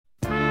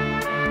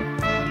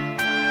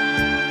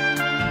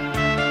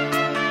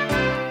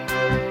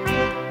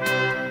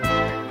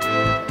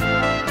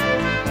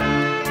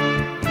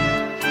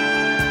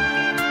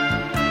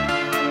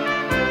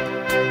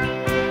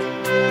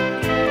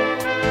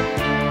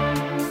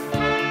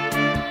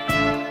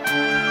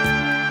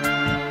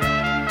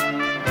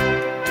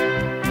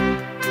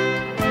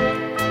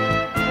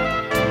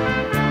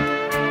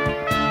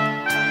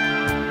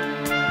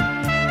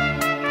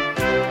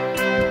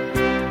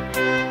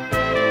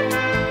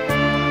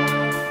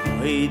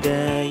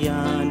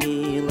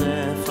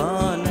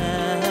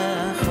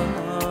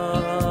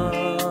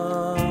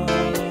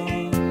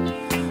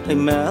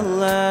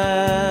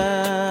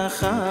melech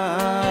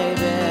chai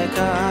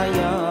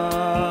v'kayam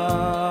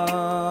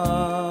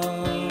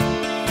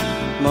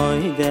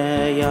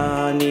moidei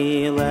ani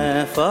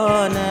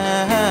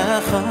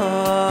lefanecha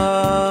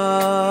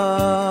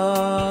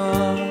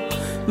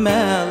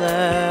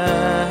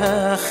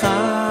melech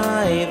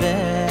chai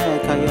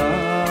v'kayam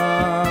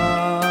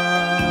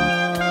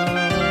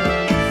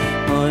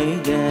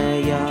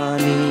moidei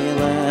ani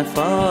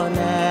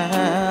lefanecha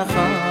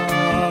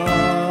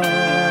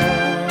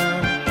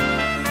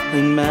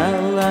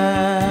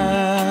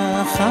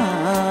melech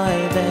chai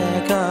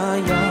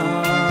v'kayam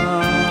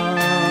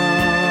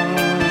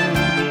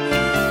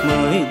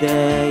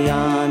moidei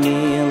ani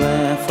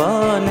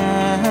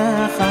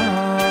lefanecha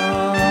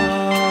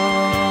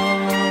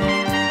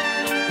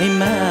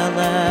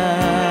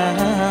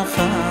melech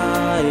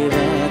chai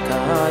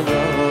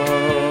v'kayam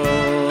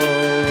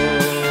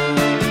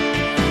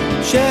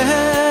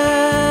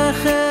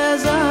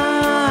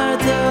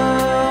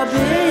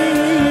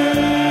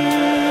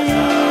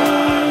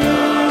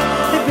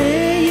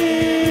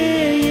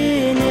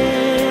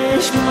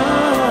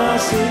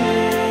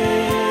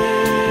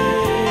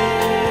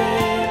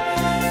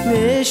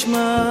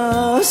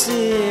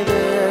Masi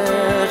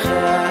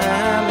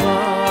bechama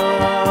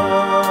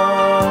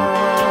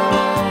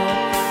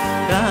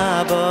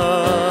Rabba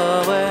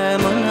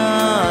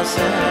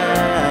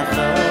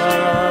ve'munasecha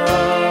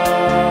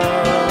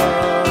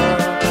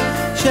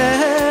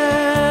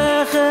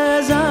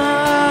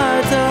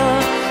Shechazarta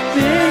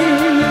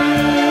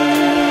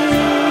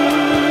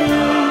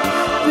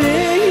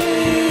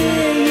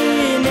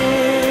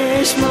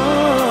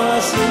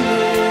b'nishmasi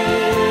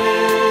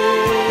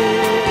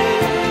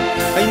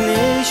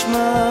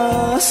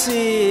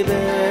Masi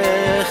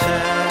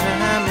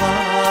bechama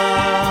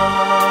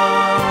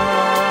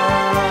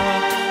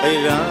Ay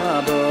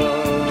Rabbo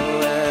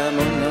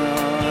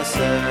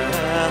emunasecha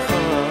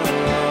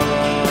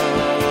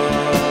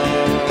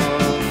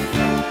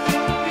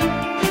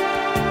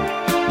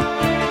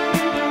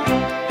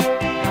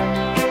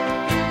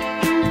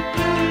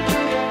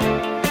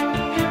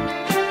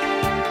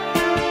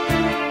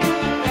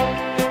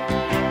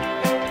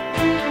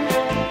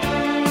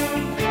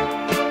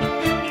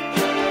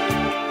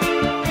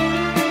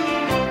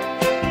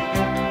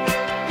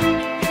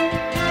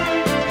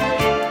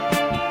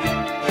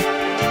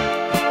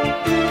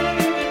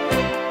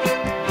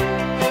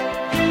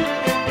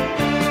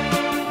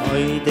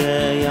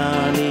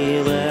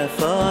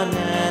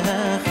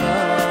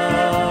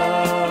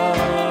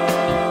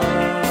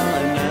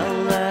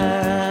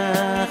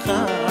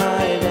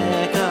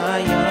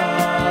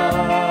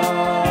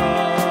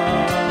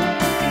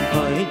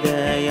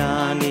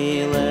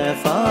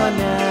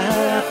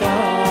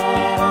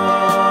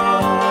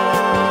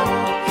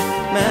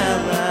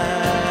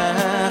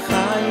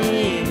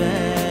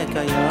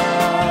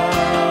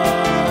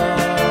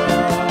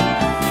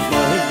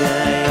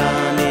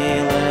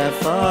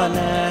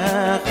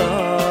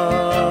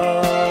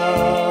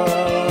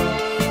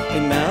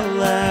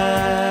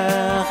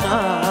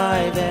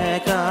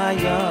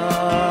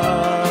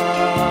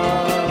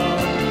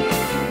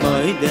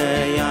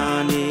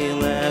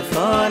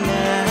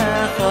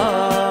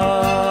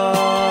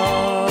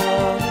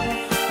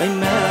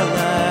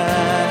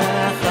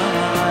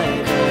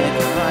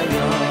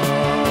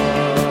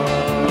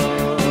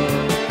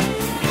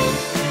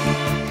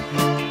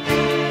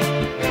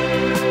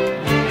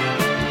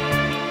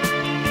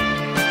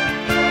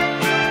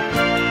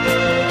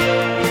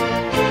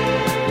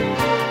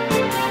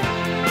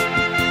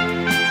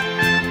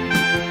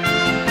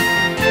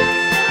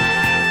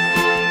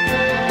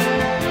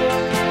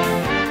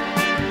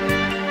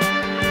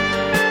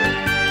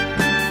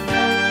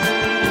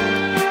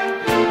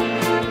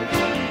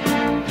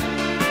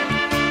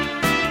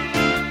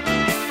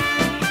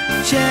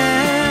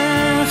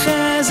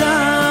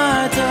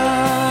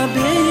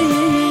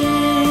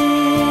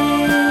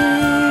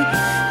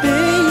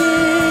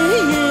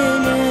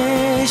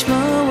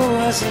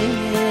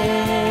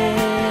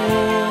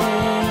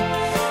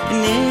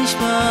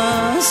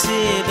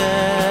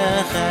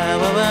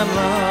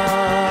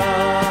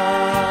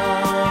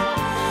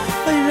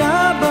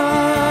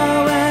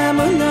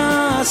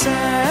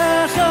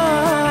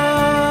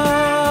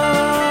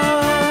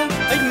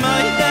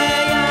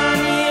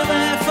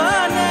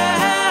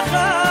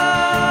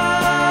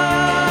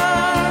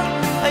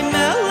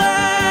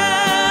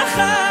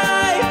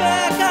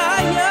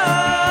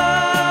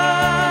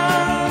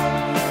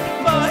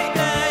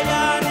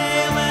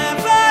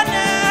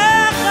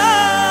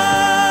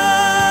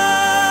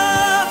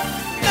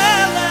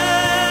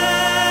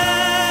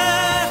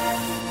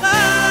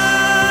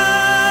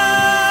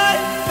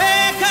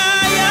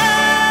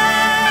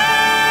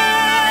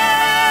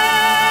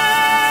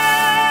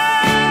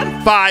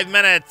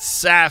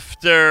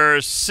After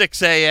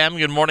 6 a.m.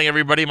 Good morning,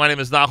 everybody. My name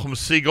is Nachum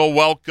Siegel.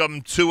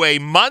 Welcome to a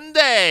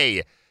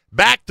Monday.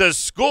 Back to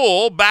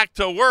school, back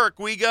to work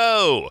we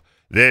go.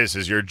 This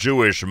is your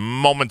Jewish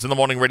Moments in the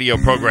Morning radio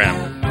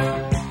program.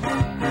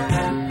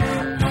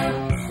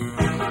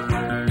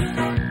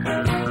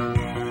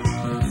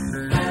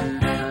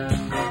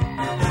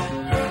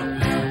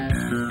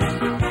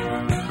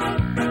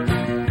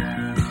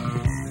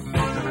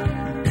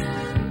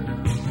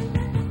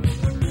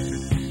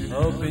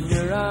 Open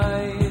your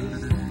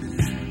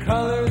eyes,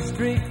 colors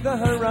streak the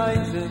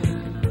horizon.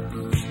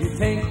 You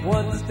take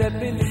one step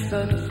in the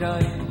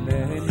sunshine,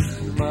 then you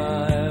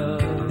smile.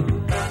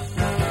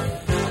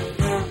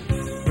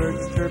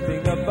 Birds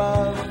chirping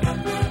above,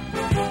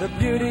 the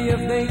beauty of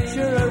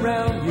nature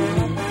around you.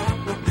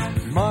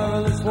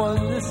 Marvelous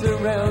wonders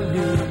surround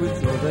you,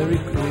 it's so very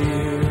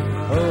clear,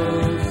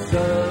 oh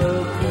so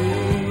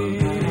clear.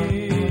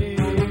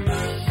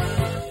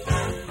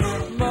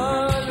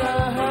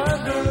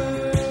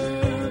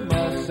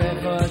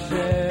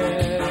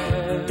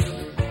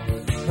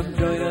 Come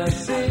join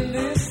us in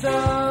this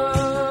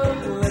song,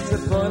 let's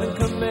have fun and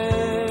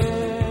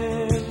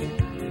command.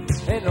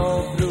 And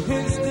all through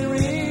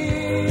history,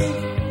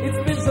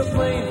 it's been so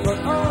plain for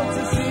all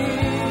to see.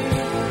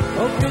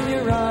 Open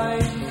your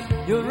eyes,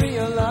 you'll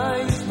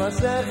realize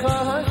Masecha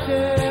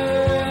Hashem.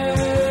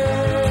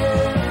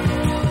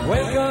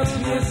 Wake up,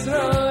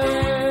 Israel,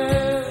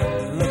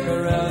 look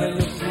around and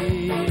you'll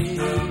see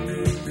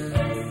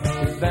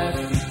His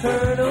vast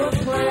eternal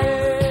plan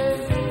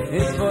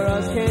is for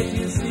us, can't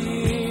you see?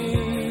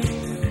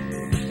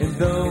 And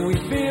though we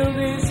feel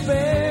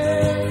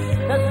despair,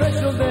 that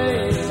special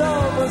day is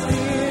almost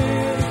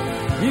here.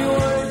 You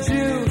are a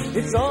Jew,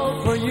 it's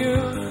all for you,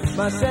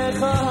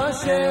 Masecha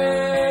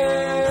Hashem.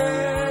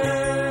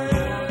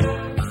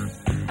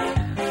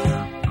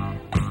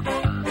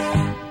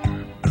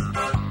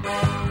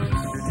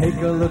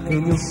 Take a look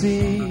and you'll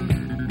see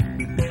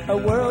a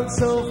world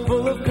so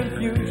full of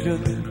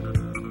confusion.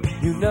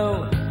 You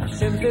know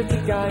Hashem's there to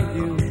guide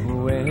you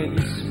when you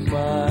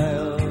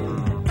smile.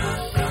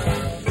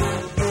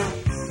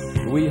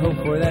 We hope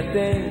for that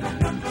day.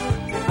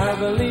 Our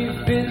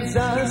belief is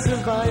our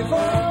survival.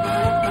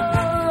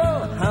 Oh,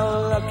 how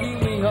lucky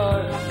we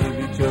are to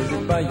be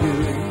chosen by you,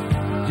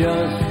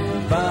 just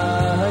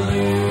by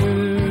you.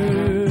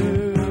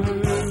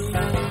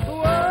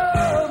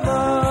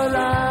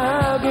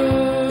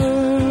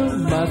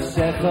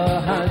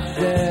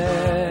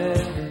 Hashem,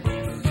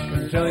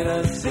 come join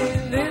us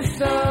in this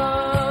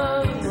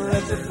song,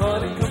 let's have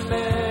fun and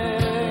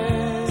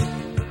command.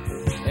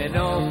 And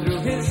all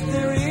through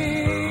history,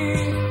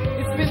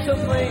 it's been so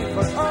plain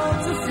for all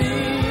to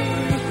see.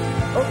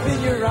 Open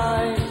your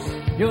eyes,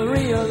 you'll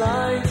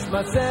realize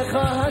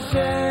Masecha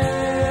Hashem.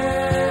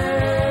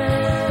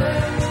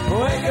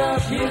 Wake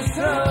up,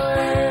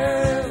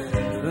 Israel,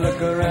 look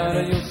around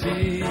and you'll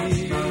see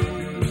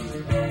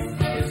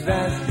His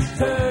vast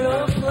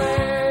eternal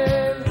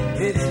plan,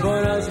 it's for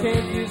us,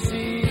 can't you see?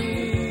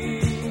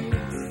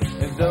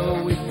 And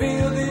though we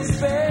feel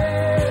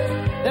despair,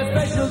 that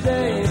special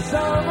day is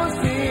almost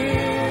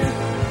here.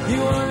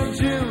 You are a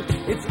Jew,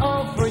 it's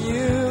all for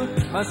you,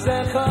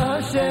 Masecha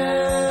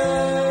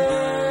Hashem.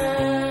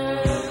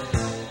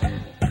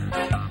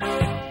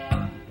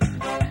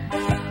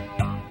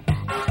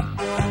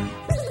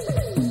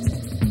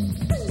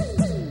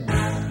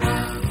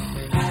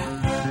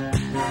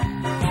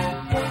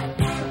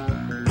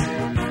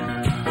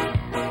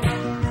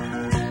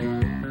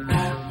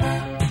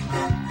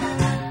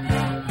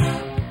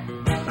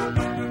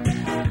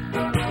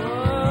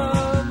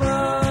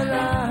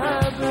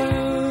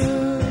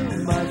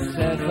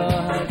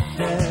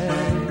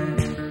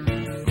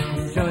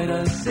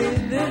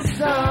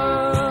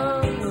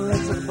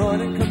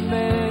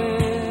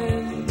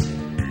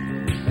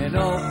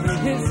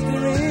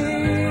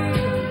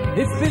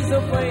 It's been so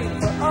plain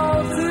for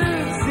all to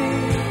see.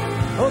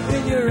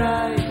 Open your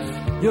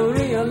eyes, you'll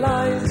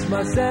realize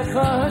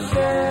Masecha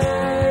Hashem.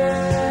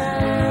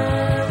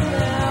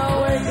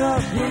 Now wake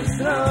up,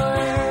 Israel,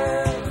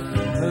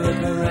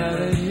 look around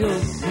and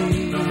you'll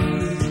see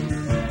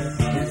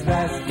His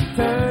vast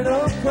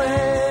eternal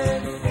plan.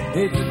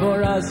 It's for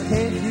us,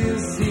 can't you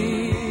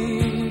see?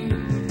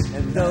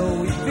 And though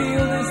we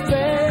feel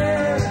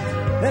despair,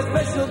 that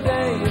special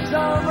day is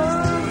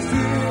almost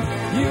here.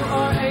 You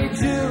are a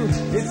Jew,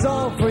 it's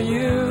all for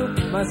you,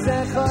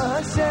 Masecha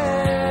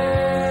Hashem.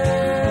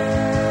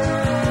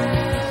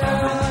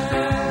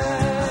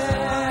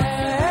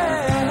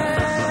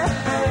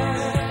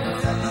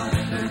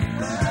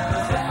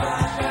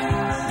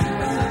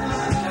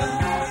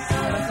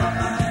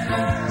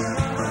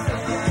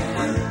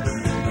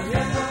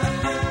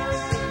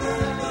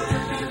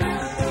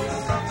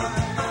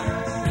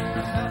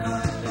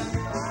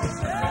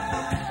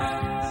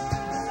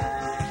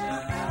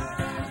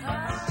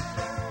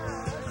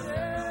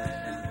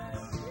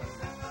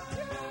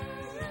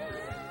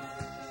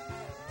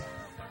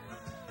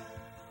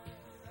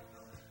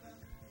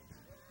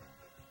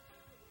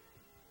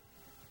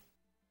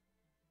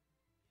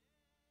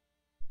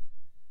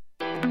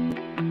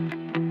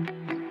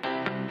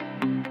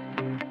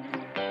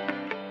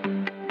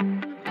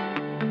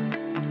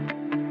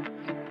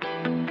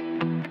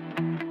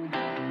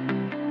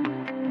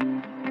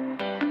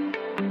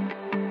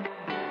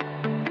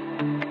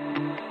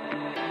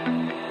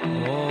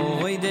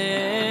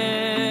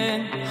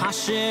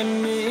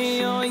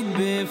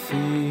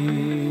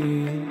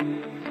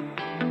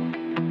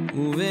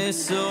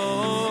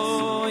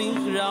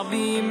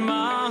 Rabbi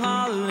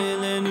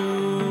Mahalilenu.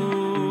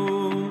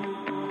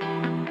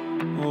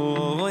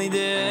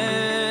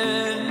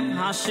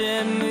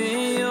 Hashem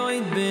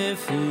yoid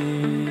befi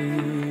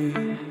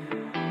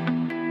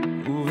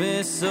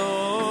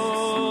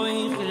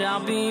uvesoich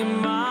rabim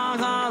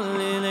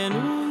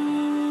mahalelenu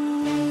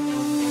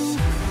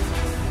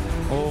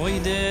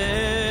oide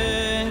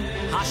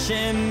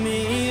Hashem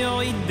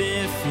yoid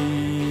befi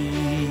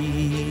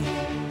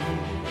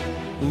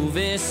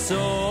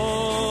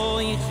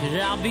uvesoich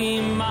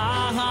rabim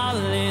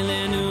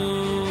mahalelenu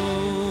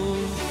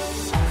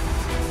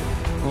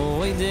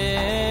oide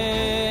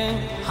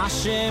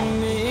Hashem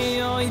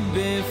yoid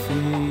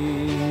befi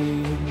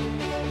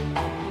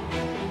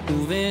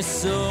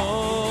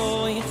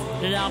uvesoich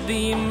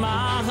rabim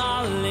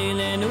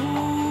mahalelenu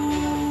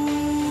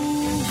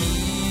ki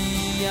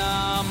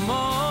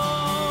amoid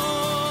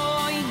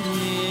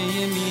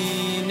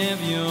leyemin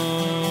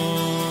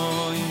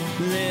evyoy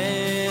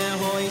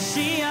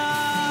lehoishia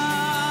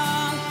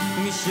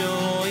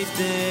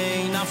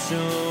mishoitei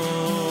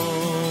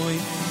nafshoy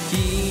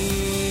ki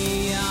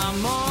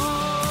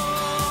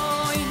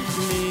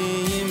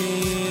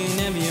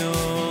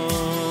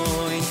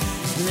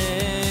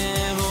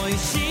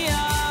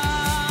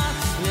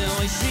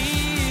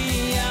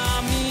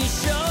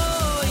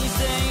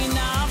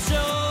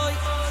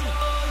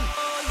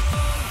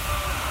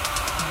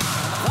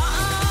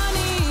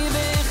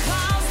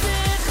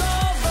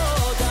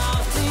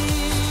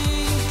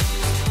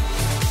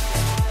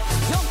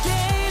Yoke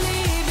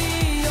libi,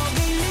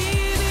 yoke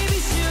libi,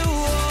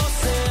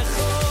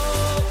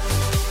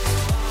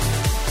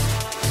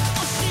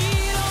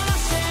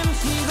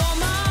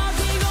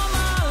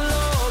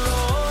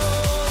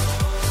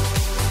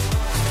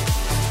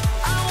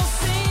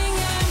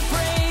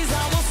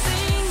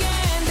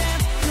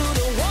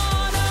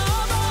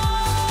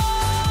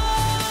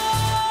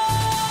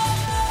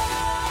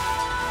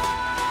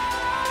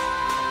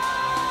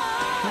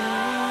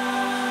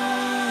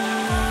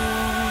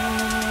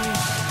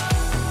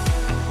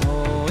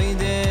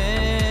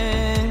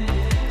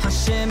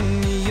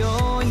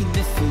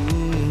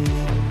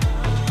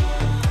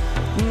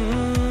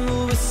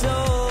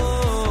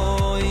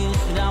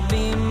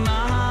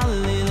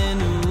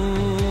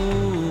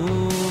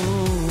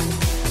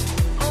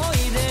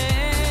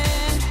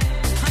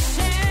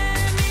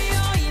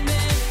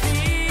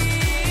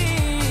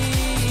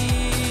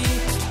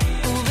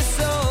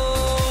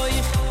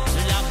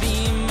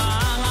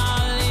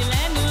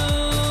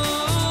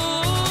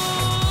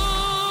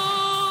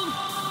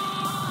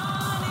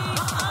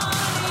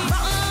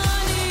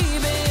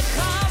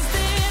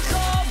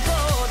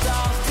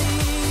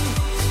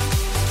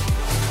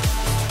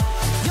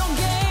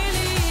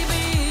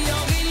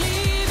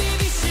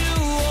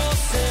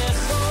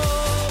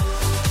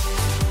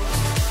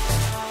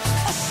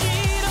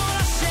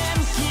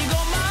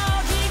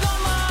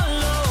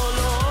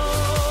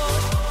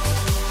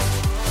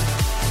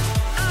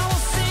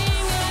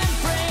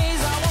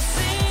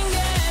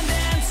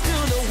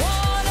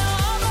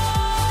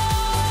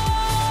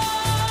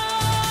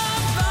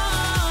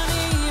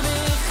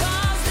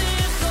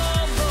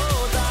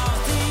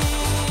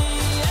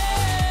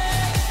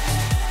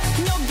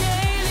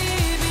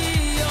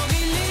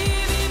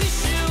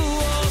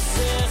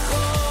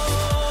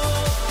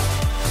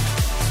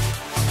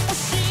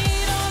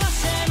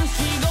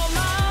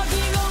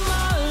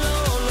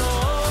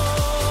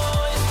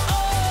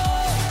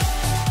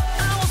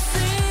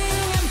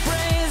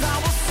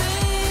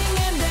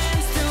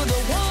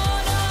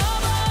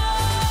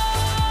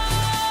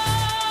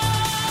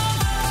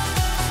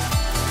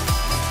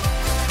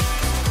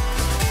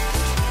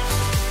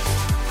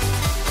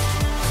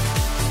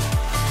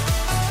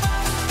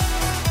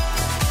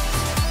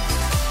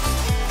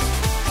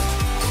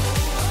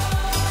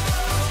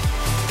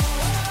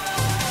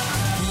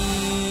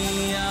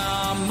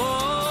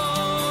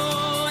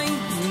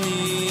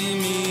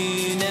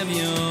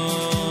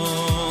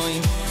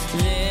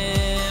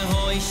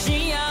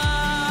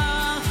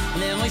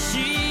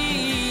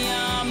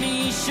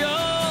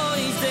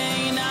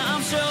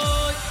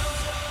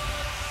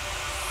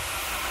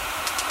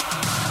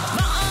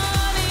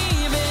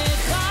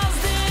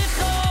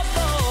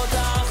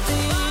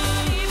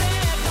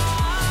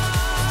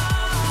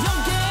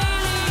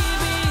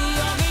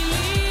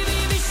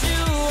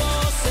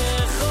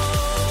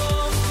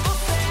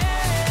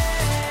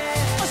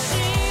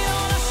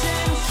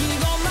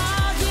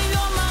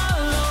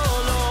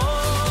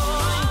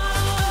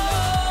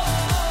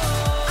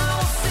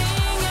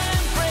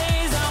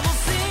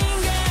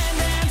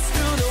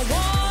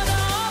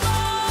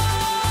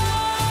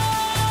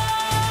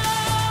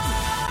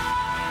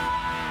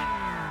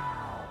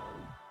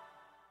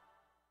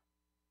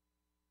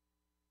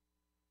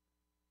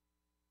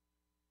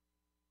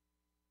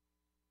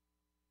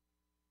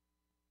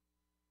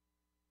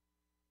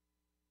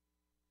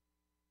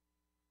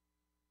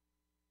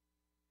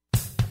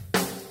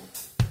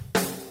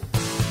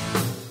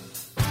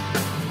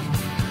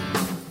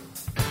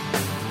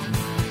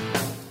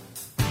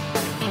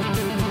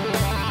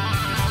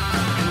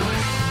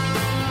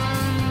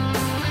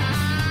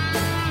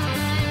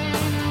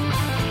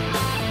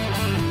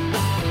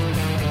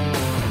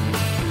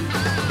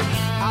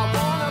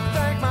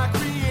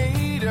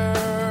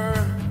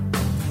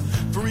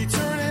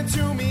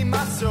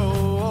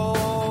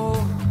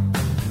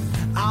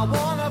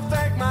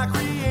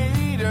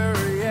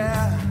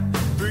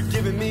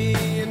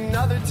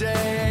 another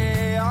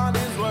day on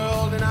his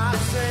world, and I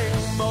sing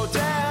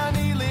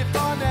Modani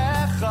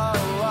Lifonecha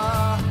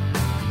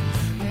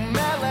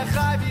Melech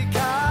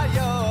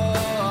Avikayom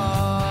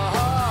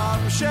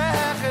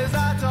Shech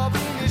Ezato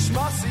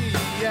B'nishmasi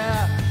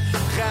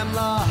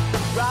Chemla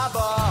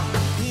Rabba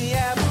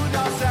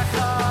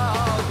Yemunasecha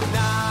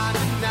Na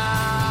na na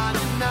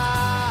na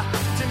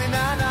na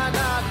na na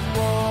na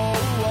whoa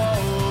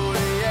whoa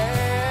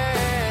yeah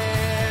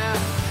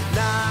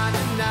na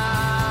na na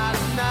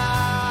na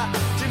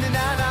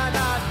na na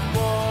na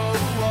whoa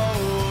whoa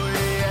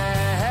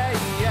yeah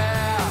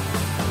yeah.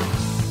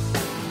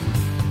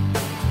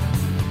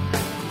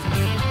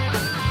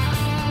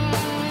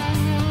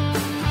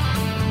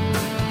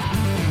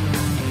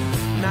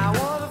 Now I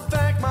wanna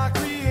thank my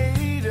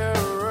Creator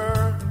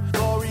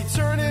for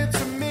returning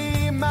to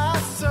me my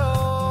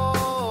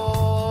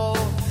soul.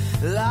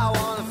 I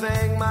wanna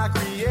thank my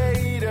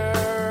Creator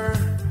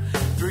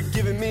for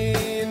giving me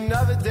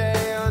another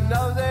day on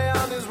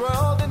this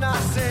world, and I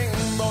sing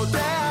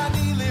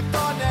Modani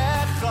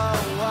Lifonecha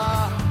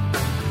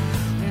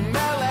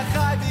Melech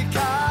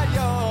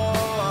Avikayom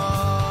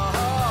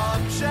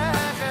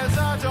Shech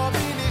Ezato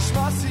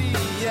B'nishmasi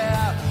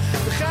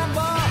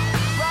Chemba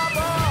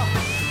Rabba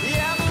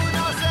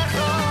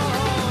Yemunasecha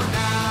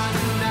Na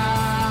na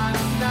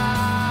na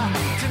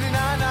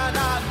na na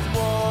na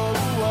whoa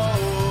whoa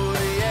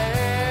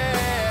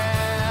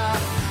yeah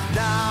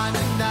na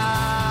na na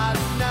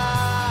na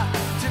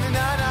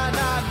na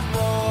na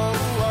whoa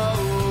whoa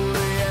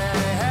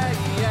yeah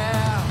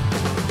yeah.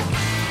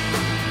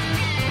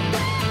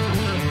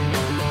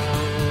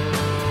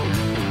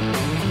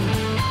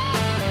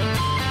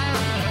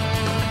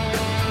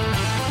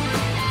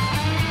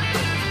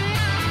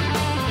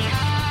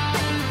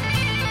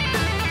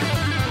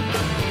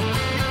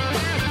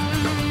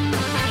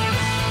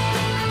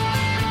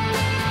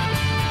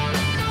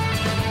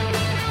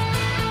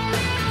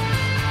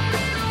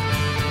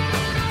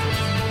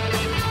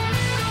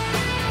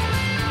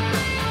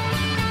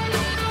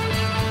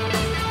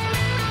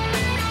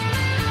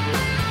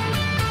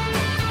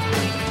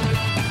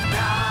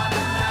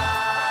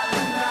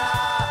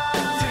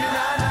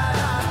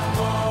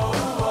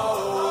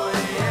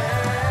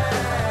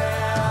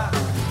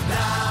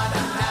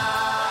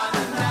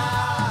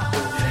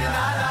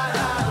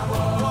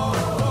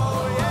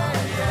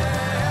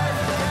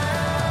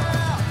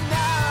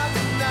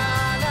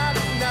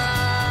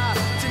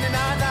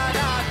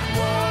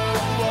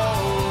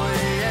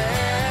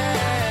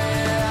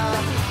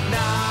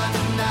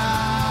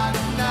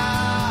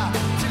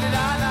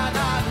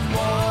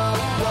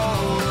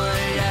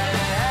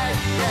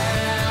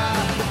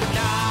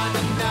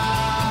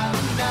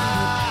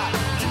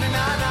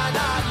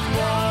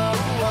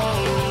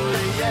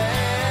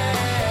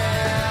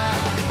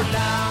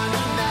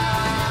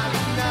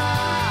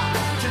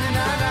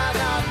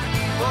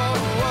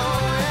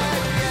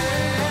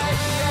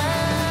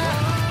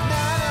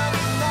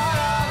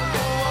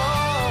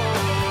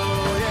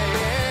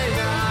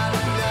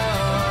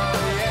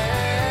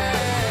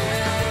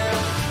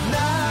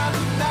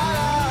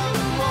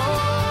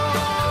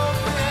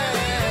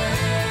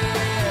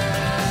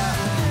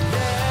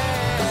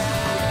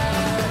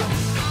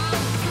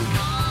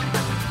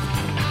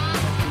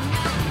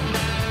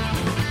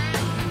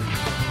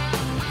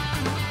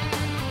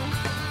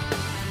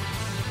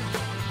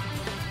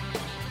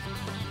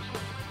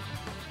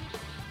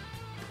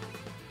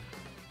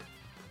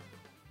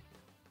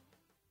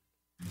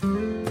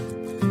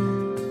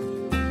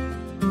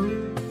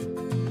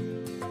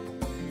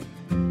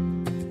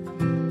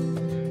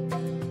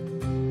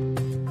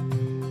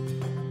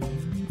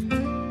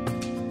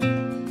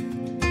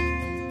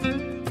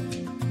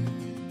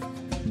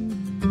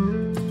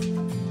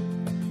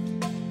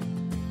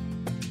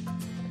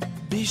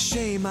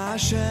 B'Shem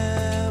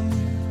Hashem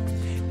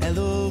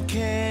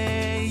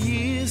Elokei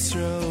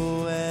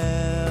Yisroel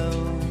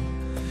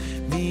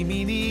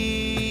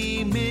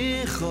Mimini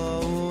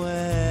Michoel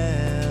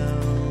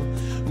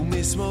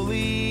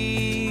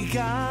Umismoli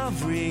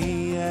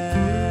Gavriel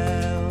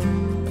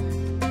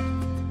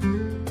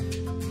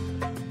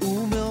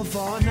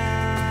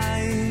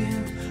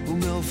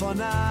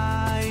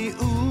Umilfonai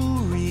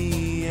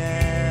Uriel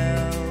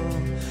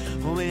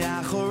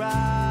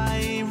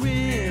Umeachorai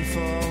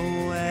Rifoel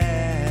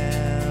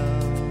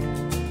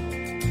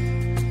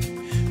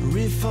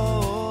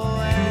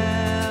Rifoel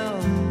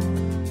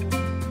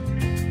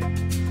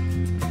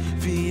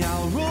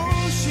V'al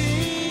Roshi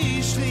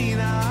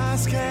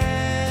Shlinaskel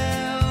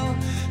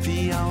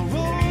V'al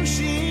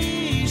Roshi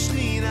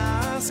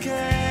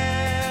Shlinaskel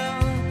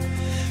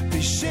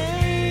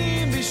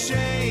B'Shem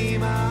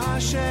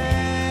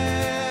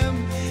Hashem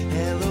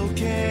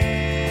Elokei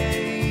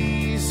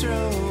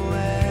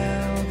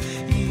Yisroel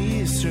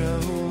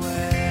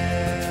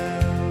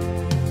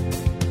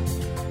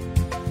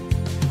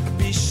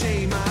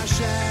B'Shem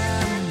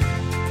Hashem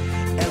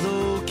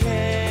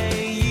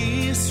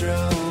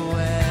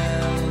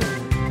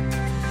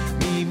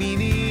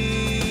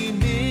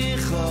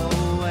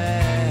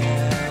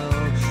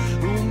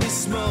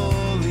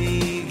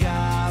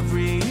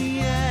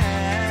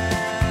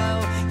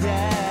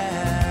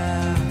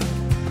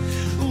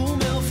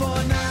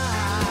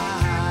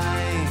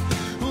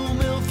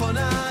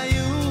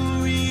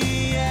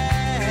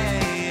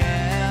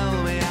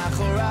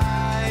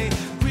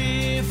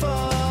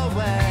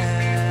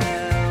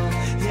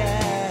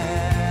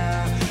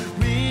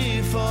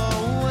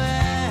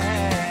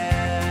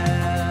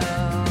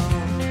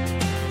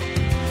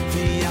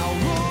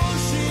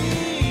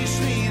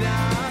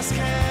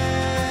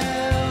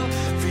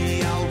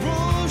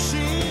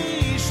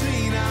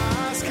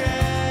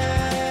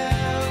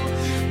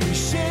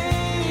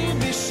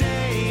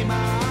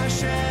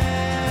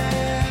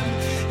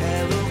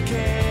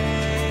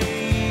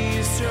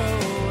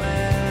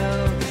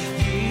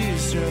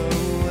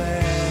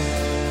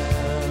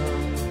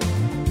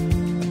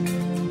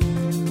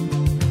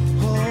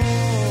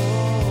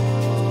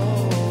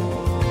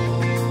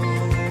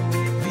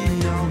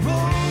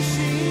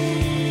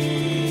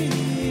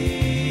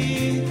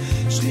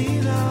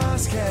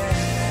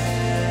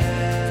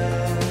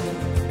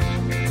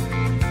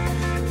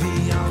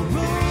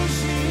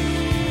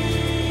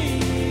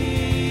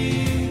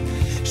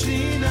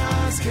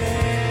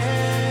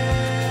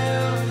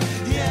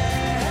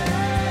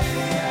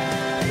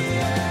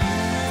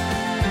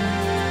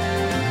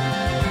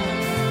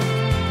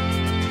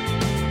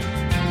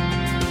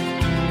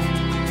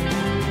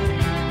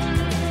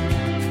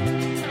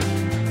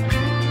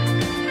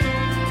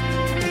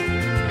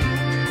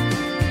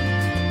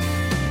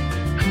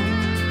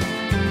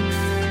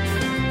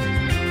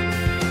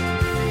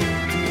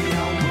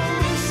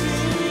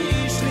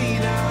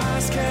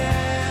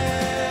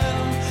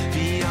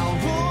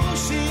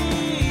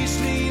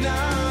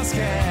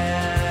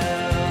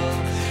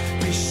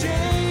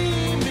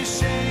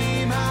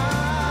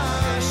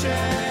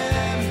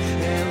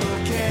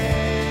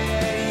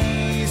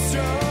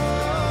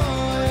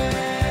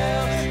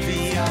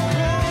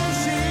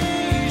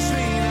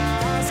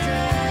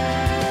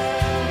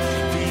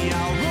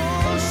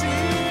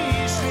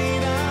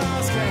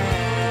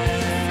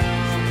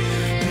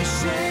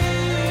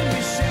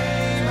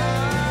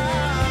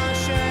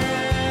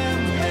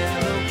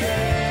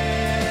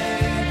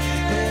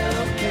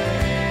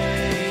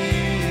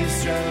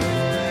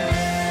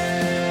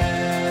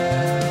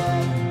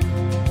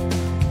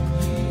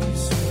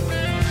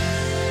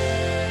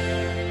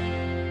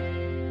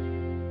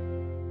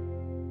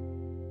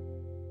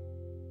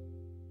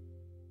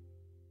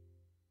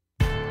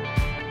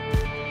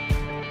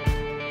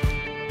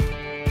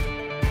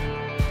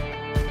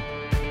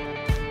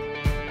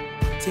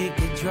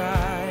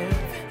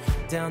drive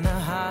down the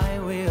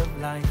highway of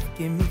life.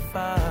 Give me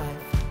 5,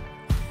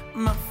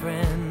 my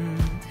friend.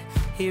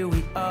 Here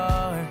we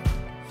are,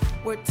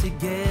 we're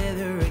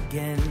together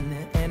again,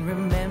 and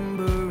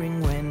remembering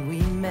when we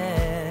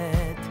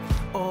met.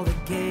 All the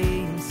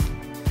games,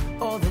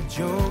 all the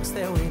jokes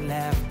that we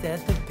laughed at,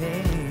 the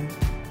pain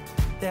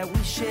that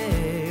we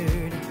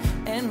shared,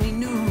 and we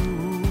knew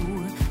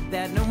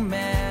that no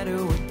matter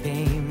what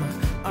came,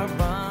 our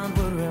bond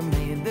would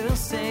remain the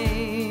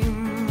same.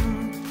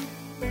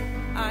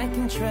 I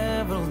can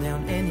travel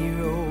down any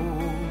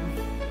road,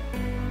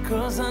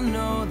 'cause I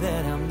know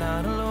that I'm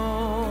not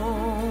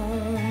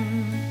alone.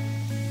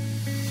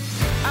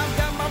 I've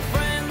got my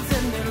friends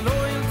and their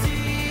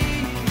loyalty.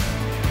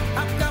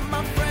 I've got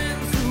my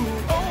friends who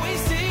always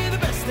see the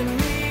best in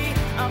me.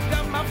 I've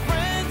got my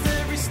friends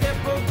every step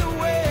of the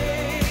way.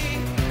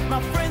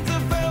 My friends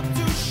have helped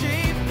to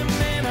shape the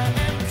man I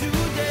am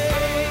today.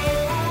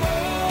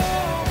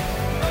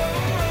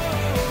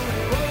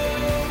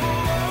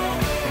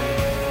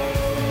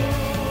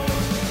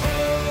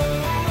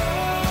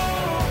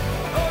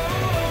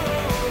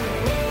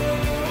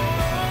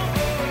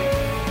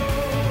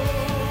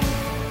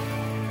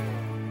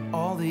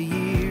 All the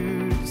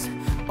years,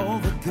 all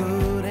the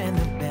good and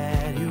the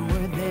bad, you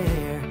were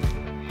there,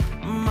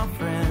 my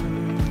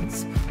friends.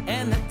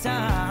 And the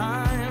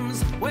times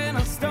when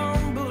I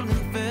stumbled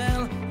and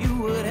fell, you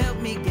would help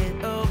me get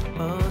up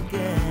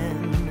again.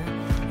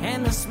 And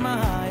the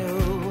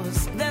smiles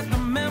that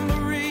the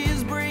memories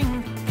bring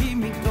keep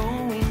me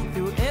going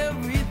through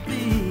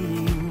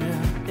everything.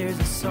 There's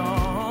a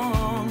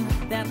song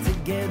that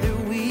together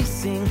we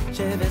sing,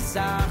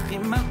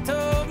 Shevesachim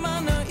Matov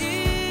Manaim.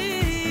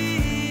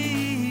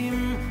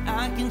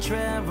 I can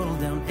travel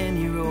down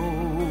any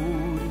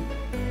road,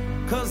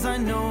 'cause I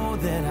know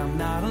that I'm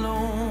not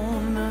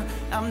alone.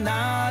 I'm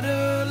not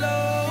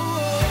alone.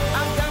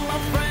 I've got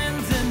my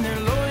friends and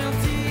their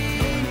loyalty.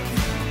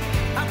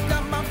 I've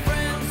got my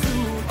friends who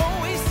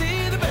always see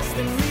the best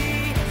in me.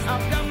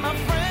 I've got my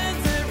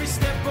friends every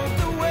step of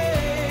the way.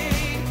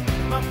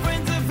 My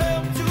friends have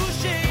helped to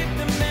shape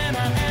the man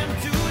I am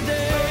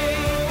today.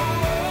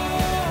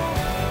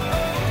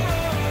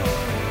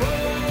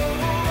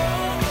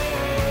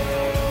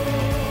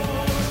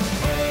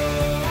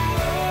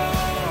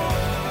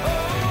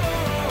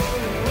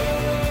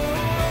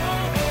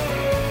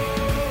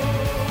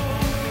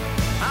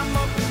 I'm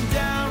up and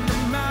down the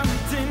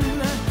mountain,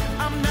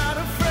 I'm not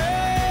afraid.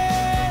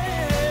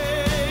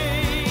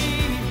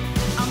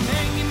 I'm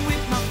hanging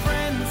with my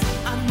friends,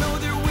 I know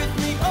they're with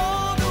me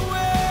all the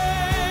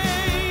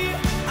way.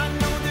 I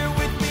know they're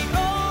with me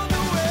all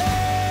the way.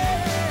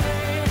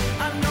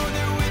 I know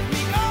they're with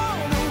me all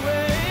the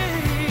way.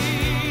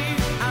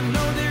 I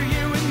know they're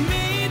here with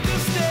me to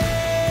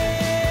stay.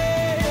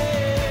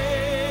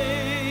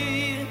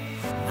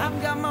 I've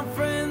got my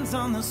friends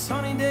on the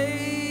sunny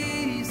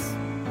days.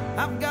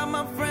 I've got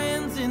my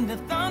friends in the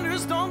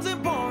thunderstorms and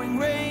pouring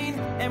rain.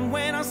 And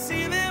when I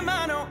see them,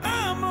 I know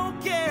I'm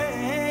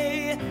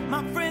okay.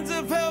 My friends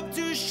have helped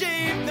to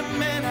shape the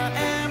man I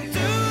am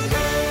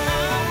today.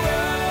 I've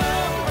got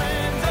my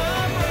friends,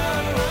 I've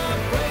got my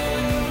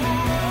friends.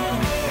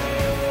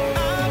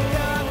 I've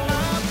got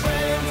my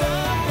friends,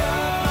 I've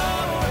got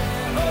my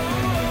friends.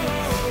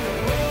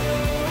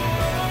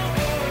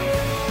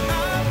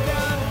 I've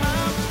got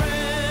my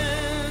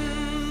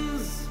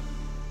friends.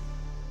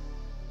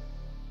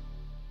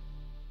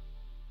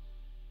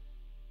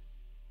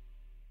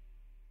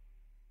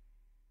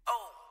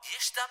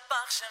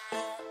 ישתבח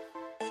שמו.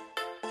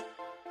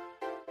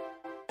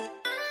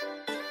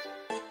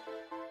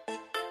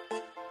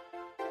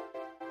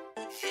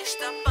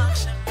 ישתבח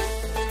שמו.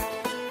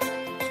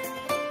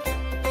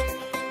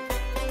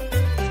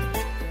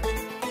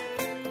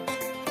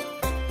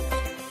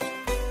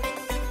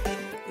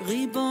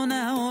 ריבון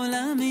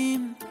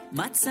העולמים,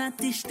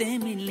 מצאתי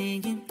 2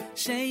 מילים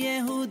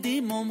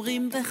שיהודים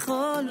אומרים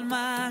בכל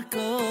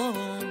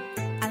מקום,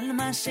 על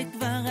מה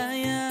שכבר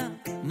היה,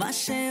 מה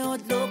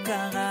שעוד לא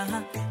קרה,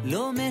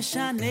 לא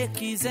משנה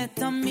כי זה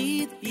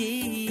תמיד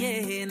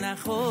יהיה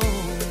נכון.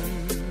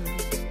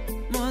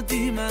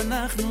 מודים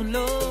אנחנו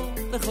לא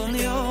בכל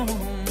יום,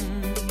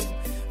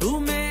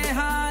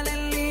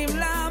 ומהללים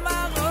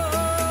למרום.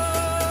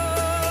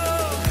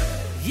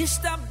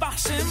 ישתבח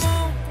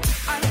שמו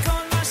על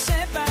כל מה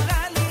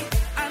שברא לי,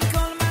 על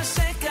כל מה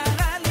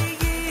שקרה לי.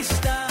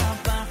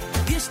 ישתבח,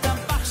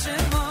 ישתבח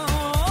שמו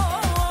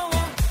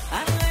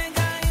על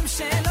רגעים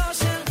של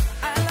אושר,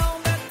 על אור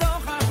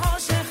בתוך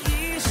החושך.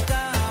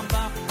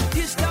 ישתבח,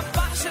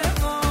 ישתבח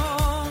שמו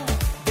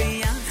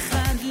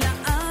ביחד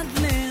לעד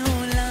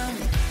לעולם.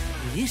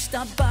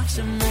 ישתבח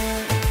שמו.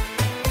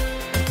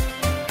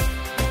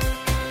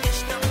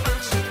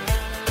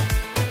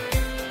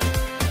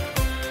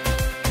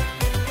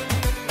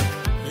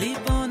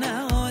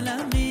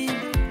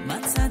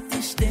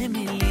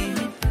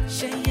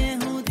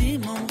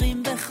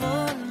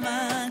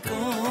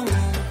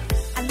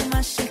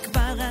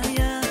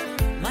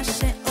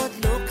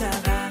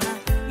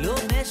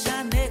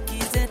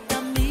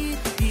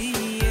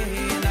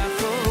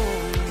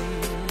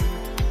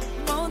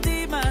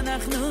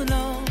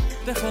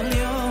 בכל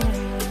יום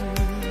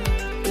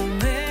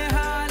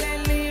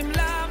ומהללים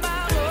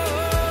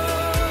למרור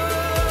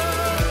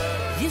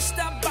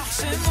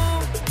ישתבח שמו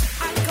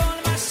על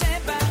כל מה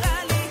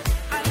שברא לי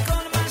על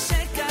כל מה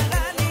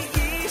שקרה לי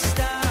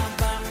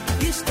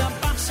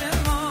ישתבח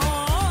שמו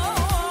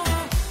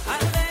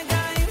על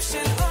רגעים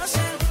של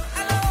אושר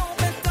על אור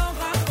בתוך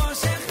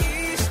החושך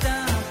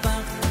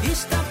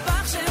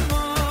ישתבח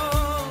שמו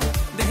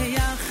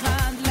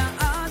ביחד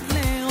לעד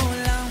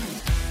לעולם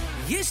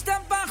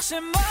ישתבח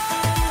שמו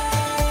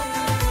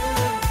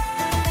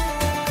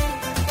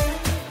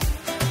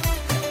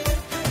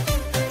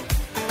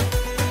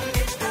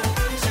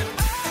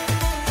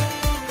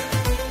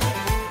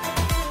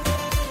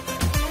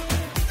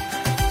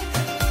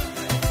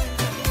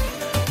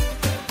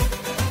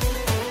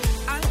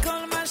על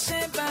כל מה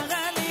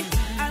שברא לי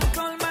על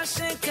כל מה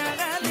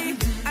שקרה לי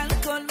על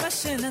כל מה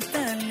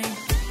שנתן לי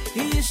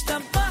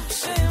ישתבח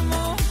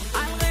שמו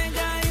על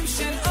רגעים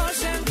של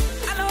אושר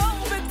על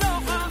אור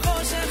בתוך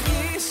החושך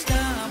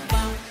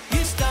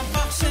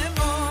ישתבח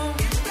שמו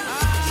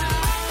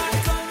על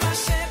כל מה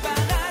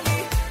שברא לי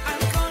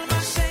על כל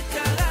מה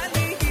שקרה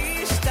לי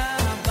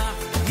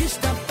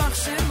ישתבח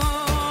שמו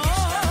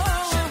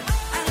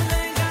על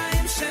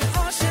רגעים של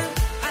אושר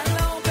על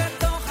אור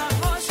בתוך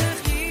החושך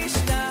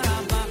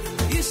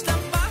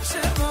ישתבח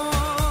שמו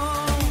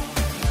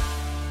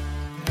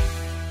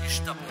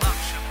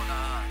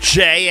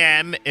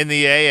JM in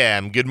the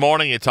AM. Good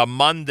morning. It's a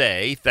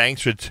Monday.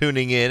 Thanks for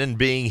tuning in and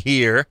being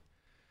here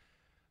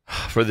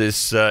for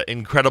this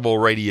incredible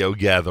radio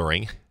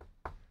gathering.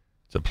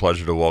 It's a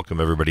pleasure to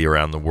welcome everybody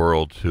around the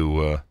world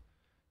to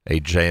a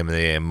JM in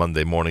the AM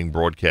Monday morning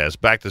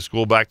broadcast. Back to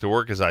school, back to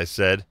work, as I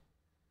said.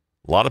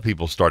 A lot of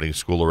people starting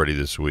school already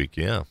this week,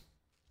 yeah.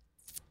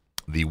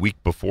 The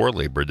week before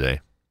Labor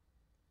Day.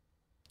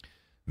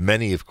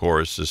 Many, of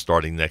course, are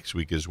starting next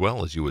week as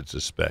well, as you would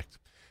suspect.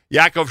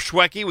 Yaakov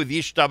Shweki with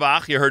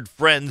Yishtabach. You heard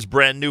Friends,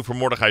 brand new from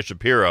Mordechai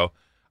Shapiro.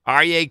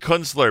 Aryeh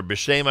Kunstler,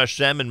 B'Shem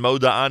Hashem, and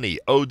Moda Ani.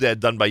 Oded,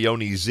 done by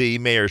Yoni Z.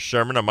 Mayor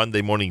Sherman, a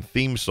Monday morning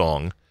theme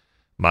song.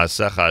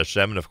 Maasecha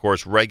Hashem, and of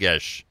course,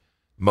 Regesh,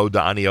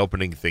 Moda Ani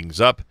opening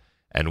things up.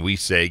 And we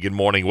say good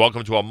morning.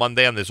 Welcome to a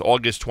Monday on this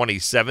August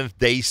 27th,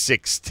 day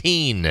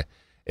 16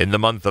 in the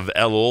month of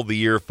Elul, the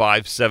year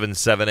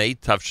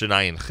 5778, Tafshin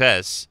Ayin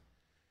Ches.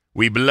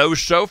 We blow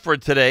shofar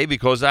today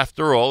because,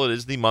 after all, it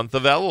is the month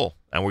of Elul.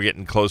 And we're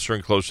getting closer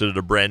and closer to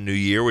the brand new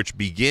year, which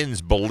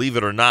begins, believe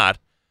it or not,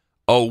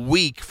 a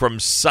week from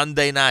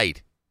Sunday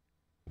night.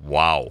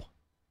 Wow.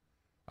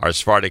 Our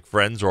Sephardic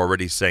friends are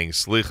already saying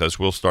Slichas.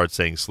 We'll start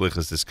saying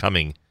Slichas this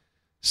coming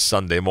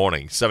Sunday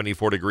morning.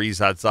 74 degrees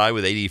outside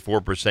with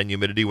 84%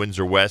 humidity. Winds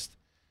are west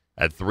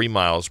at 3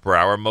 miles per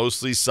hour.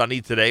 Mostly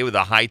sunny today with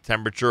a high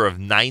temperature of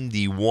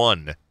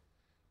 91.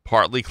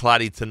 Partly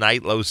cloudy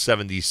tonight, low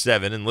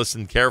 77. And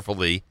listen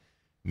carefully.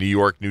 New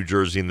York, New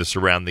Jersey, and the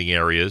surrounding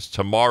areas.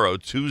 Tomorrow,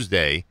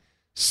 Tuesday,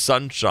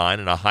 sunshine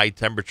and a high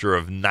temperature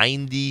of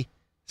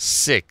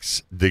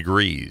 96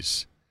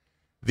 degrees.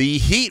 The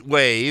heat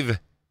wave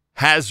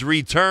has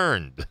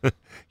returned.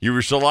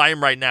 Yerushalayim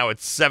right now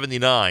at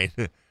 79.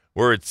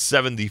 We're at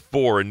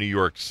 74 in New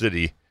York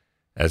City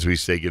as we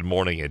say good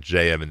morning at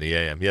JM in the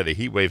AM. Yeah, the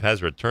heat wave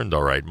has returned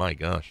all right. My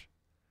gosh.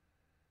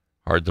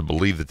 Hard to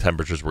believe the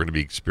temperatures we're going to be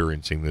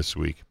experiencing this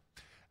week.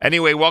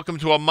 Anyway, welcome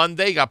to a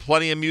Monday. Got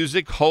plenty of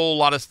music, whole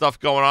lot of stuff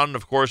going on, and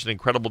of course, an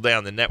incredible day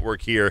on the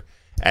network here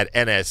at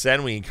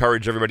NSN. We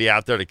encourage everybody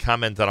out there to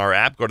comment on our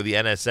app. Go to the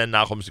NSN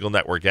Nachum Segal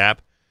Network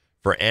app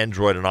for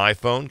Android and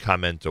iPhone.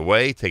 Comment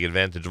away. Take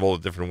advantage of all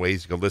the different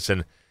ways you can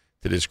listen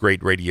to this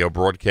great radio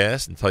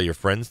broadcast and tell your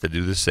friends to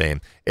do the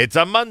same. It's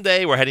a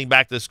Monday. We're heading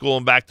back to school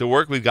and back to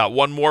work. We've got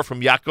one more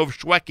from Yaakov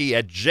Shweki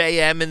at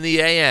JM in the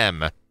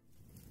AM.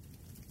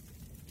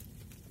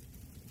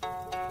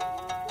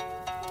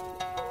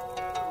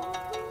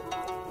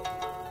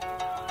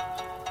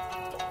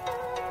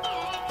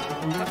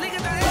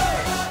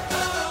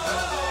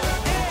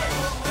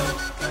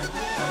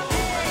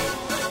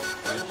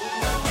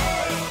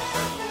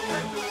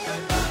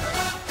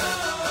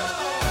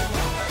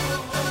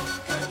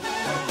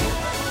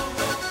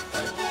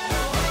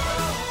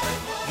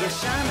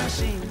 יש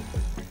אנשים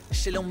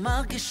שלא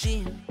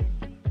מרגישים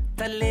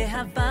את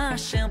הלהבה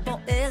אשר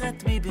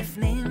בוערת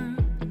מבפנים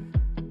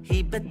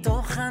היא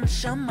בתוך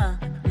הנשמה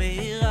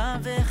מהירה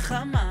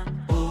וחמה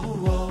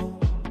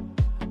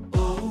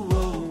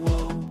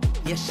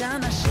יש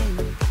אנשים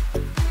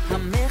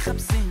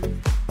המחפשים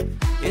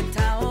את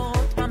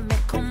האורות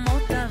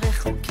במקומות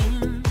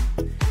הרחוקים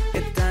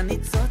את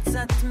הניצוץ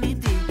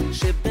התמידי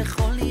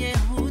שבכל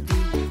יהודי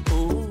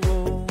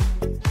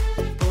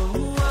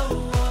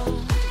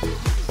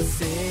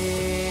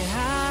זה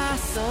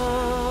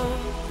הסוף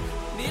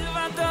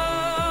מלבדו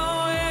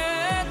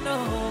אין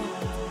עוד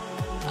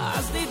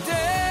אז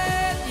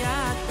ניתן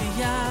יד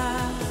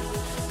ביד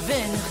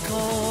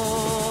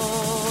ונחקור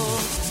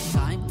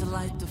time to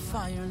light the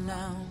fire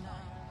now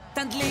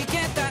תדליק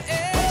את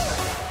האש,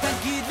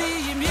 תגיד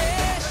לי אם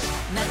יש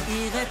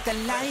נאיר את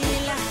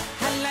הלילה,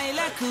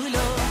 הלילה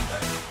כולו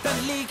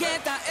תדליק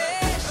את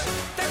האש,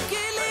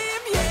 תגיד לי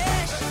אם יש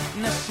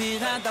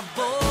נשאיר עד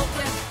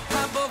הבוקר,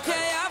 הבוקר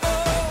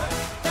יבוא,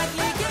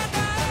 תדליק את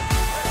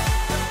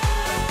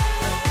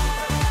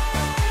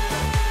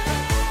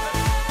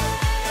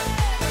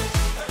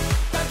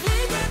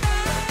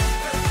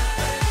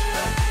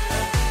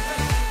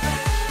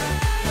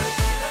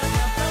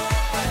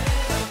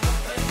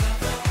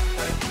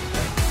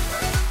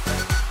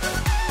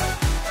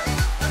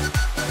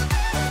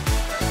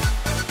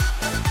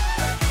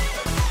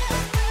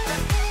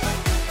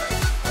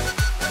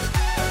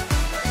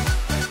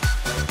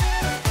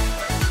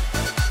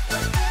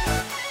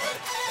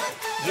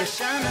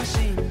יש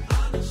אנשים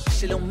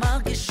שלא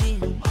מרגישים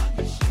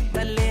את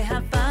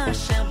הלהבה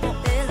אשר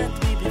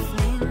בוערת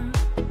מבפנים,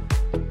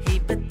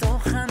 היא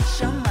בתוך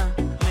הנשמה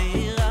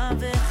מהירה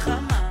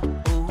וחמה.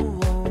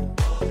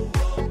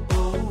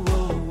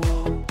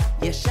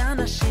 יש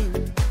אנשים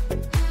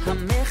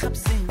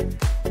המחפשים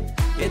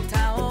את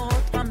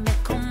האורות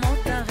במקומות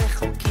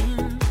הרחוקים,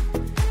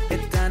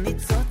 את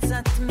הניצוץ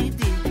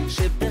התמידי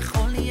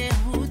שבכל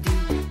יהודי.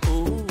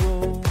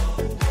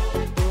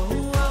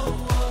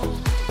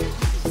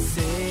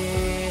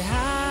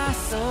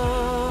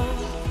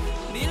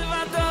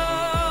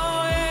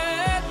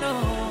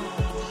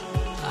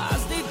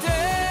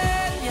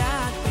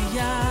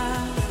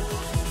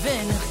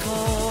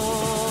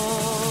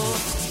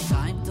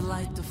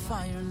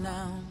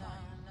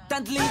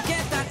 תדליק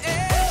את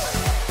האש,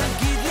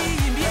 תגיד לי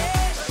אם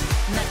יש,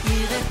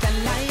 נאיר את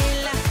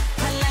הלילה,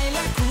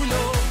 הלילה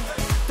כולו.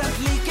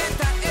 תדליק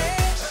את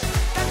האש,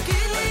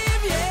 תגיד לי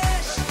אם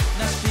יש,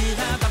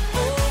 נשאיר עד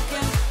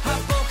הבוקר,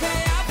 הבוקר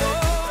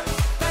יבוא.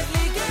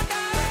 תדליק את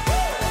האש,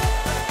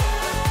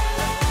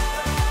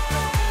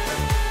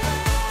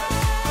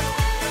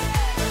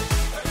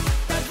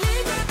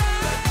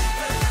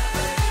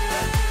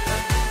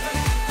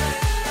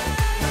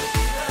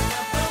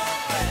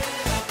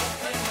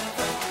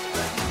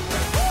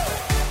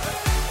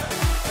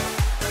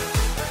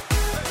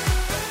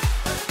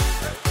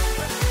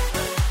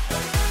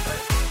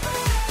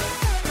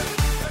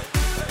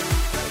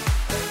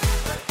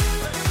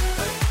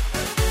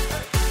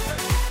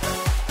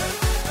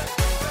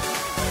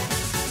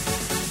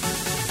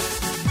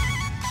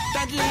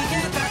 תדליק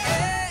את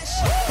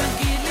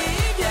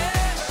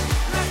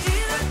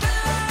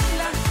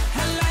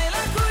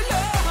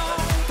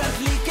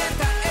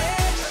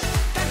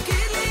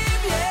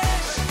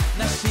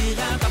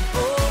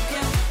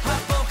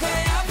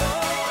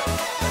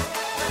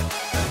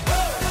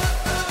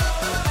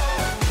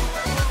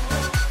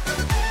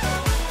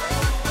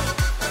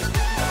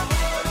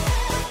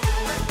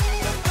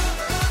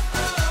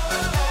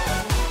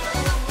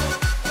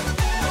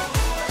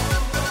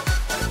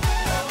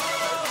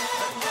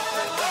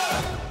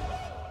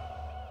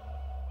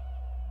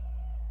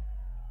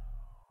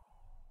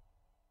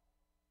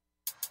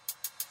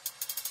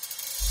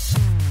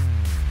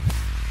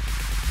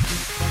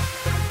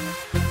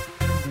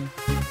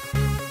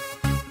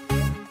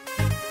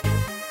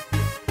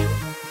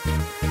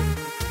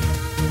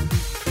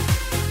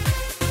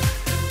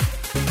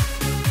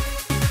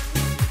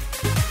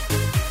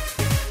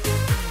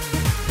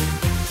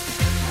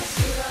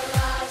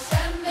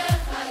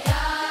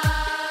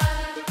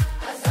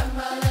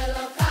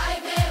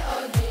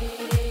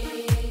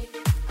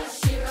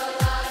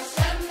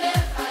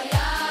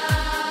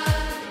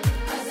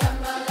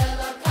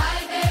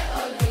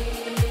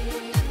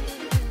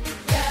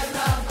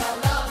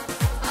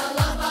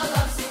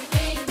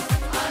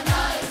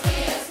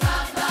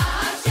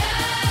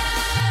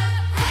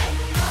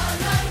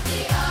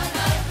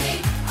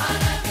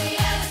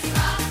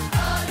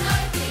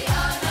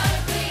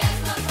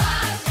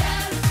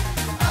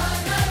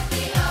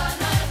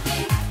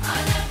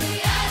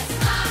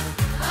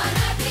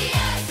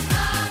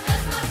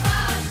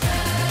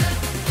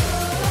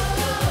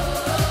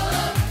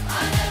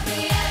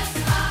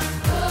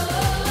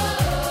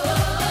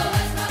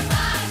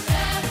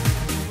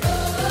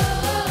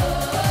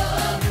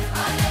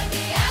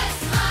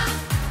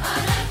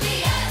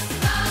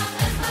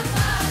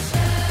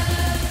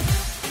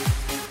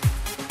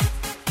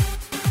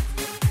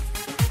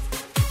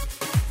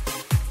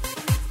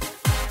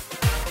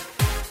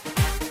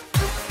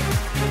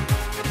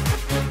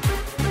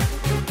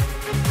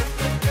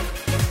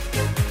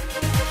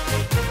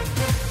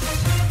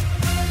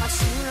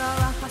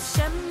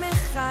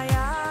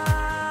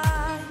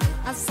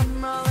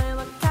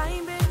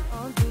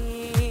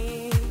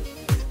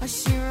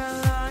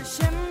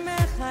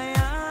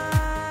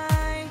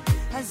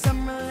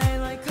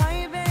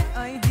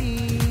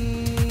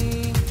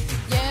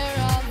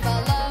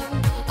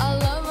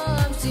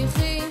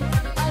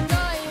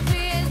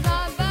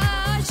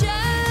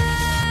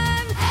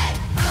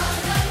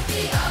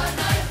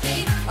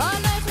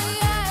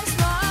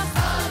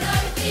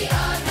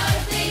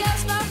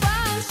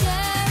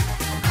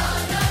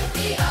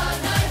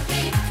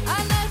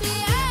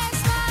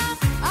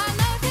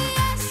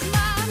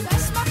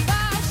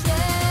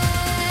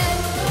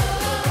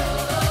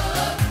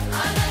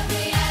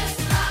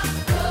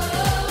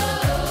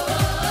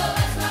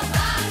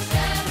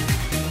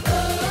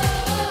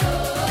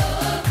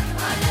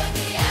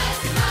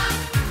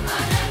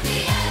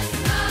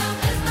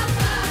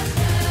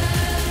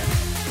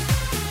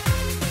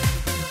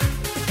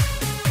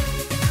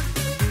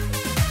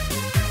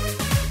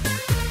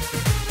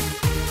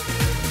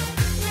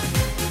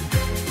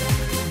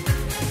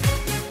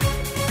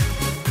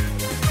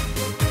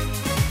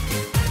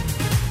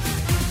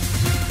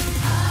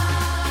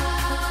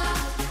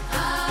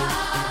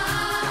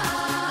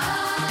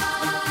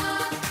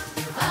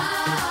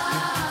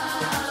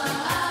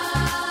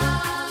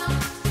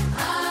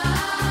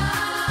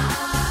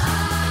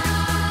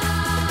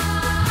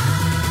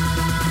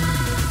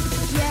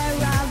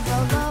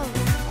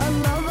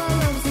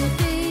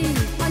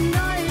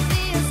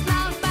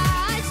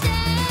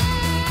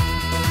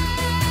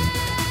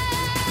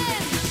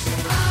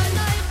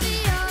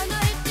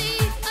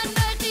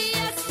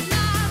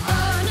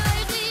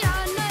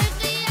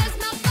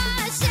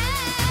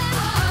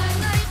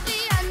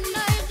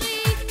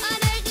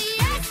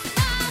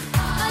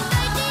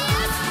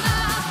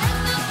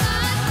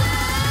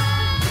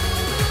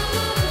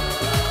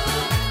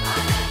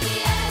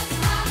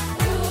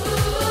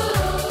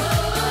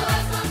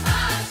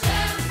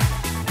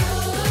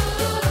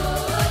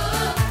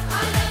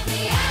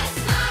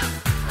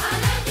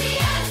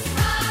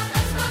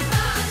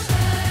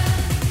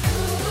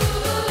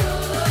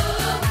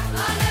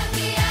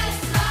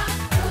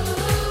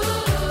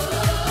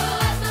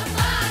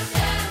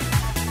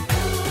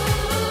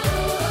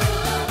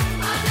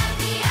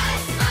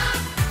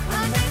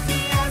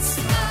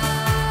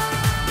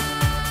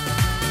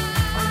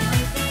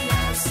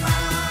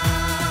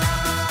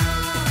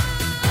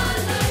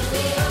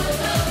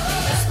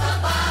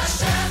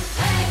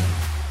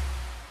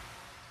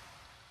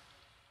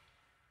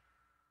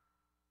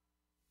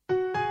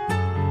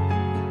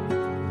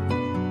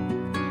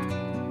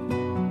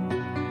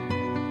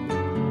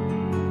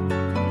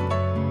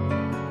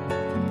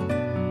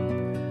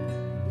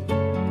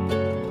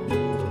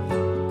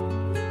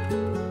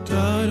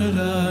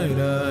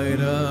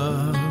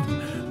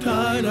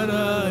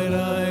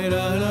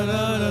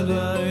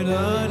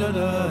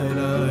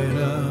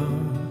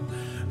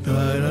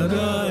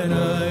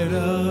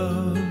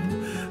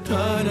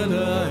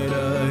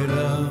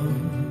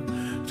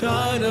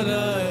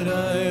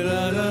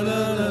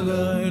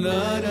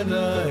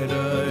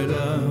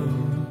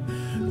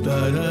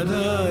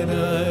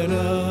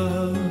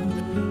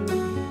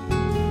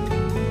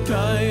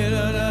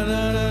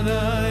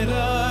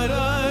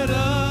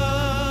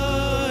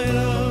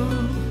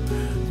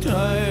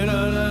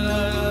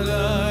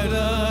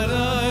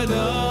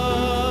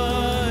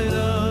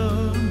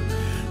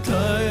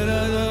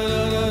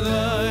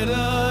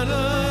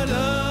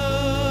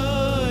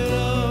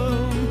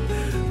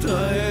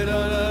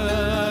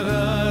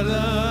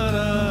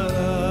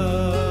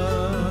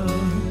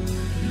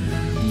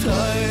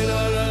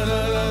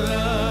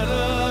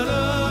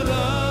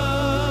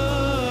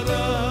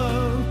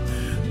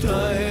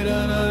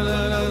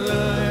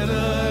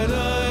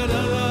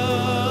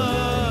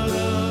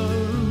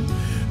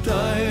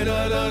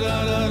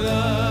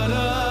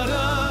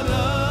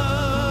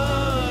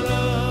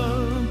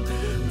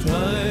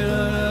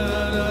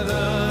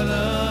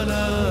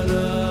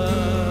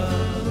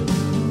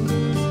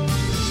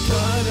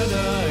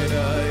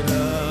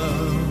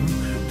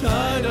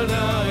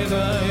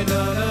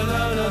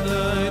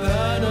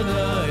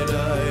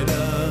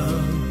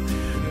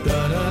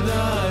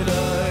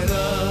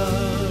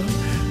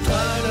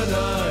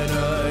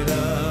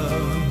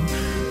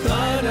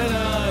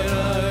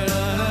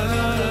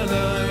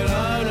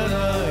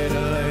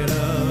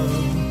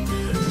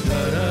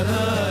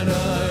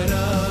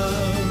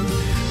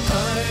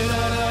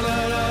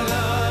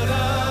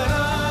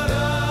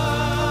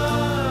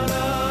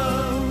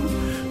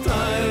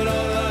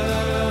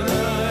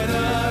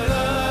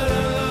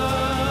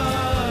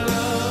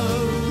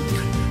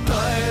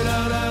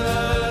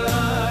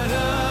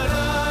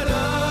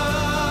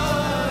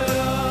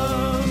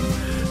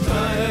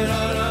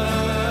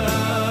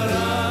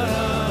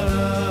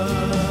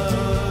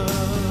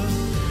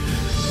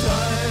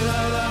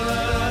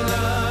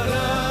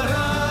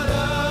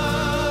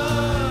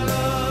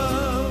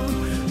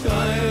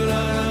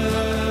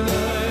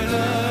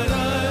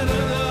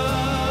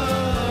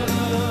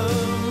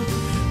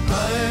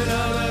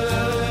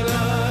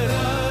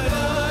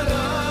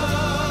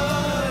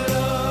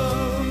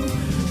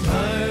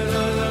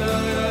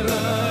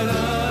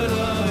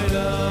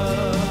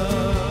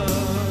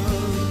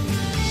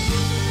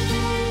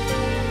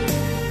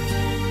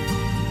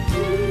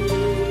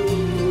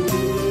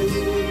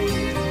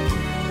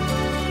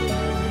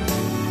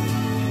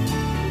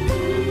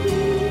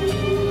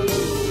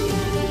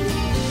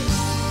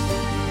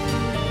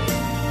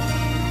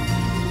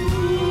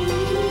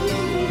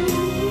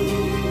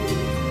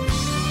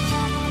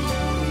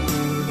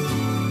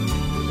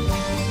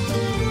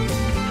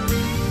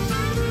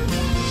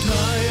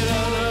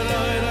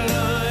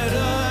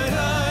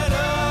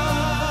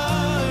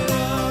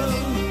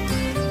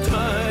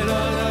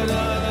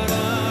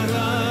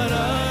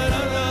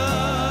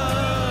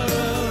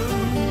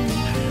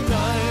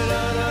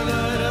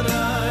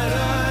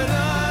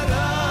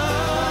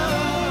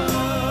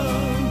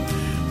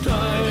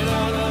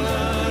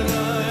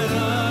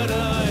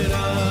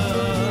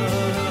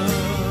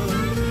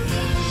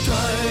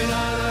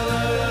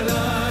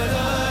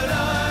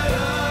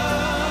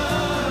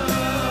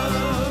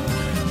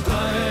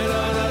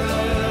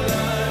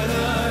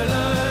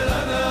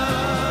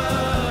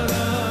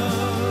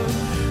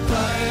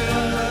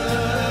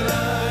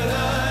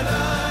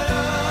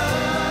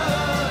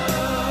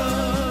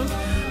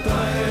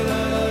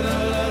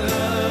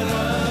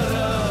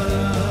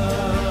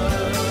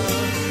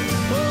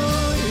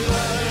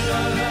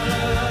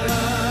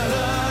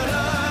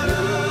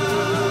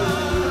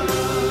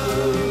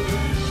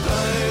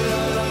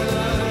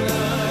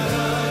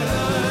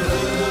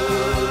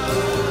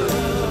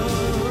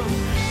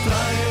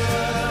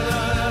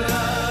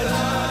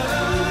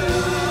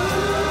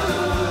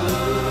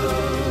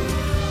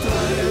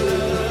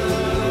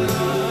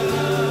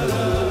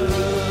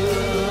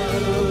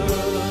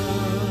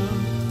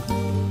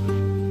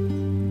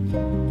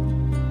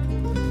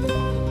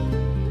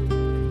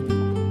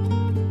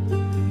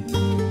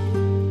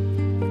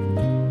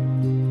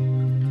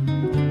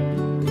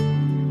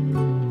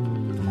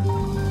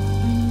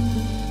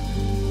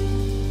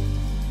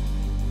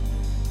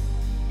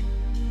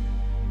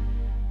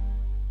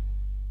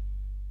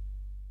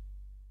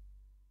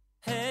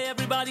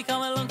Everybody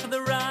come along for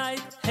the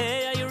ride.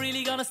 Hey, are you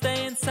really gonna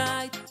stay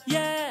inside?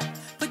 Yeah,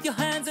 put your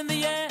hands in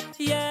the air.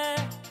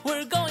 Yeah,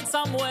 we're going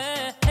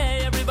somewhere.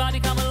 Hey, everybody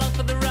come along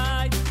for the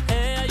ride.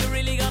 Hey, are you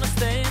really gonna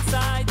stay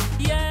inside?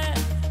 Yeah,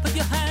 put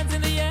your hands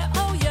in the air.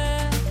 Oh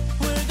yeah,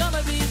 we're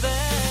gonna be there.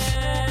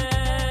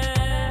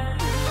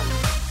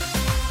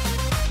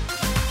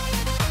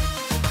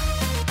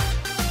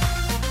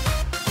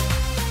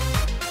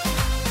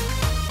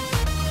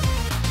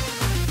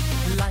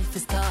 Life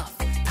is tough,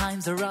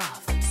 times are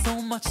rough. So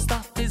much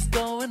stuff is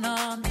going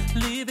on.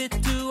 Leave it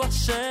to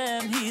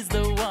Hashem, He's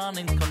the one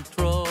in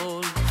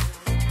control.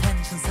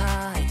 Tensions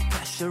high,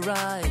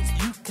 pressurized.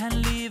 You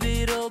can leave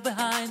it all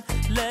behind.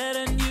 Let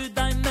a new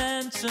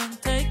dimension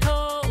take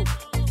hold.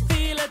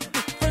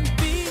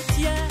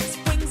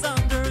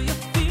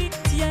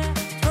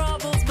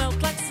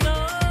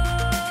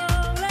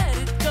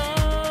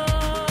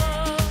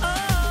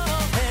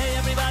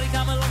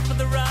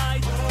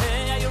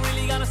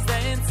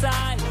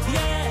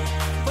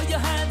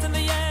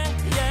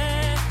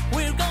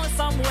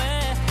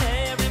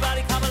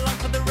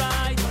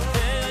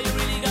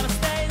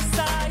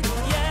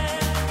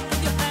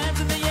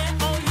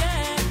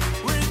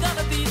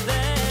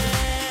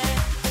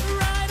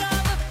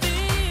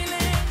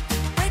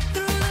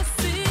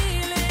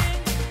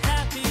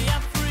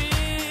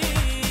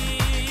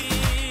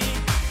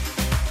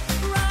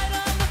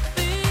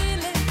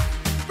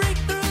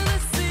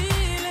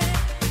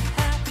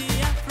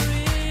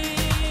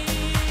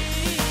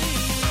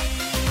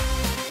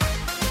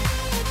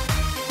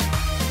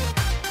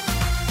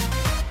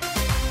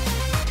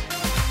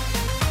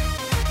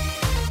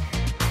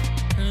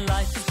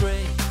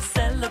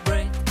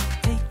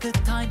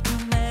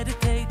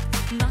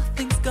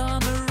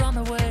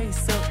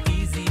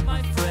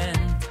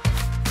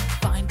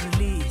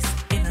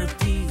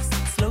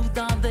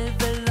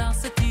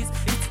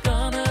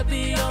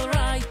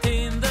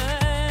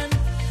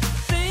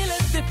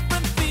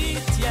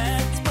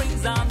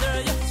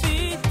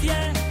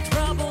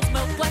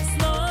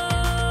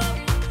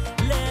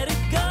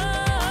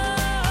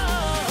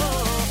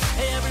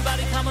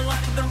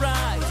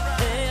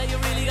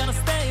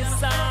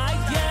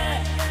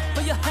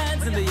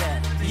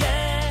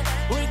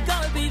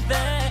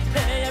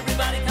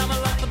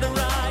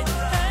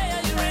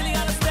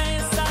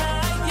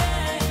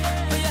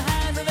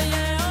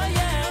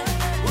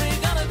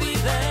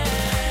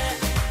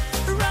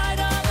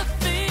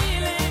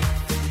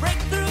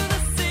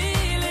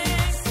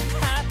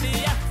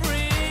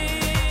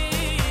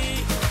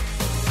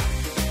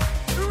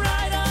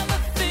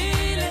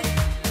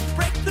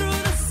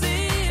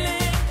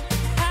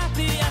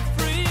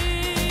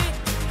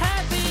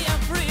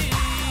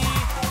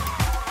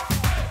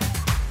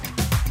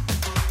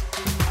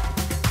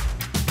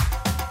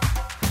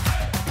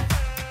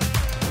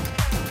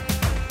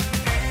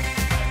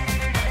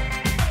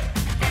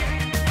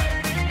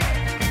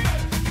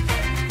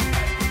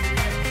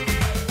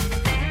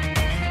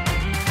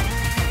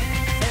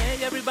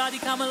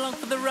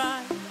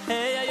 ride?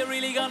 Hey, are you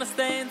really gonna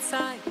stay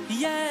inside?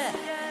 Yeah,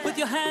 put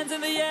your hands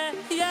in the air.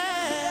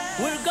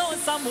 Yeah, we're going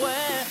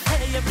somewhere.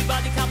 Hey,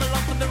 everybody come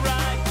along for the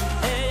ride.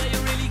 Hey, are you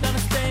really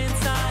gonna stay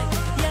inside?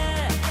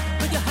 Yeah,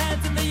 put your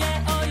hands in the air.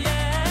 Oh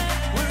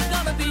yeah, we're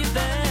gonna be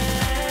there.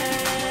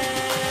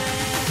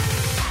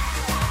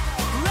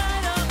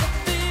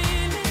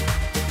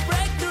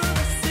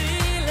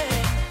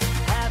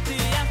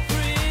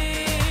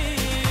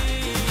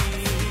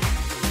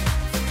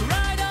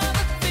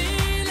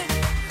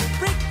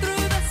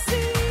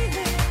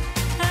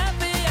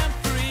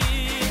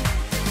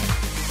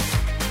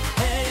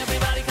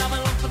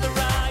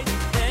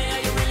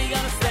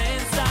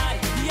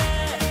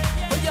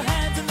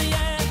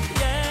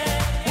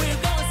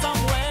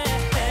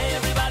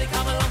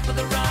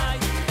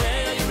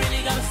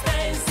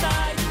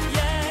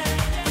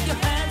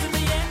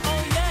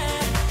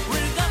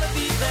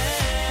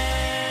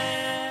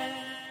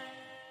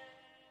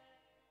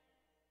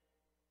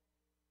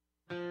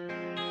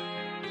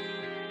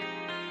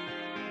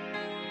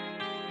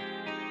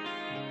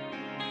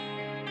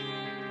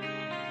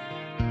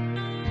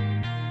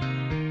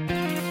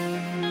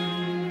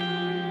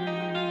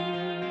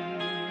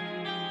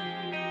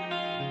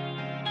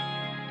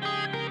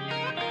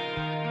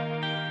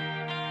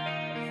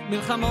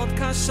 מלחמות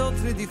קשות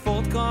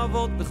רדיפות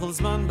כואבות בכל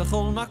זמן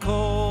בכל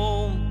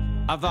מקום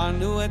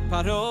עברנו את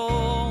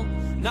פרעה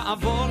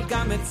נעבור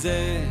גם את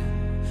זה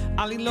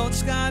עלילות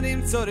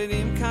שקרים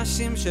צוררים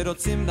קשים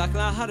שרוצים רק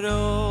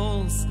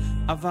להרוס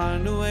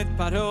עברנו את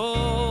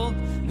פרעה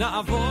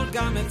נעבור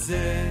גם את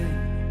זה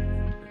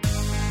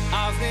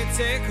אז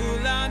נצא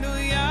כולנו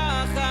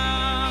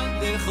יחד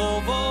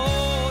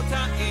לרחובות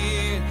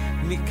העיר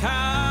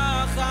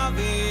ניקח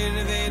אוויר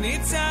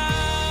וניצח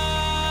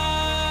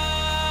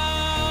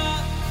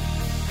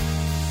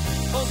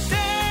אודה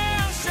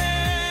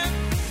השם,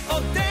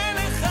 אודה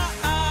לך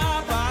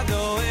אבא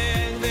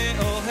דואג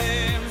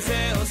ואוהב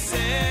זה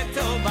עושה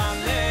טוב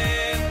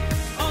בלב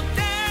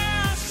אודה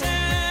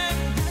השם,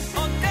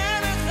 אודה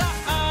לך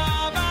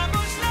אבא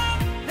מושלם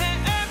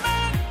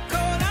נאמן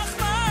כל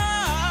הזמן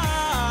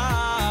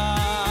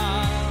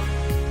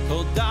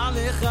תודה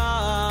לך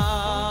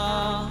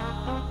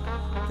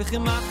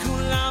וכמעט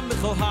כולם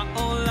בכל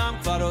העולם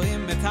כבר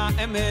רואים את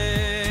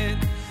האמת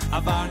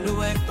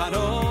עברנו את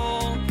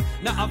פרעה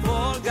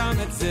נעבור גם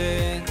את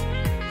זה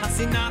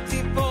השנאה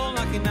תיפול,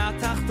 הקנאה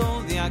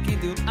תחתול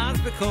ויגידו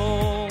אז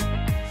בקול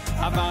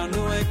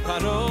עברנו את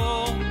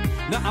פרעה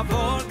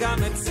נעבור גם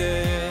את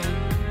זה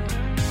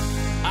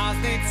אז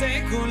נצא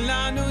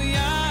כולנו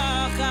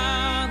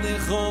יחד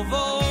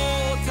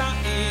לרחובות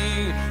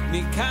העיר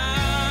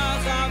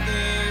ניקח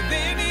אוויר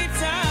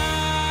וניצח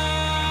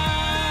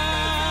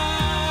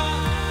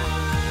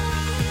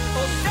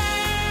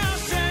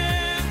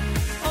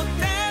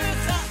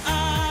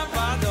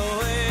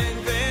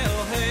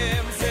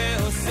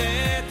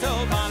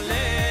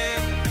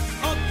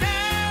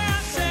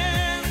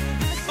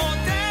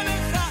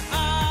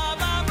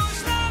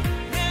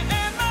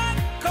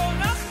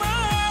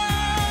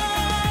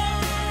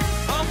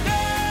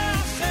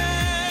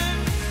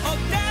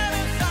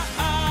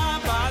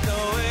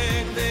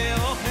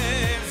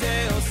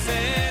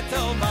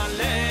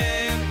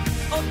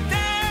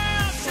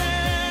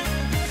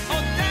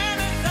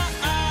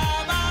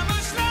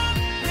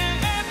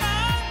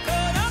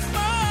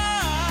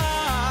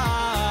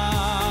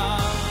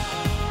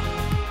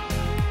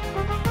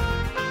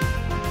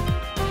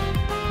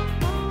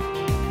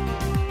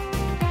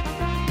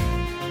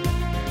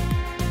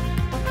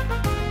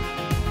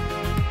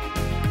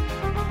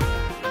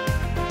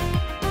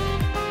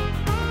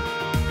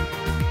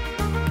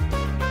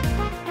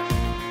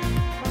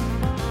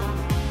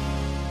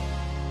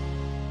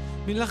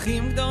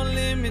מלכים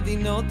גדולים,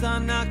 מדינות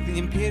ענק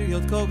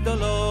ואימפריות כה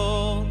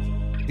גדולות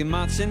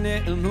כמעט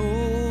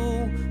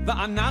שנעלמו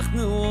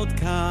ואנחנו עוד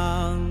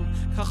כאן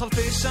כך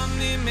אלפי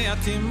שנים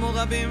מעטים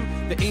ורבים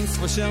ואין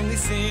ספור של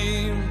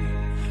ניסים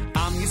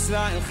עם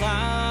ישראל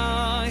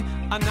חי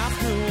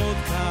אנחנו עוד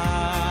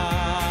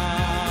כאן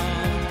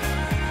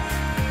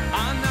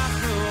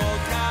אנחנו עוד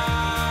כאן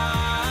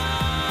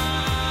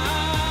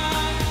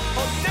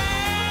אודה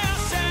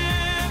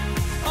השם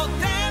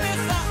אודה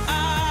לך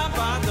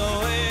אבא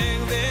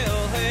דואג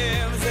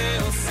ואוהב זה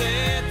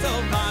עושה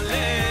טוב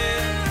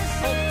בלב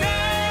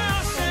אודה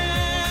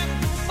השם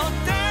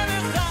אודה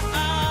לך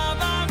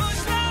אבא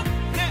מושלם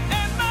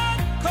נאמן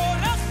כל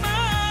הזמן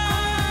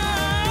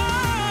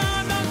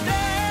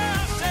אודה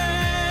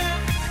השם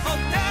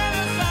אודה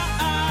לך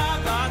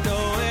אבא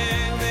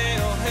דואג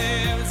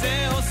ואוהב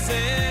זה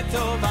עושה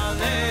טוב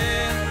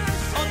בלב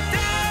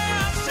אודה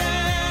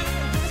השם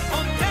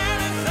אודה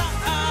לך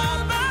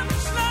אבא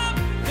מושלם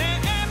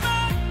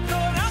נאמן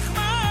כל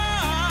הזמן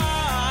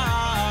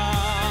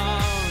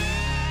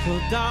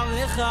תודה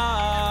לך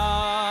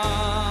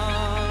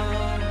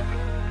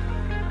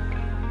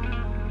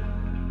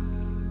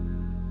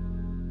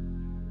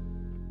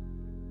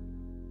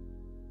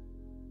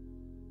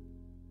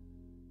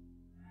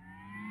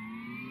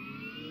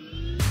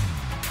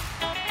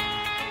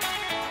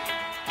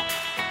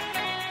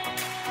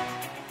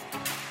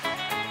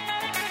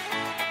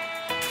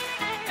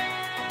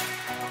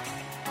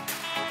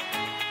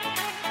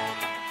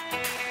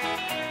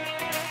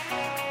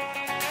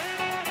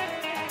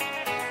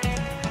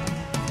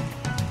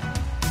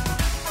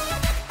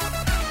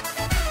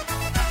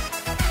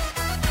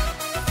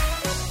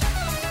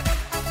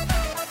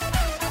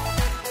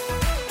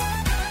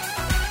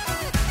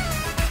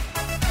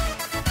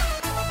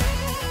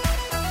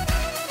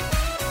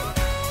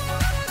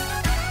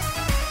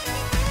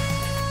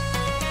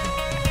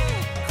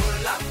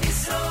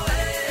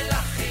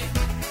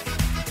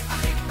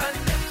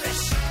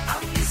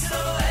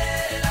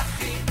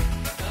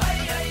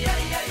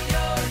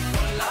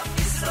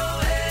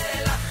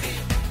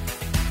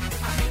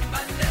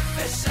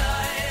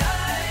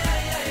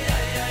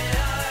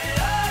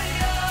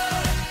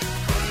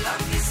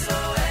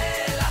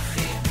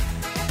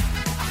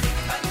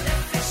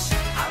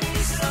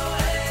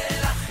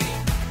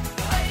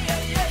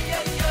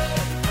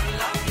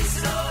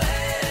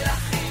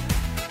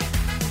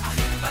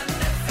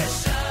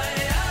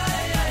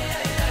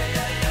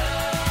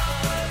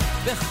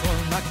בכל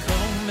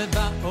מקום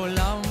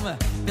בעולם,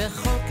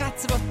 בכל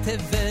קצוות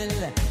תבל,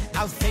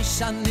 אלפי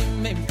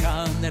שנים הם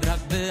כאן, רק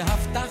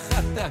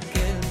בהבטחת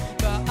הקל,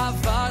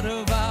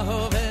 בעבר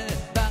ובהווה,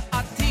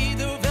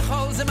 בעתיד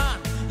ובכל זמן,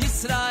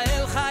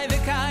 ישראל חי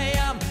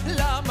וקיים,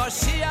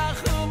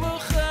 למשיח הוא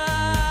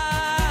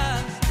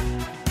מוכן.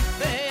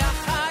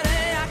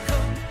 ואחרי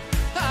הכל,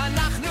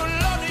 אנחנו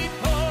לא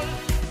ניפול,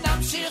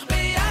 נמשיך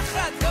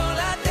ביחד כל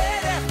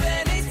הדרך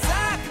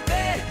ונצעק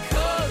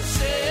בכל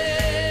שם.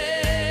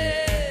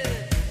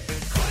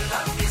 כל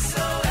עם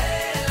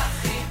ישראל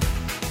אחים,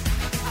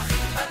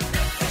 אחים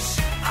בנפש,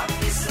 עם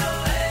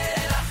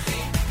ישראל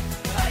אחים,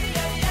 איי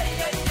איי איי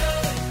איי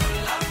איי.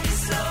 כל עם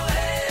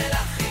ישראל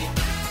אחים,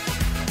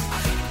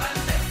 אחים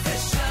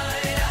בנפש,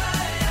 איי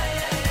איי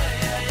איי איי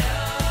איי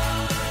איי.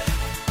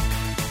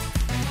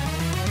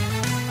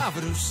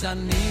 עברו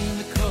שנים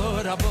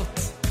כה רבות,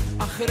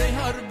 אחרי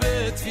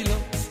הרבה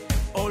תפילות,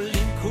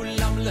 עולים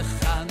כולם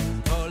לכאן,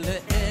 פה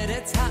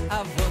לארץ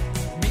האבות,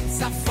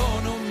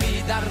 מצפון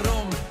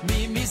ומדרום,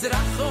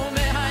 ממזרח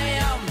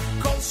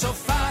ומהים, כל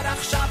שופר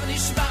עכשיו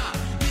נשמע,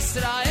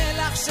 ישראל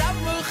עכשיו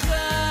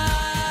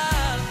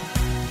מוכן.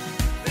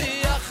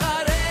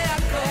 ואחרי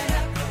הכל,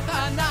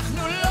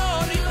 אנחנו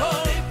לא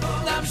ניפול,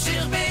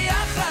 נמשיך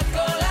ביחד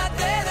כל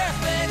הדרך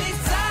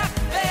ונצעק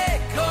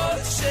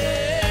בכל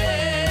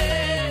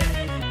שם.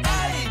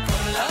 איי,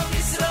 כל עם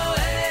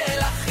ישראל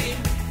אחים,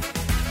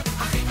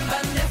 אחים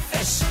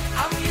בנפש,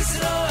 עם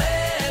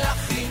ישראל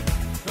אחים,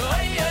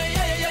 אוי אוי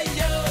אוי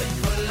אוי אוי.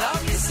 כל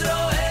עם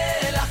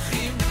ישראל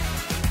אחים,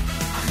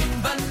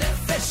 אחים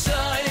בנפש, אוי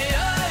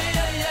אוי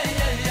אוי אוי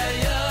אוי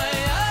אוי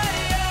אוי.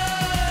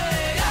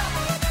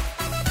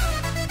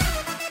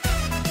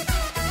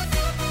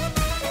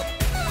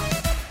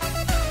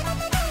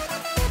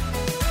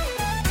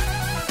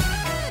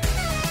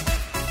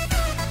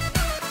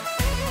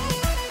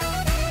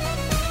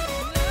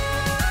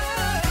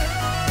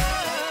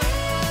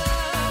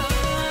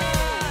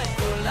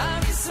 כל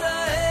עם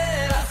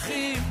ישראל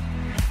אחים,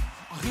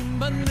 אחים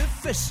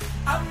בנפש,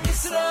 עם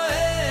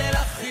ישראל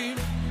אחים,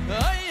 אוי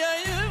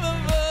אוי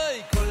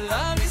אוי. כל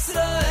עם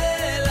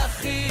ישראל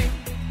אחים,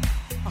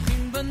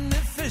 אחים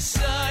בנפש,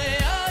 אוי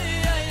אוי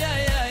אוי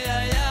אוי אוי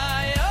אוי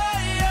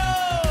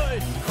אוי.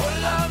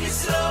 כל עם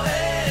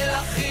ישראל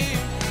אחים,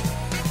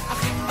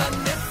 אחים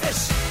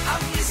בנפש,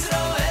 עם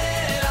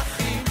ישראל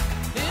אחים,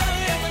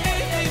 אוי אוי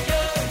אוי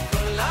אוי.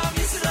 כל עם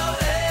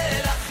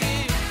ישראל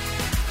אחים,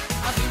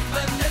 אחים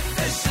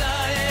בנפש,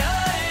 אוי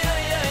אוי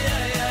אוי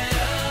אוי אוי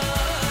אוי.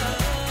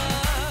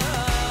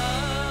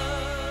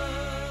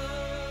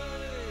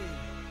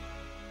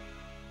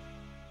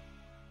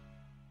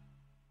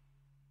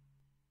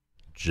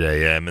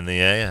 JM in the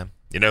AM.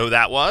 You know who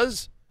that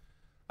was?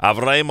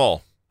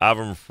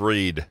 Avram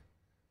Fried,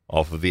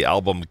 off of the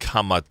album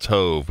Kama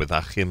Tov with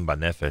Achim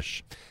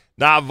Banefesh.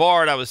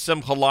 Na'avor, that was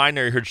Simcha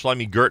Leiner. You heard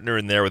Shlomi Gertner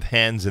in there with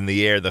Hands in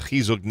the Air. The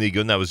Chizuk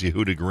Nigun, that was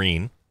Yehuda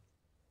Green.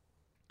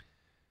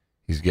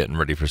 He's getting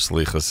ready for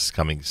Slichas this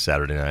coming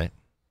Saturday night.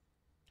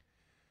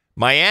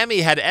 Miami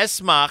had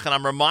Esmach, and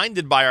I'm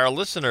reminded by our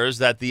listeners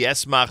that the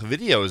Esmach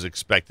video is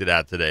expected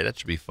out today. That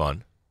should be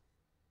fun.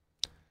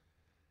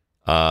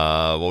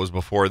 What was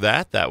before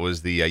that? That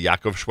was the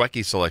Yaakov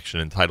Shweki selection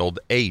entitled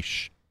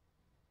Aish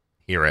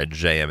here at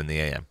JM in the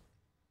AM.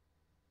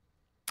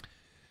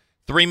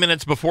 3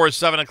 minutes before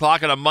 7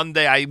 o'clock on a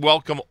Monday, I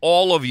welcome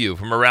all of you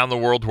from around the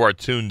world who are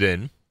tuned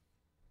in.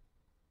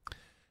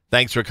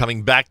 Thanks for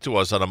coming back to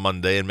us on a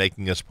Monday and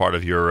making us part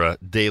of your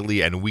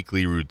daily and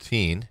weekly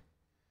routine.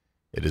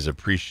 It is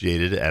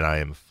appreciated, and I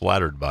am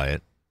flattered by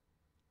it.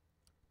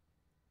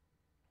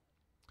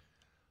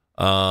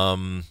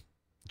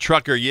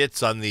 Trucker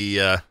Yitz on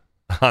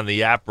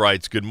the app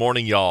writes, "Good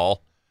morning,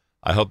 y'all.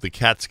 I hope the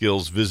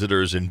Catskills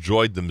visitors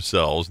enjoyed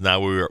themselves. Now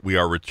we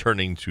are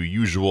returning to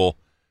usual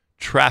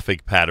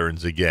traffic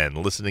patterns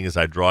again. Listening as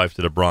I drive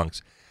to the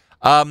Bronx."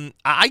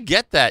 I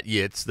get that,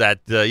 Yitz. That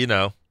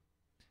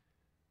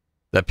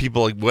that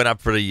people went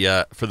up for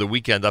the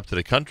weekend up to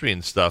the country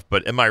and stuff.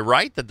 But am I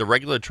right that the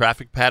regular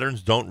traffic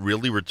patterns don't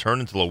really return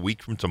until a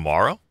week from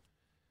tomorrow?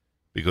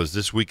 Because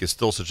this week is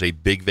still such a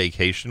big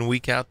vacation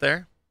week out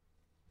there?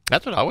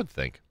 That's what I would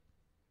think.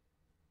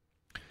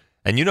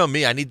 And you know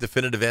me, I need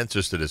definitive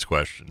answers to this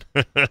question.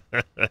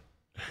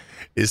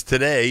 Is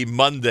today,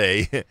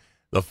 Monday,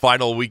 the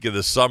final week of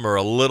the summer,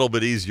 a little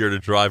bit easier to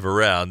drive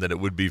around than it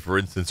would be, for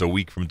instance, a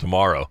week from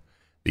tomorrow,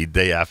 the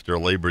day after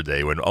Labor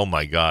Day, when, oh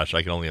my gosh,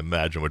 I can only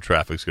imagine what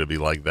traffic's going to be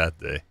like that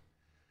day.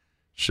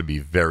 Should be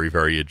very,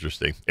 very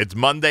interesting. It's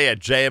Monday at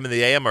JM in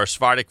the AM. Our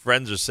Sephardic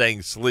friends are saying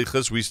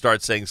Slichas. We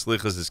start saying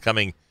Slichas this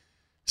coming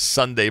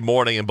Sunday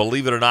morning. And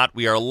believe it or not,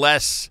 we are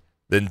less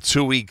than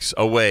 2 weeks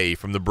away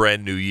from the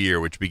brand new year,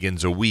 which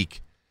begins a week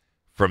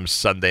from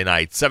Sunday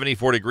night.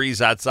 74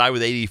 degrees outside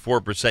with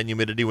 84%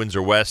 humidity. Winds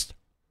are west,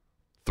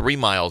 3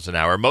 miles an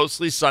hour.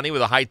 Mostly sunny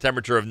with a high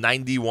temperature of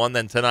 91.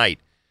 Then tonight,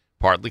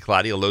 partly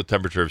cloudy, a low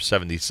temperature of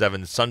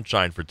 77.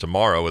 Sunshine for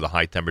tomorrow with a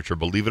high temperature,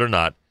 believe it or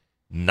not,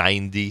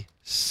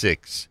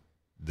 96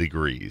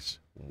 degrees.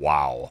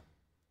 Wow.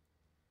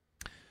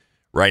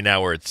 Right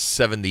now we're at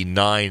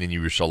 79 in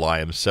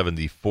Yerushalayim,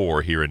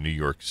 74 here in New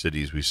York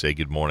City as we say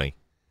good morning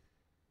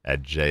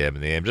at JM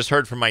in the AM. Just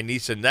heard from my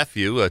niece and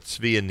nephew,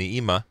 Tzvi and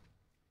Ne'ima,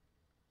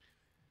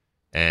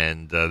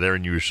 and they're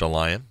in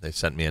Yerushalayim. They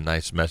sent me a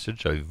nice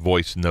message, a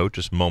voice note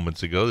just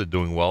moments ago. They're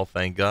doing well,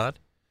 thank God.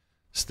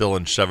 Still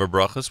in Sheva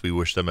Brachas. We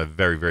wish them a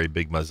very, very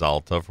big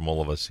mazal tov from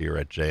all of us here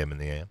at JM in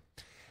the AM.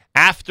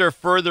 After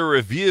further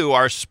review,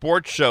 our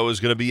sports show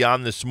is going to be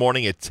on this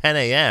morning at 10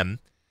 a.m.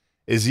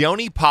 Is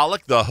Yoni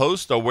Pollock, the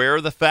host, aware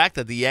of the fact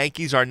that the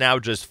Yankees are now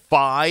just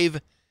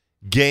 5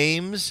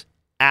 games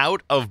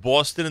out of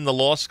Boston in the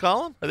loss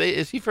column?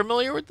 Is he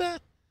familiar with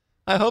that?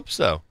 I hope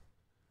so.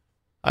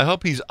 I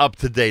hope he's up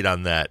to date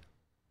on that,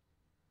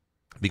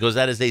 because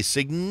that is a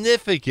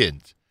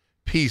significant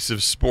piece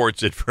of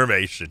sports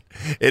information.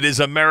 It is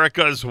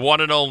America's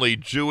one and only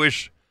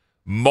Jewish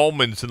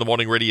Moments in the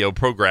Morning radio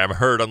program,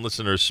 heard on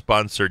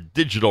listener-sponsored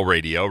digital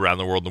radio around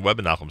the world on the web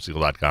at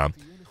NachumSegal.com,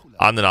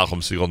 on the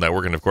Nachum Segal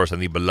Network, and, of course, on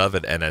the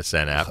beloved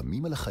NSN app.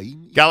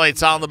 Galei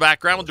Tzal in the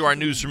background. We'll do our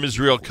news from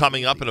Israel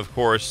coming up, and, of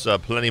course,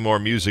 plenty more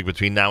music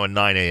between now and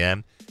 9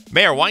 a.m.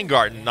 Mayor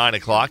Weingarten, 9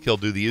 o'clock. He'll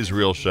do the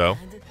Israel show.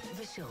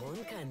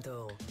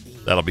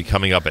 That'll be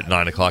coming up at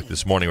 9 o'clock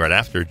this morning, right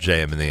after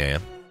JM in the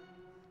AM.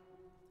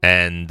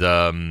 And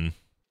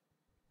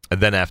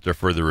then after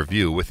further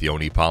review with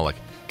Yoni Pollock.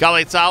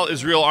 Galei Tzal,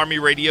 Israel Army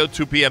Radio,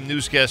 2 p.m.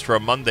 newscast for a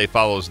Monday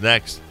follows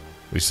next.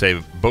 We say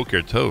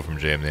Boker Tov from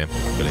JM in the AM.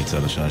 גלי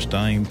צה"ל השעה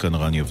 2, כאן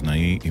רן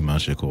יבנאי עם מה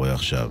שקורה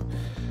עכשיו.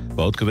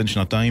 בעוד כבן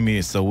שנתיים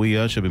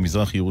מסוויה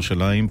שבמזרח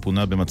ירושלים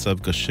פונה במצב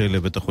קשה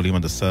לבית החולים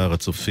הדסה הר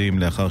הצופים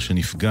לאחר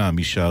שנפגע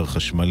משער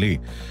חשמלי.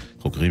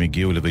 חוקרים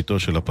הגיעו לביתו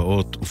של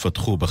הפעוט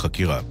ופתחו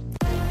בחקירה.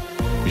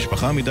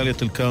 משפחה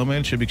מדליית אל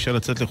כרמל שביקשה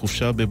לצאת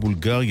לחופשה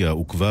בבולגריה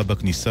עוכבה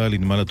בכניסה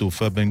לנמל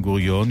התעופה בן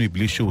גוריון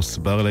מבלי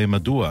שהוסבר להם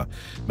מדוע.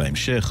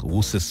 בהמשך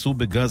רוססו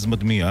בגז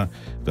מדמיע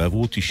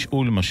ועברו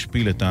תשאול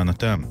משפיל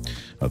לטענתם.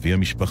 אבי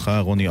המשפחה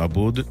רוני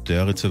עבוד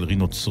תיאר אצל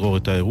רינו צרור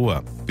את האירוע.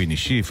 פיני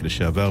שיף,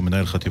 לשעבר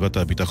מנהל חטיבת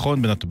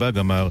הביטחון בנתב"ג,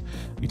 אמר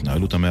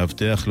התנהלות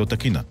המאבטח לא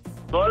תקינה.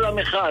 כל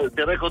המחל,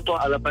 תרק אותו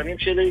על הפנים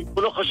שלי,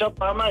 הוא לא חשב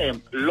פעמיים,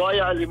 לא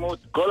היה אלימות,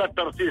 כל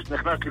התרסיס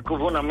נכנס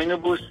לכיוון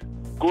המיניבוס,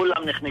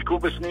 כולם נחנקו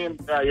בפנים,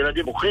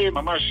 הילדים בוכים,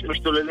 ממש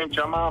משתוללים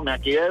שמה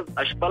מהכאב.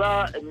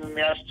 השפלה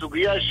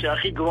מהסוגיה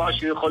שהכי גרועה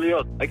שיכול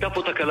להיות. הייתה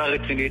פה תקלה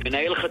רצינית,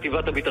 מנהל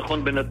חטיבת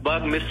הביטחון בנתב"ג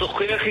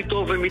משוחח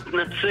איתו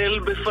ומתנצל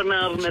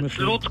בפניו,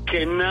 נצלות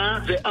כנה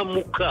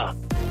ועמוקה.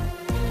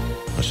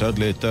 חשד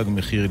לתג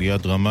מחיר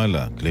ליד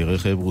רמאללה, כלי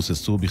רכב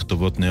רוססו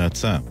בכתובות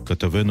נאצה.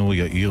 כתבנו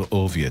יאיר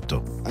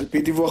אורבייטו. על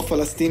פי דיווח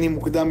פלסטיני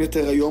מוקדם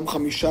יותר היום,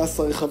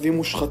 15 רכבים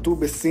הושחתו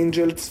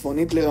בסינג'ל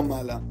צפונית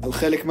לרמאללה. על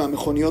חלק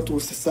מהמכוניות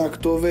רוססה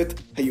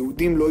הכתובת,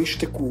 היהודים לא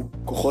השתקו.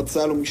 כוחות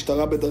צה"ל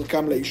ומשטרה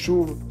בדרכם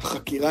ליישוב,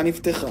 החקירה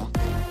נפתחה.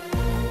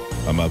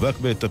 המאבק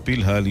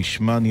בטפיל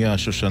הלישמניה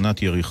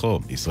שושנת יריחו.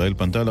 ישראל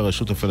פנתה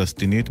לרשות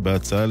הפלסטינית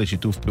בהצעה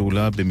לשיתוף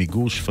פעולה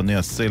במיגור שפני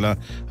הסלע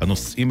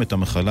הנושאים את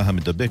המחלה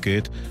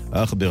המדבקת,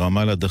 אך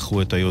ברמאללה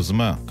דחו את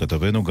היוזמה.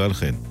 כתבנו גל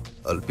חן.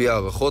 על פי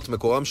הערכות,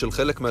 מקורם של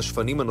חלק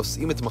מהשפנים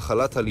הנושאים את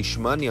מחלת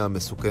הלישמניה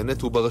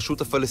המסוכנת הוא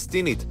ברשות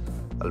הפלסטינית.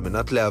 על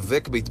מנת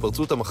להיאבק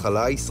בהתפרצות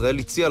המחלה, ישראל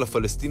הציעה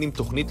לפלסטינים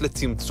תוכנית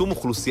לצמצום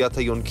אוכלוסיית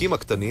היונקים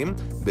הקטנים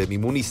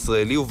במימון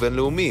ישראלי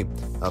ובינלאומי.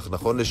 אך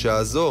נכון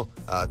לשעה זו,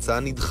 ההצעה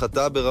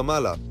נדחתה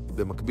ברמאללה.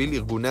 במקביל,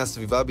 ארגוני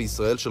הסביבה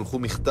בישראל שלחו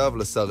מכתב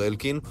לשר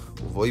אלקין,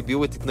 ובו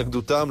הביעו את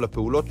התנגדותם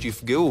לפעולות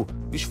שיפגעו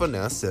בשפני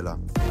הסלע.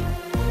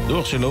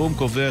 דוח של האו"ם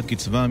קובע כי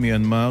צבא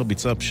מיינמר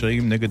ביצע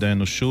פשעים נגד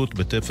האנושות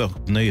בטבח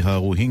בני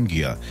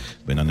הרוהינגיה.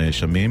 בין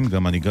הנאשמים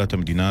גם מנהיגת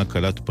המדינה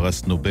כלת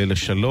פרס נובל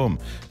לשלום.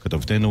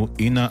 כתבתנו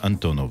אינה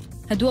אנטונוב.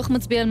 הדוח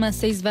מצביע על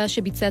מעשי זוועה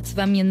שביצע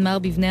צבא מיינמר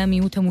בבני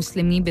המיעוט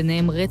המוסלמי,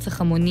 ביניהם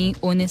רצח המוני,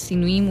 אונס,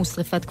 עינויים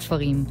ושריפת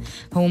כפרים.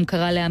 האו"ם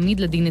קרא להעמיד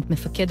לדין את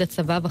מפקד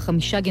הצבא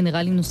ו5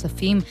 גנרלים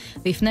נוספים,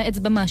 והפנה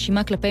אצבע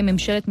מאשימה כלפי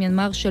ממשלת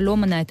מיינמר שלא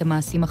מנע את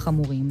המעשים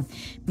החמורים.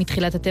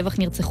 מתחילת הטבח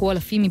נרצחו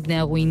אלפים מבני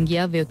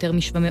הרוהינגיה, ויותר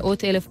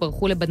מ700,000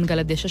 ברחו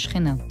לבנגלדש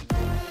השכנה.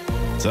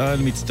 צה"ל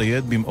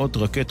מצטייד במאות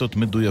רקטות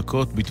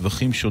מדויקות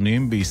בטווחים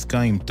שונים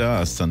בעסקה עם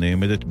תעש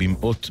הנאמדת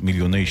במאות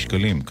מיליוני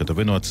שקלים.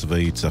 כתבנו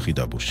הצבאי צחי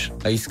דבוש.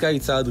 העסקה היא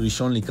צעד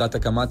ראשון לקראת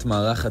הקמת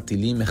מערך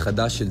הטילים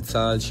מחדש של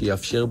צה"ל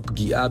שיאפשר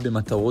פגיעה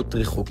במטרות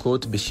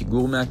רחוקות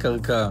בשיגור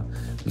מהקרקע.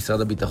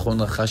 משרד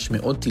הביטחון רכש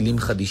מאות טילים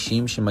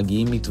חדישים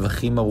שמגיעים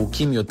מטווחים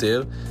ארוכים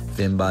יותר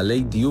והם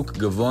בעלי דיוק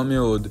גבוה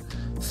מאוד.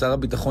 שר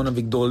הביטחון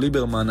אביגדור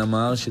ליברמן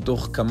אמר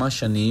שתוך כמה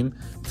שנים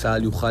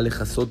צה"ל יוכל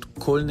לחסות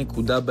כל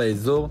נקודה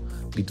באזור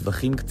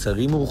בטווחים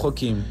קצרים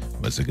ורחוקים.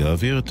 מזג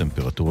האוויר,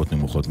 טמפרטורות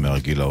נמוכות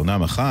מהרגיל העונה,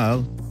 מחר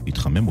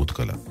התחממות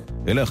קלה.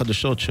 אלה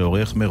החדשות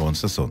שעורך מרון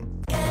ססון.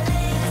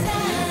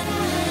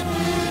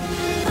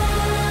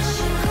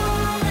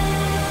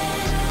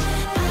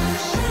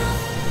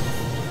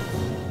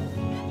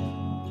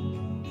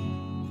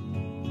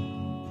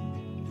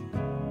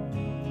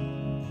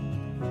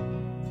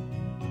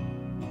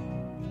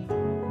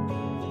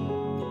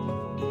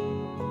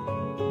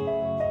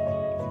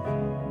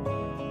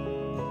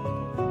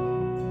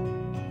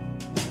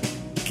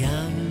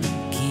 גם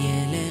כי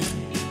אלך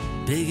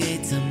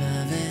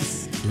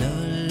המוות לא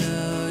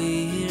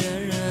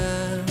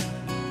יראה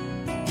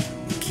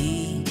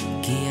כי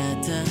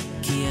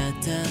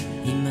אתה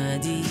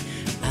עמדי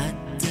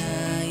אתה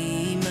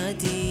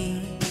עמדי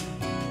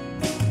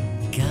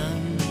גם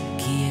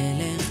כי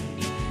ילך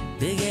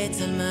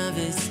בגץ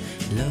המוות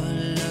לא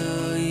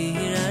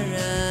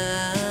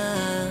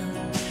יראה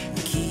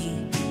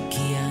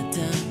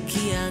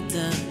כי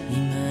אתה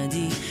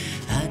עמדי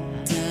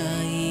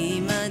אתה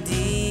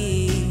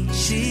עמדי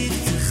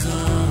שבטך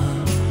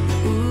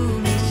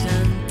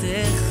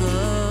ומשענתך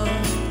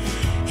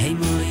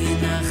הימו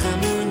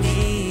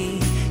ינחמוני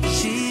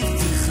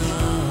שבטך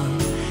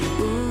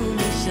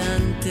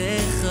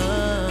ומשענתך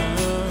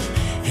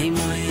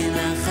הימו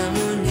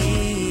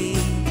ינחמוני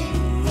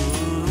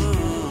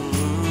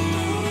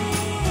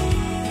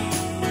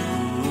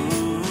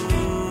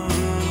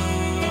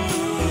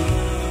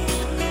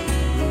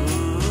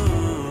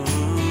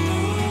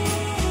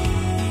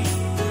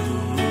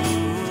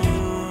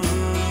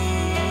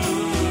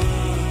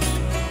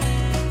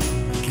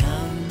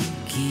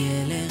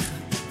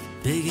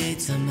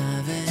בגץ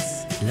המוות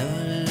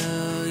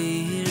לא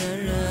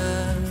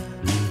יראה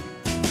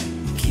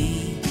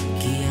כי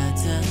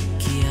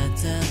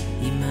אתה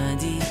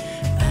עמדי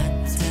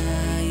אתה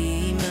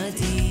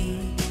עמדי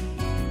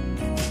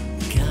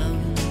גם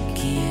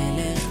כי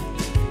ילך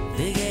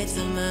בגץ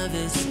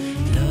המוות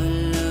לא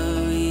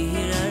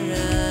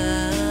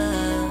יראה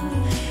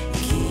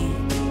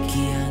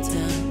כי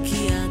אתה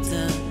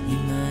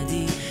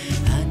עמדי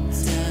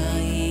אתה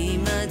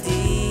עמדי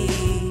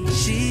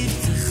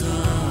שבטך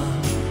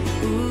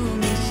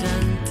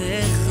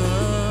ומשענתך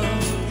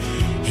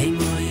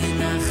הימו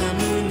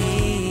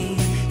ינחמוני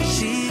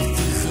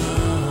שבטך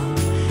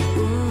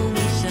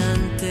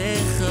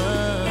ומשענתך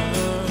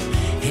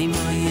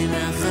הימו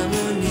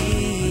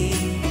ינחמוני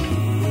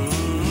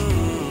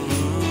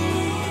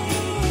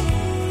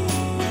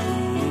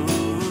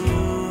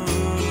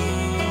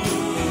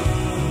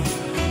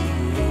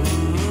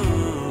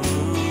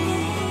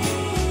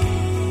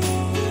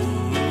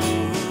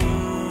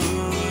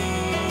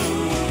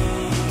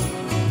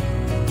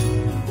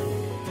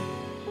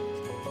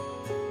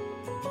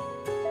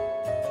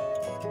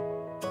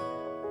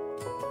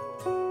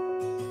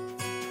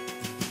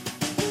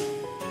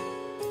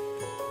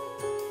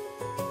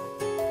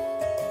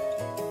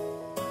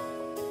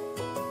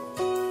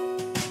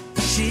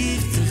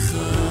שבטך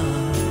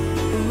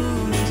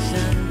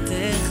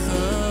ומשענתך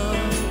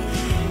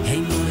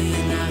הימו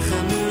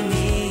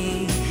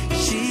ינחמוני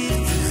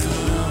שבטך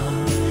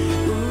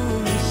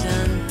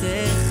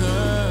ומשענתך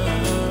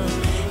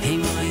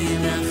הימו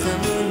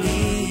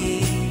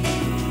ינחמוני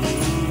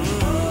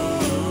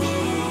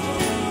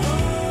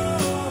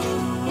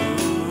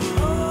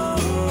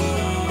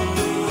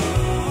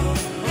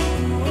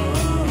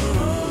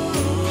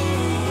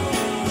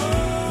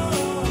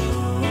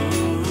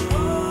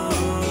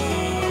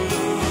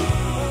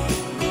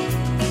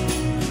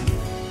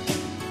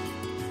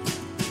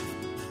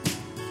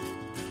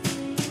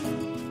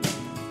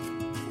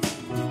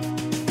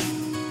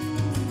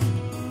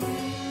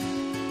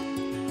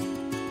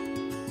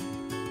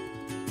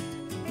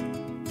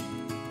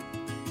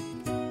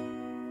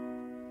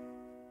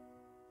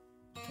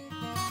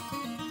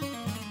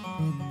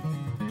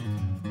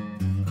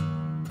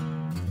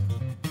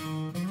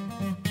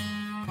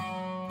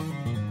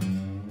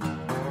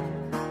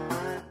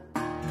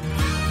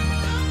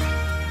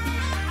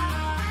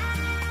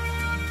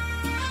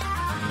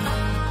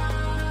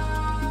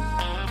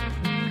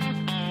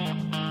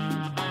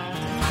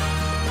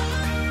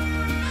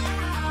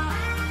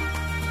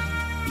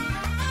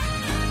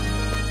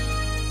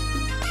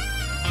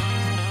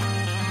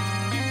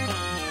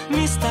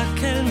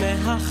מסתכל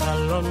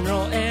מהחלון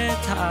רואה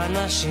את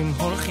האנשים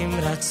הולכים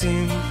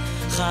רצים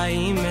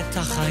חיים את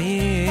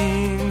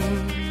החיים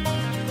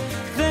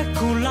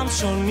וכולם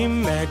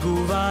שונים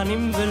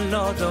מגוונים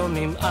ולא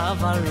דומים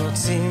אבל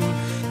רוצים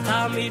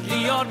תמיד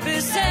להיות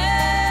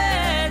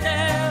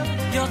בסדר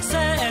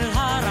יוצא אל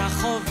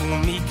הרחוב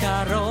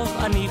ומקרוב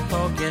אני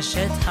פוגש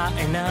את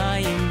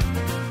העיניים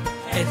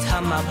את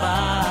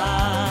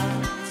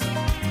המבט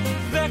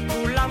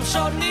וכולם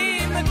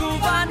שונים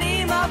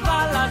מגוונים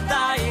אבל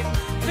עדיין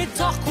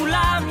בתוך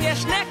כולם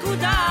יש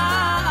נקודה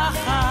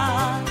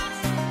אחת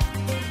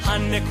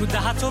הנקודה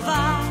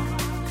הטובה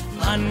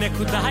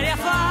הנקודה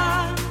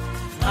היפה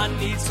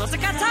הניצוץ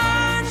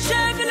הקטן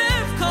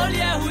שבלב כל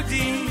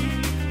יהודי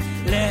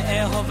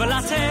לאהוב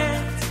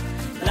ולתת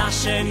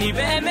לשני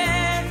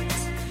באמת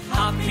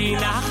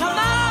הפינה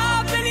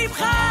החמה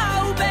בלבך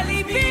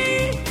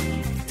ובליבי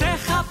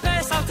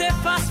תחפש אל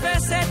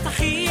תפספס את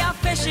הכי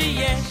יפה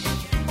שיש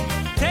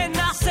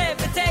תנסה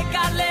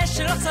ותגלה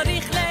שלא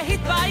צריך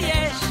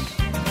להתבייש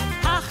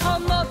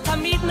החומות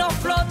תמיד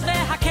נופלות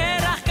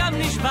והקרח גם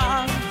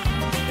נשבר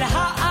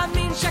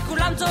להאמין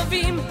שכולם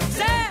טובים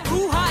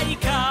זהו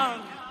העיקר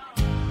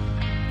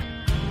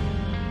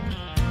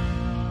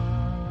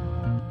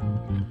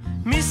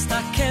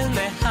מסתכל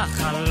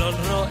מהחלון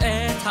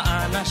רואה את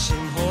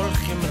האנשים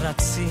הולכים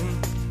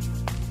רצים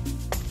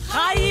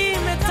חיים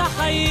את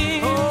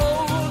החיים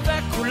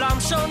וכולם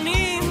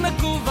שונים,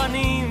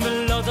 מגוונים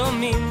ולא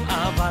דומים,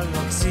 אבל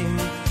רוצים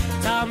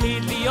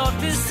תמיד להיות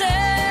בסדר.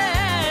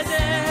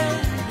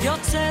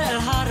 יוצא אל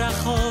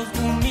הרחוב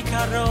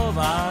ומקרוב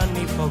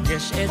אני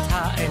פוגש את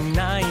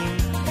העיניים,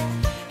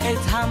 את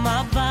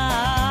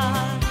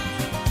המבט,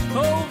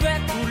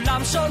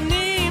 וכולם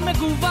שונים,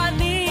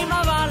 מגוונים,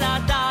 אבל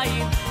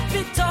עדיין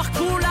בתוך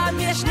כולם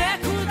יש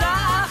נקודה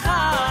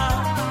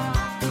אחת,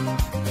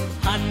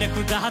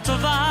 הנקודה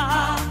הטובה,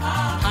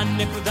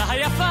 הנקודה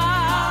היפה,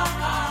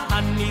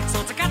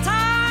 הניצוץ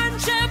הקטן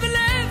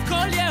שבלב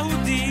כל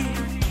יהודי,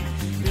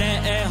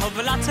 לאהוב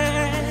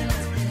ולתת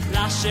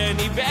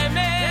לשני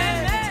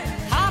באמת,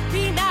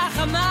 הפינה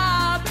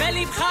חמה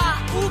בלבך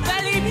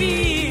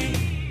ובליבי,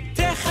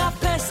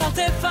 תחפש אל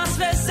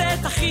תפספס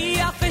את הכי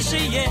יפה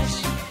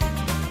שיש,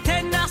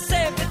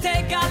 תנסה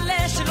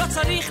ותגלה שלא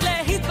צריך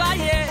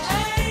להתבייש,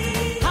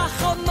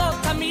 החומות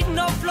תמיד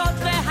נופלות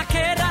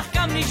והקרח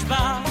גם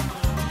נשבר,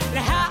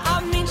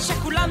 להאמין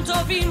שכולם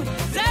טובים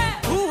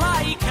זהו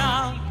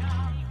העיקר,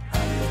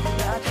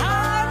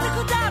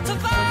 הנקודה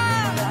טובה,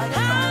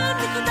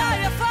 הנקודה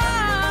יפה,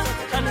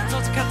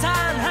 הניצוץ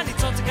קטן,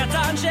 הניצוץ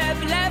קטן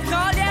שבלב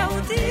כל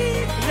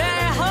יהודי,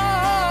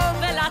 לאהוב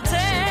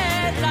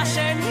ולתת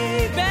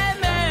לשני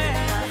באמת,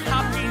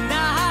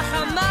 הפינה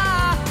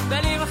החמה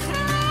בלבך.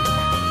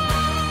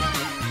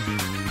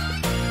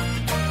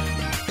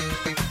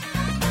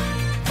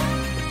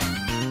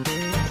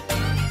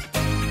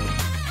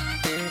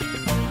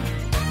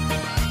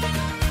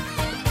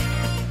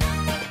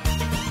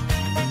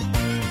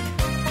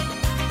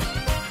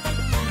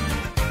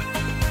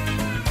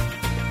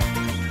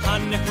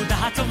 הנקודה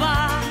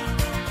הטובה,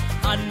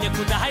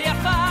 הנקודה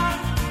היפה,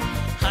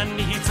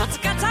 הניצוץ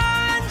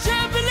קטן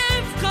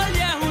שבלב כל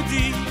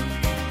יהודי,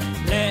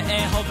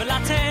 לאהוב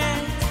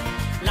ולתת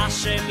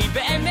לשני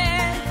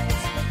באמת,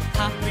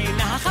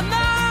 הפינה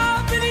החמה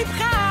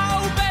בלבך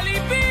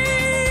ובליבי.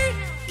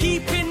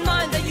 Keep in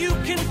mind that you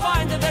can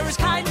find that there is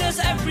kindness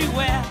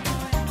everywhere.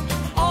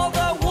 All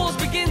the walls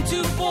begin to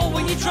fall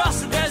when you trust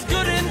that there's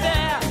good in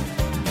there.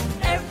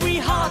 Every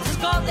heart has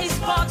got a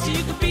spark so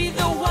you can be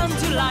the one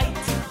to light.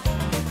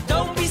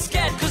 Don't be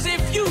scared, cause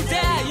if you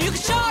dare, you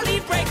can surely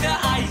break the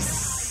ice.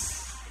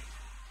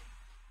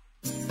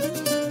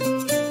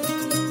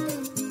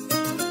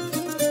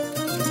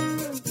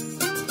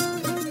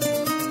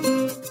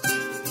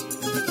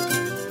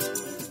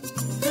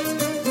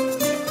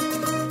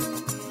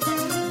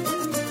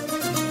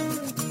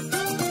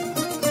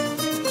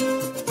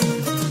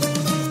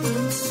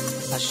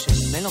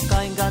 השם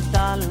אלוקיי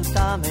גדלת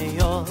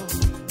מאוד,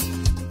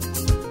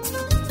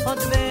 עוד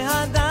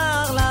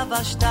בהדר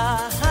לבשת,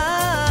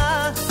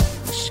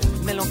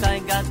 השם אלוקיי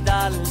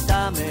גדלת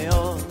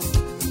מאוד,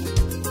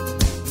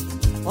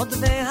 עוד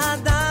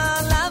בהדר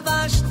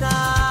לבשת,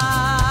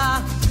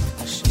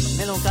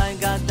 השם אלוקיי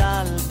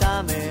גדלת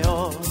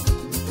מאוד,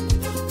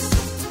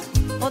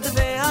 עוד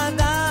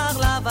בהדר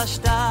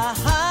לבשת,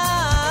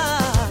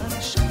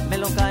 השם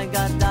אלוקיי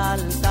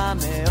גדלת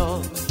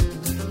מאוד,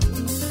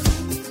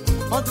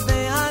 עוד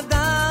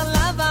בהדר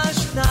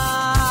לבשת,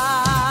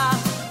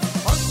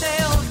 עוד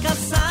תאור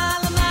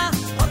כסלמה,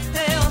 עוד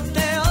תאור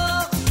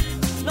תאור,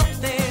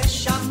 נוטה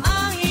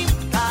שמיים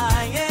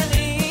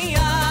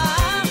כירייה,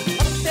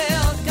 עוד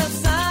תאור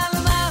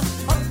כסלמה,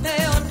 עוד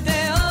תאור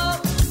תאור,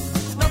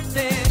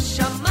 נוטה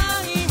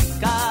שמיים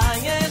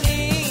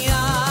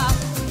כירייה,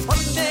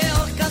 עוד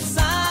תאור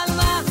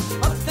כסלמה,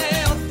 עוד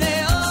תאור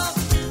תאור,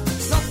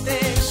 נוטה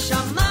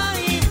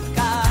שמיים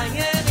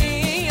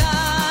כירייה,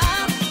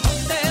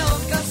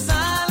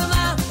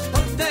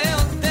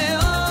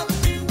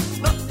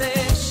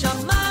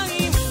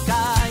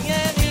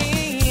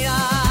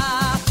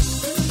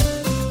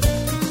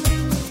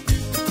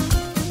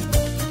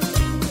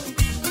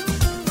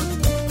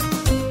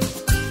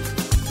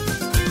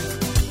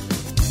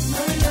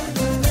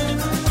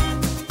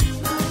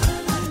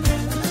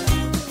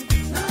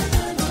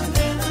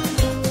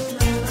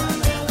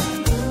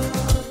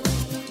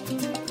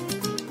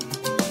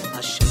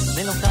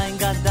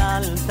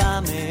 גדלת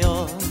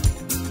מאוד,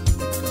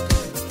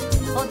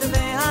 עוד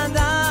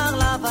בהדר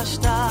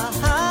לבשת,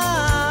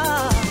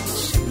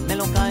 השם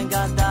אלוקיי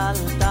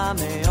גדלת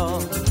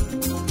מאוד,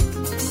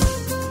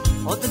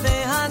 עוד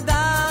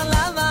בהדר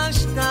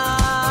לבשת,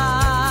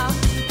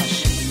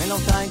 השם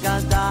אלוקיי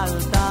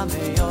גדלת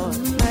מאוד,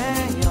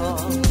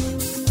 מאוד,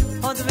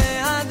 עוד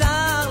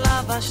בהדר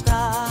לבשת,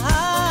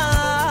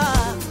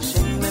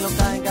 השם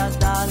אלוקיי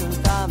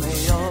גדלת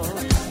מאוד,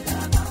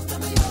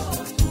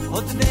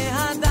 עוד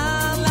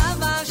בהדר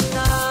לבשת,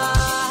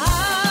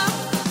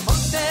 עוד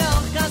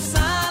תאור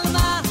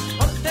כסלמה,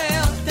 עוד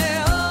תאור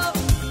תאור,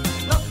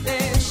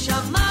 נוטה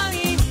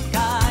שמיים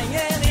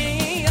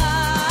כירייה,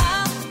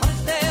 עוד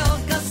תאור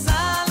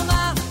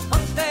כסלמה,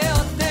 עוד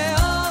תאור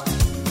תאור,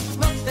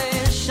 נוטה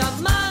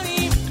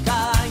שמיים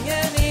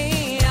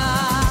כירייה,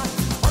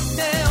 עוד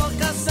תאור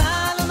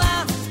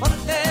כסלמה, עוד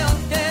תאור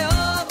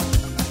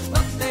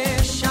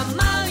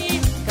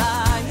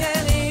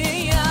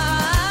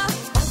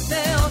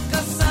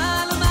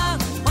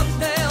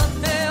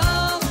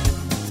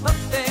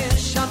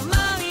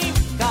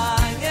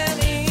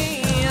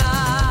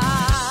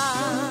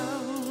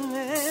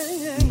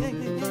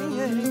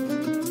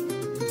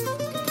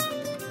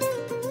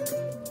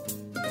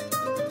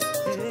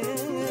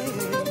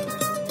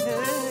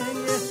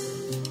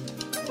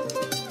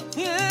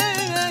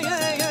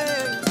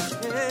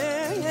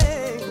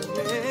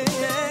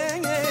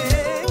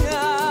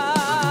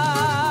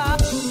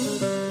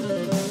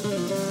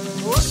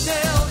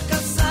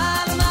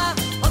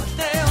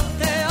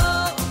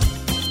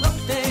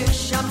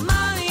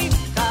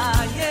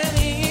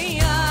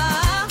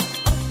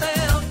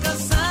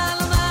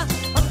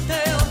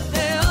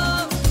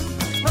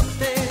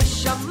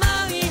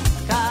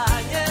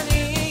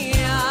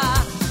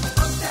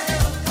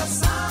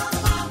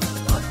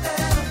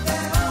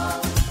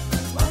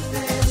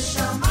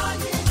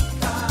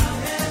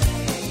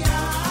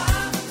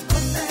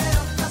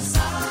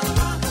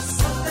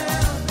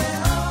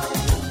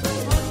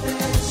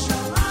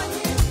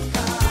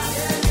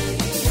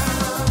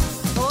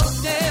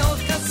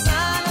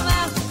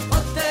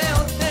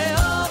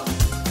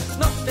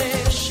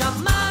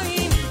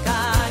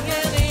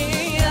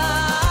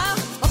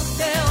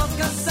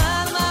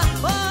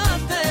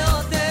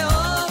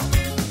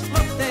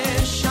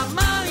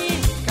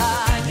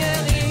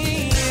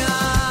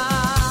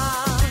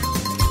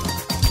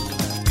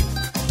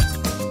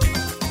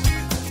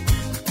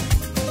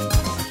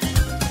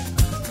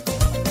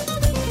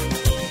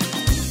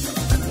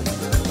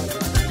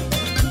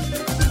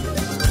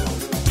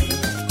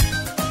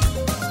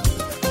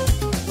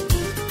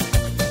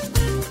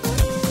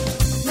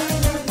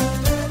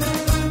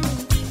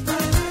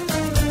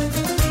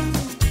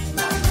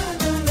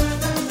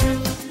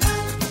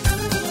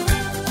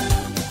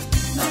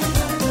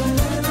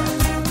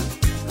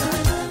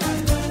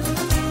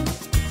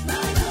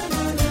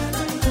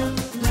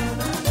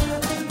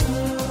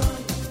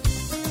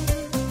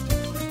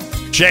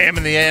JM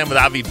in the AM with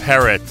Avi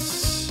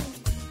Peretz.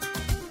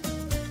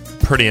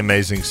 Pretty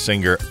amazing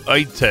singer.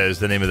 Oite is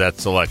the name of that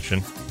selection.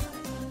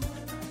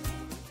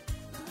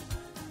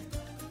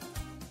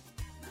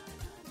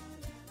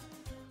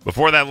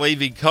 Before that,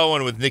 Levi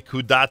Cohen with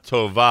Nikudat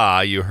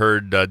Tova. You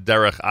heard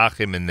Derech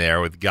Achim in there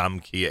with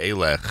Gam Ki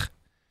Elech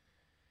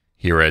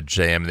here at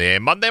JM in the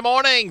AM. Monday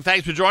morning.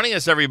 Thanks for joining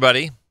us,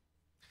 everybody.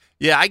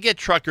 Yeah, I get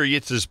Trucker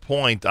Yitz's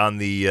point on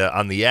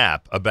the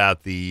app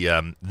about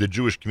the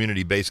Jewish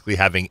community basically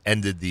having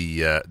ended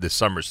the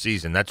summer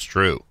season. That's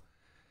true.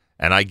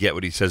 And I get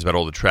what he says about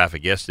all the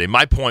traffic yesterday.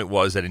 My point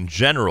was that in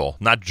general,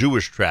 not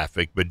Jewish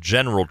traffic, but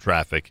general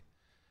traffic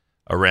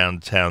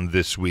around town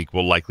this week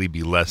will likely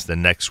be less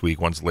than next week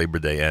once Labor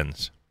Day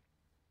ends.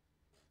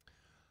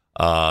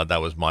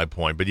 That was my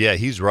point. But yeah,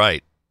 he's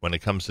right. When it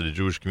comes to the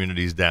Jewish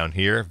communities down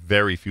here,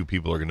 very few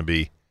people are going to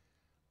be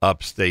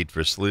upstate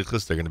for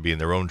Slichus. They're going to be in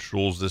their own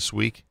shuls this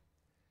week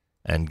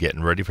and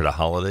getting ready for the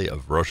holiday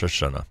of Rosh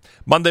Hashanah.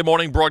 Monday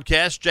morning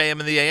broadcast, JM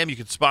in the AM. You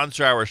can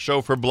sponsor our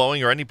show for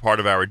blowing or any part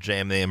of our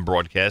JM in the AM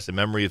broadcast in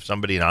memory of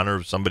somebody, in honor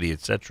of somebody,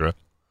 etc.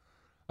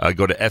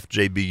 Go to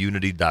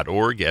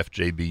fjbunity.org,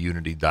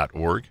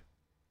 fjbunity.org,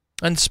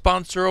 and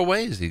sponsor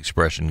away, as the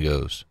expression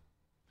goes.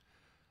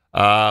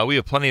 We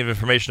have plenty of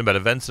information about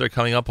events that are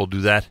coming up. We'll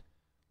do that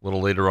a little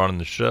later on in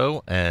the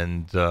show,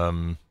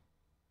 and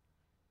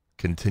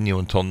continue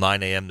until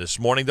 9 a.m. this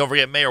morning. Don't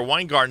forget, Mayor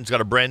Weingarten's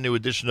got a brand new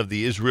edition of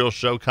the Israel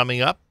Show coming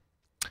up.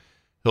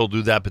 He'll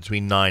do that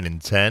between 9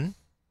 and 10.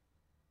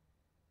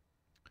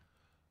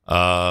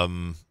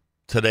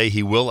 Today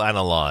he will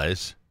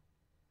analyze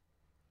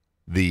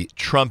the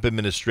Trump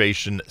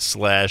administration /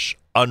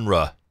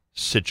 UNRWA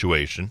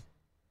situation.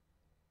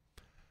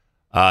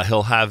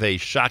 He'll have a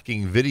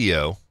shocking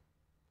video.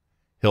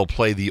 He'll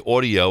play the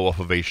audio off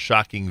of a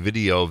shocking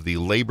video of the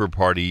Labor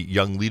Party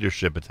young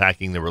leadership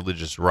attacking the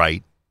religious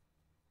right.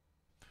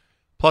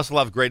 Plus,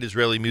 we'll have great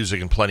Israeli music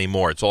and plenty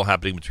more. It's all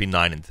happening between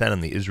 9 and 10 on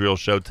the Israel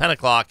Show. 10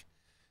 o'clock,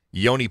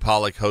 Yoni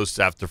Pollack hosts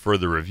After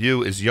Further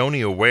Review. Is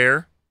Yoni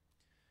aware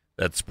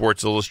that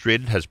Sports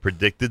Illustrated has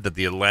predicted that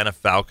the Atlanta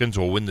Falcons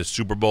will win the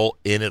Super Bowl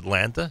in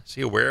Atlanta? Is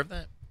he aware of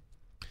that?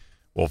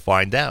 We'll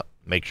find out.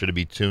 Make sure to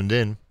be tuned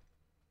in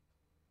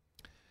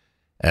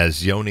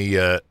as Yoni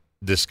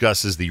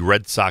discusses the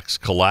Red Sox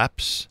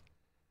collapse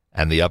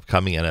and the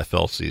upcoming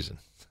NFL season.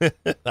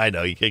 I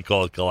know, you can't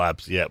call it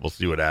collapse yet. We'll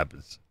see what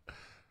happens.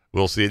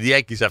 We'll see. The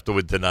Yankees have to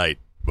win tonight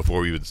before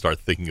we even start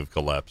thinking of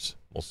collapse.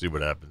 We'll see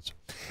what happens.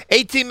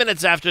 18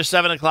 minutes after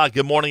 7 o'clock.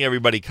 Good morning,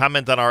 everybody.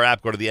 Comment on our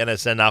app. Go to the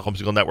NSN Nachum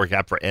Segal Network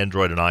app for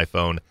Android and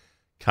iPhone.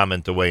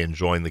 Comment away and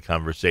join the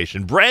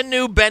conversation. Brand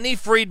new Benny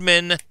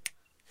Friedman.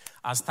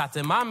 Als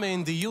Tate Mame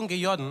in die junge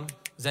Joden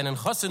seinen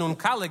Chossen und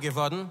Kalle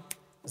geworden,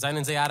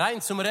 seinen sie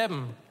herein zum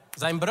Reben,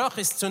 sein Bruch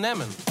ist zu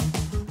nehmen.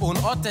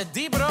 Und otte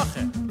die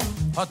Brüche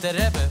hat der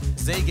Rebbe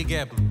sie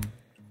gegeben.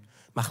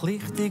 Mach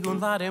lichtig und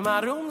warm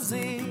arum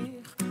sich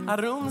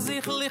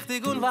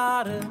lichtig und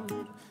warm.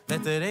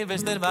 Let der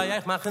Ewes der bei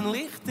euch machen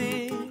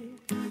lichtig und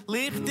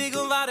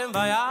warm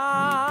bei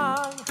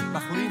euch.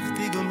 Mach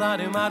lichtig und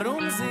warm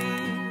arum sich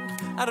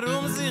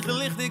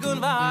lichtig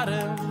und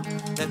warm.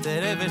 Let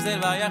der Ewes der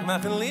bei euch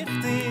machen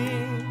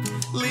lichtig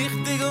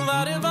und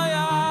warm bei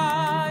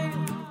euch.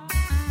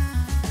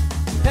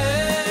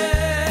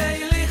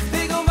 Hey,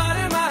 lichtig und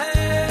warm,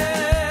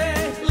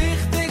 hey,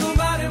 lichtig und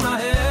warm,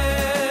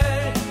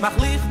 hey. Mach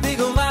lichtig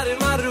und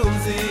warm arum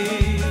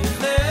sich,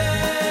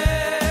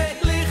 hey,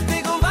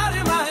 lichtig und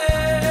warm,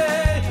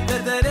 hey.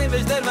 Der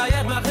Ewes der bei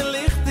euch machen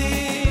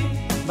lichtig,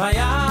 bei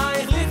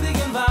euch lichtig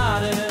und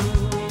warm,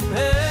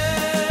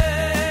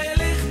 hey,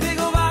 lichtig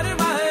und warm,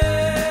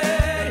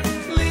 hey,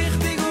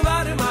 lichtig und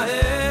warm,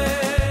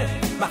 hey.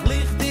 Mach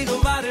lichtig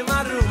und warm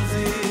arum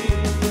sich,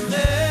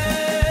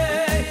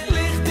 hey,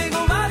 lichtig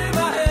und warm,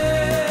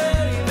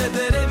 hey.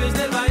 Der Ewes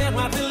der bei euch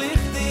machen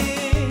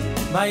lichtig,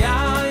 bei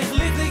euch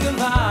lichtig und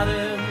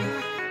warm.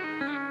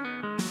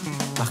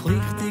 Mach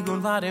lichtig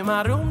und warm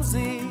arum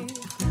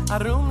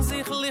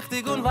sich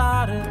lichtig und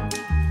warm.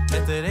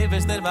 Mit der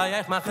Ewes der bei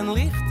euch machen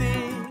lichtig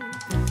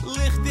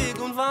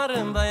und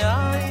warm bei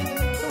euch.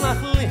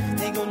 Mach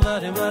lichtig und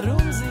warm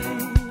arum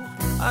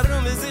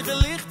sich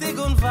lichtig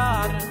und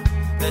warm.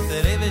 Mit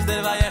der Ewes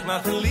der bei euch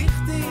machen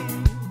lichtig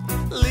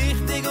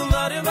und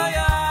warm bei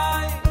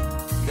euch.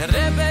 Der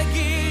Rebbe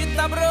geht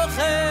a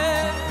Bruche,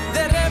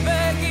 der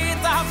Rebbe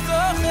geht a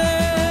Haftoche.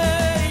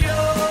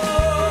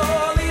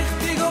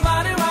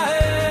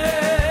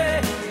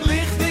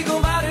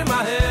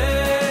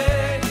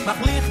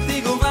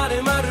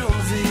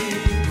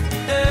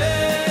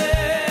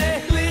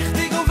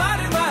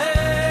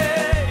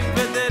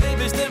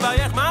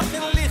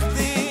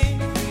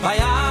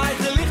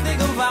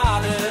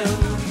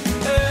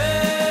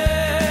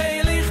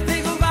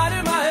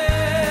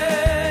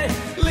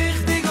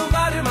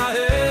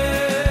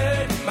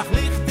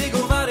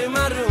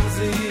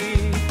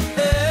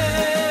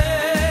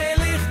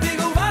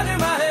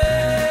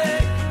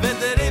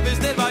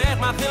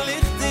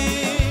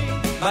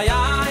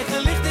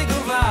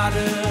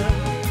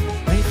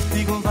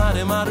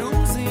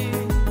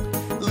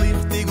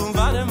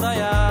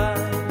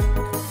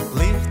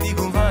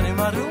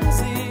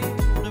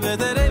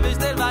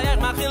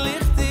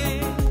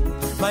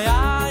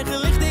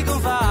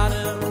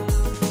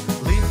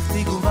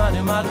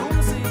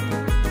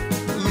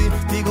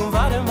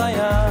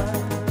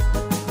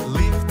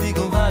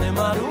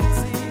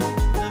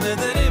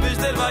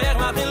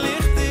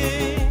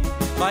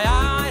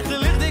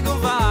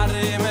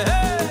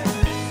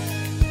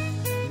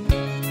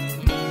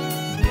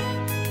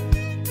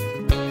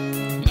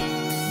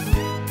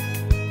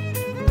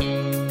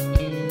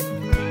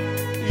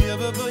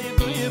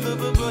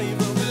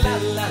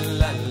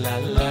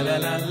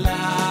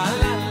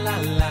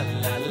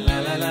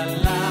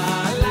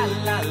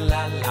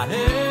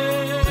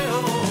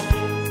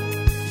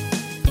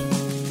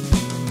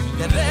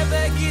 Der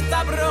Rebbe geht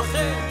ab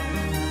Roche,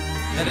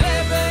 der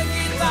Rebbe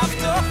geht ab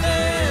Toche,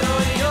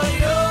 oi, oi,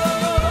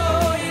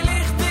 oi,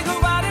 lichtig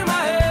und warm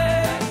ahe,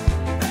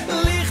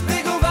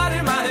 lichtig und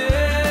warm ahe,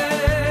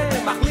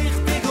 mach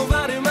lichtig und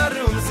warm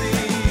arum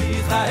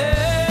sich ahe,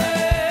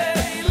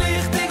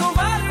 lichtig und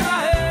warm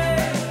ahe,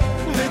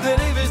 mit der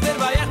Rebbe ist der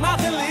Bayach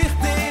machen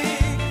lichtig,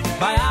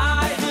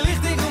 Bayach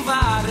lichtig und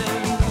warm,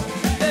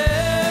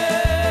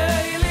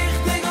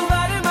 lichtig und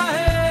warm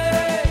ahe,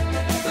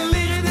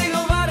 lichtig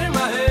und warm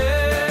ahe,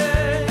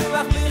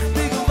 mach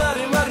lichtig und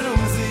warm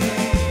arum sich,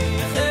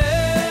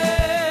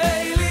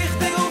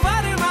 lichtig und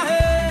warm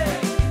ahe,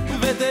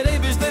 mit der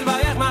Rebbe ist der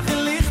Bayach machen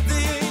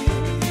lichtig,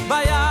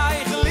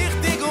 Bayach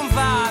lichtig und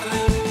warm,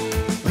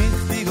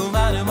 lichtig und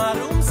warm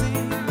arum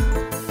sich,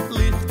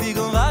 lichtig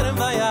und warm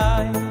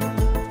Bayach,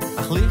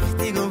 ach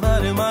lichtig und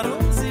warm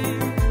arum sich,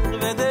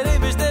 mit der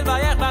Rebbe ist der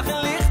Bayach machen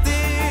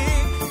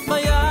lichtig,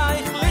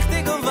 Bayach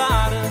lichtig und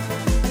warm,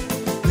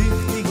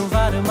 lichtig und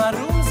warm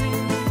arum sich,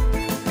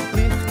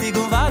 lichtig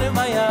und warm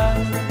Bayach,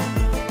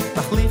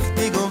 ach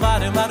lichtig und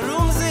warm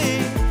arum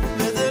sich,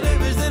 mit der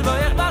Rebbe ist der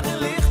Bayach machen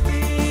lichtig,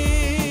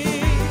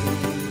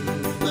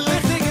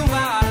 lichtig und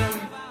warm.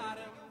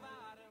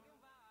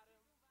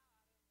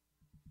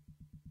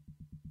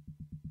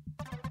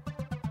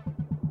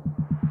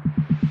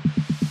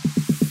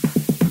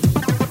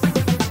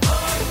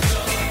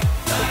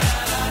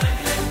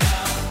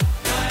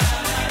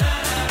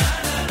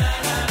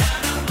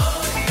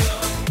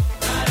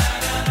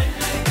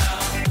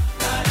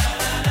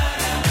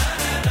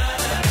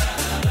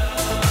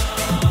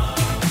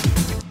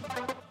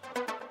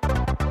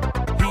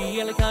 Hi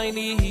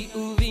elkaini hi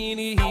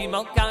uvini hi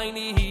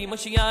malkaini hi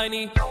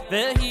moshiani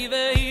vehi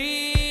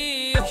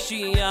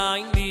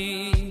yoshiani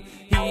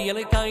hi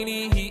elkaini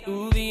hi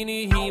uvini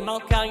hi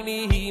malkaini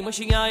hi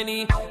moshiani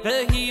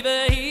vehi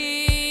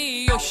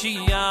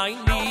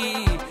yoshiani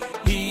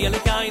hi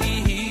elkaini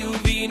hi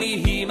uvini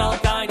hi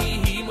malkaini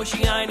hi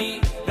moshiani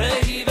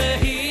vehi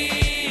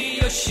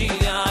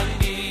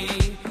yoshiani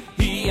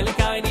hi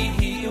elkaini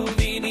hi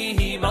uvini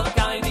hi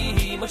malkaini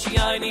hi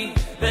moshiani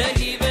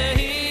vehi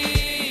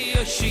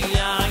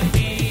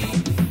Yoshiani,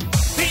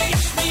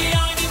 teach me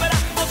ani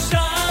barachmo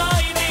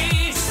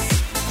shainis,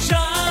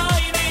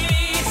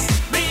 shainis,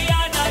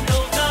 mi'ana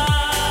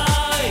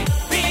Adonai.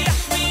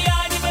 Teach me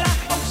ani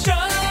barachmo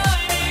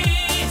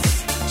shainis,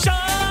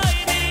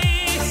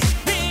 shainis,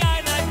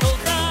 mi'ana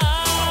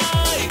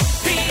Adonai.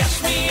 Teach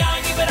me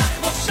ani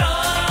barachmo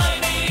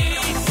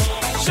shainis,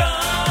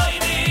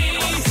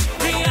 shainis,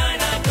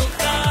 mi'ana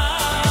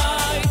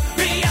Adonai.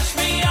 Teach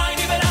me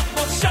ani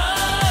barachmo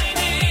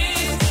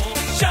shainis,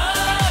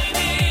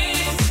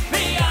 shainis,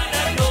 mi'ana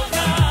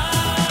Adonai.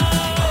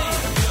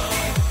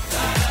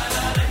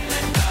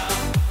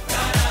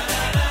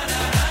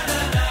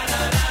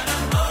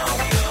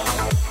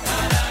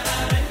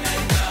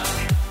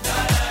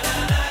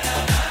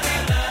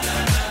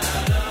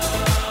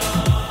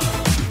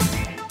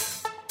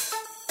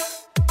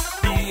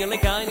 Hi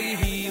elkaini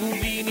hi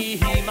uvini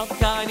hi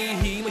malkaini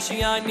hi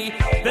moshiani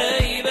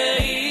vehi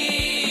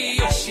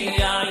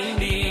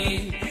yoshiani.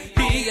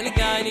 Hi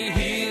elkaini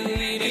hi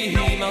uvini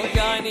hi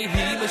malkaini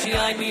hi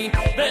moshiani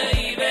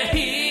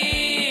vehi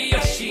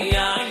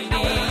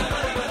yoshiani.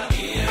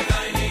 Hi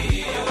elkaini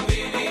hi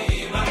uvini hi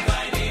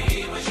malkaini hi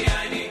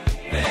moshiani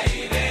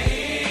vehi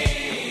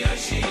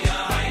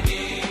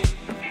yoshiani.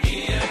 Hi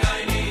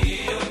elkaini hi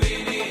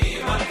uvini hi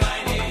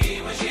malkaini hi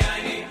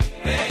moshiani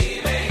vehi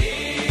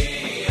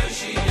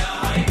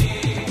yoshiani.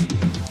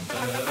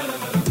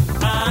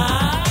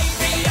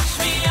 Ay,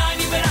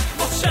 yashmiani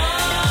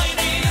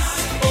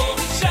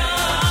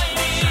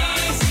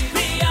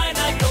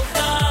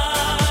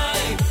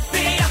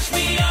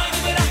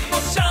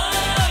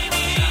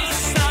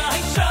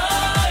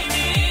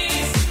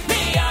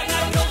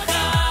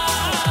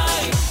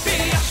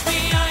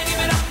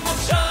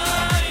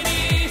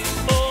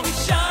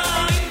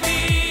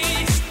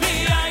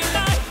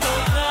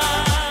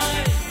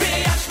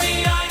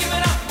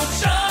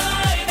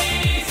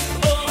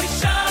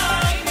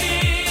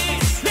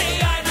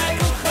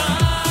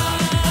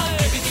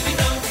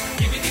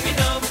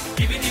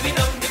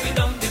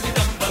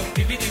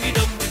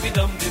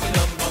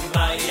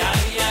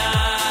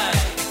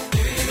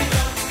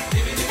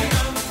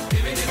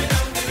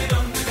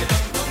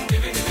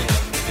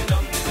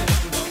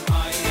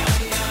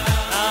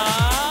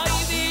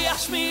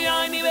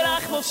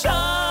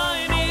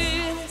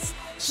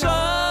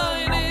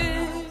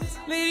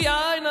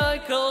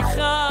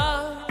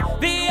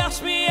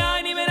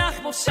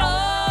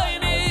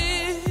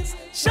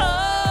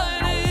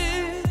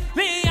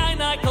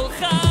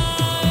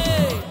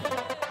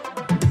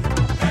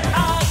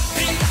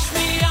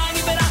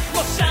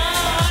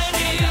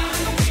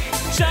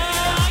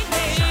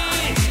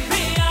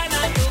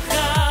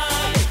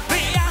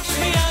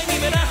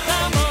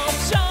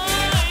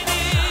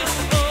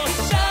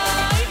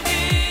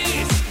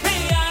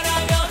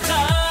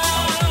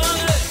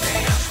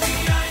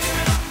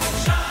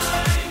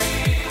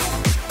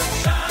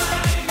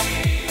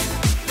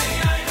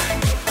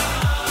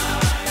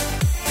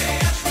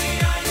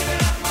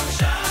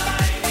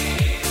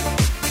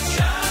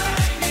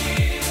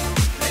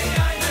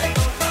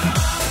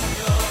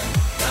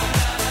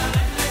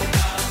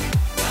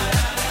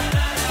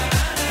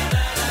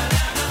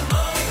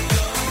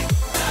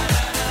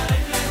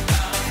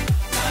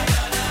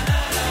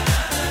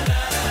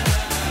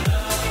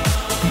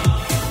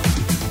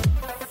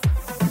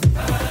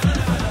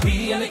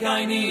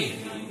Hoini.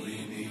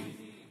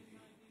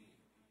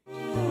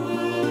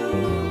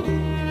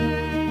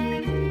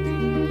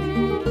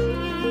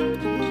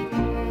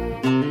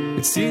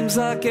 It seems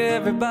like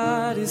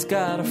everybody's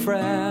got a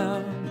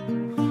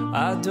frown.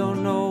 I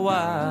don't know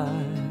why.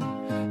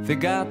 They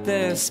got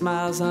their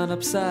smiles on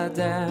upside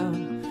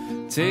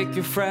down. Take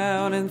your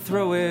frown and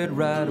throw it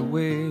right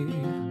away.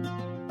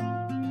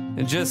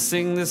 And just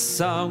sing this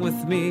song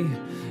with me,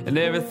 and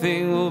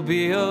everything will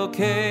be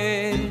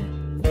okay.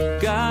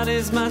 God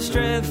is my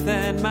strength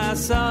and my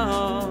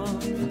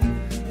song.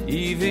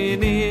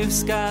 Even if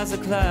skies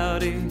are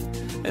cloudy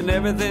and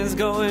everything's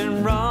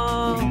going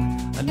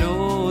wrong, I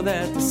know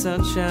that the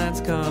sunshine's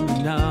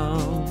coming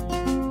on.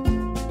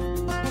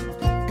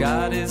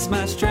 God is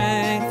my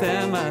strength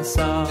and my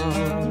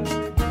song.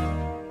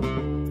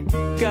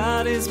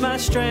 God is my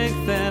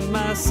strength and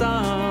my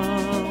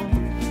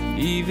song.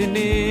 Even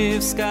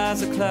if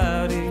skies are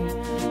cloudy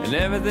and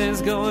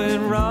everything's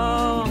going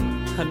wrong,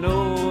 I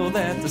know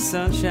that the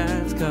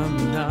sunshine's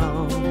coming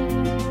on.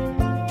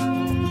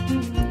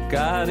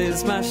 God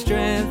is my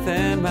strength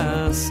and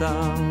my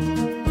song.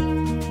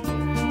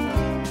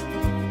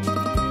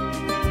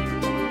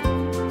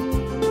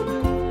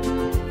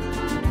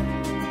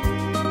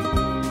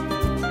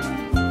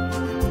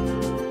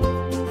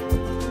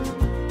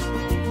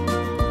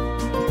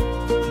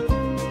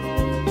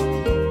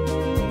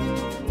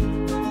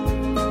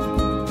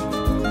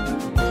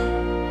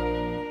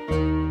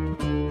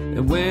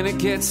 When it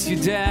gets you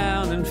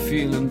down and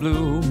feeling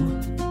blue,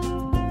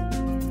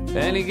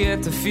 and you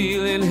get to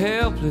feeling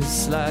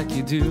helpless like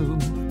you do,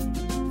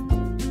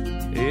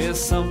 here's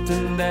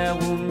something that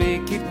will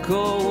make it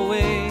go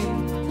away.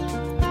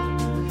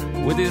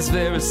 With this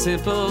very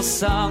simple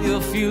song,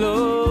 you'll feel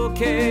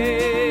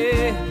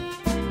okay.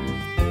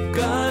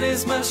 God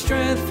is my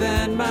strength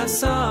and my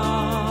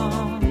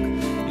song.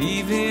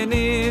 Even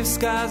if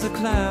skies are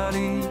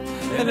cloudy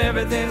and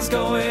everything's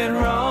going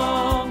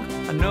wrong,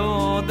 I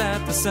know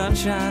that the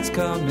sunshine's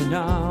coming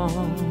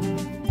on.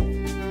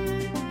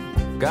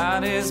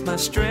 God is my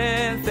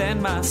strength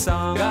and my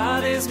song.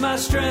 God is my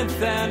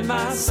strength and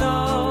my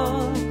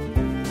song.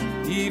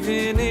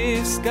 Even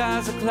if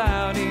skies are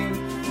cloudy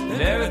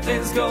and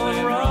everything's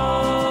going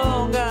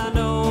wrong, I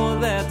know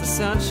that the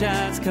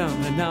sunshine's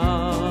coming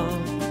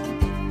on.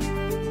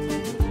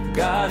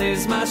 God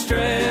is my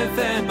strength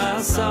and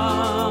my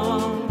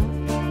song.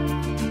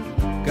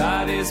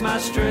 God is my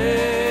strength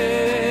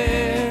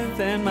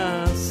and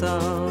my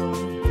song.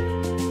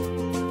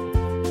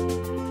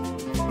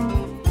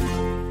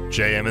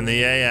 JM in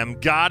the AM.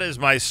 God is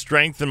my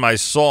strength and my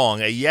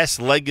song. A Yes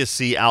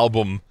Legacy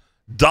album,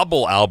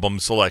 double album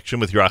selection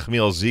with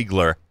Yerachmiel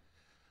Ziegler.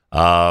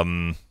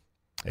 A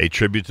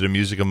tribute to the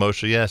music of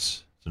Moshe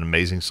Yes. It's an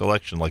amazing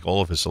selection, like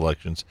all of his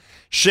selections.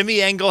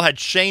 Shimmy Engel had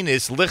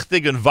Shanis.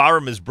 Lichtig and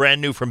Varim is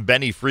brand new from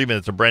Benny Friedman.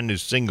 It's a brand new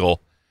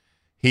single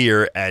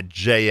here at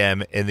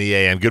JM in the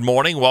AM. Good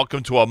morning.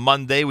 Welcome to a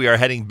Monday. We are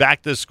heading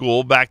back to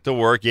school, back to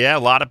work. Yeah, a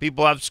lot of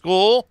people have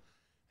school,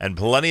 and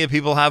plenty of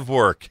people have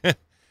work.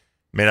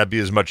 May not be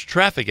as much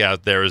traffic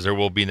out there as there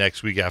will be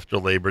next week after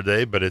Labor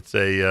Day, but it's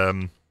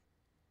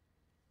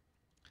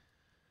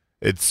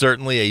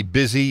certainly a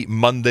busy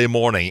Monday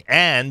morning.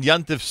 And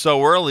Yontif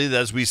so early that,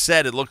 as we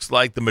said, it looks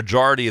like the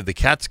majority of the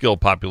Catskill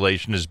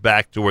population is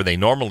back to where they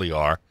normally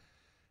are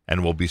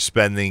and will be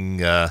spending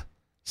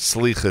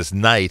Slichas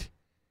night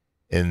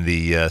in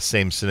the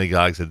same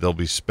synagogues that they'll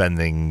be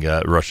spending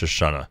Rosh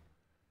Hashanah,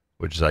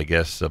 which is, I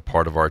guess, a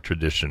part of our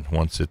tradition.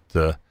 Once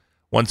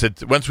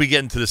we get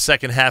into the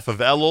second half of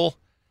Elul,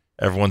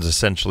 everyone's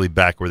essentially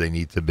back where they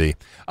need to be.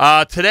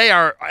 Today,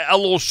 our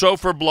Elul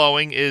shofar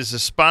blowing is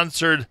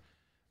sponsored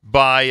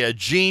by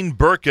Jean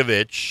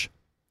Berkovich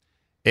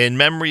in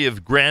memory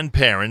of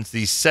grandparents,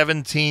 the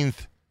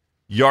 17th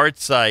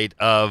yahrzeit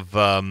of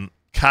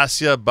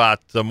Kassia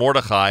bat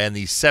Mordechai and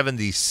the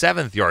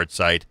 77th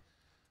yahrzeit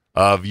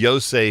of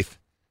Yosef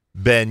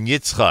ben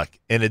Yitzchak.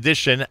 In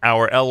addition,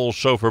 our Elul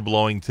shofar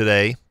blowing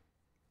today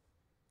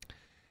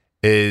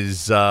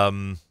is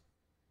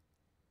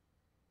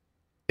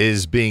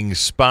being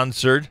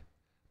sponsored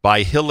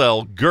by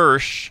Hillel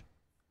Gersh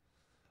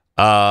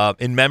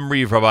in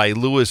memory of Rabbi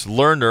Louis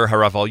Lerner,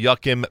 Harav Al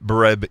Yakim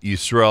Bereb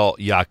Yisrael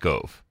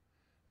Yaakov.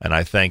 And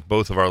I thank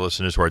both of our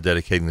listeners who are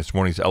dedicating this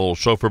morning's Elul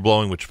shofar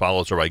blowing, which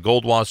follows Rabbi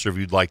Goldwasser. If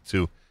you'd like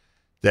to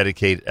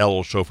dedicate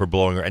Elul shofar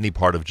blowing or any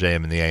part of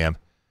JM in the AM,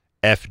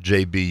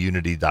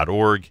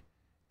 fjbunity.org,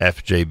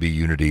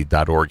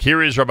 fjbunity.org.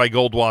 Here is Rabbi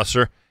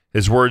Goldwasser.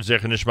 His words,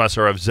 Zecher Nishmas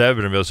Harav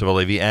Zev ben Yosef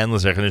Alevi, and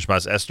Zecher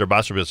Nishmas Esther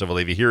Bas Rabbi Yosef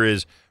Alevi. Here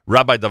is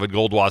Rabbi Dovid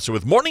Goldwasser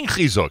with Morning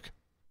Chizuk.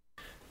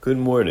 Good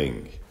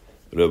morning.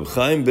 Reb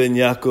Chaim ben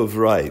Yaakov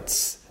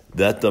writes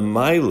that the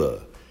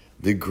Maila,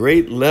 the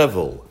great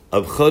level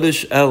of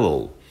Chodesh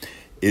Elul,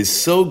 is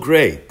so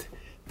great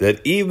that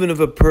even if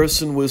a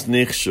person was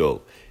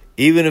nichshol,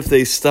 even if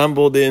they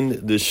stumbled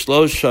in the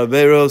Shlosh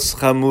Shaveros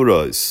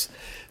Chamuros,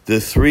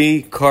 the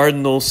three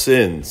cardinal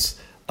sins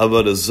of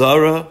Avodah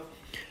Zarah,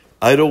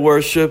 idol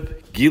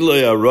worship,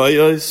 Giloi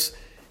Arayos,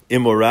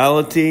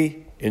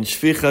 immorality, and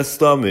Shvichas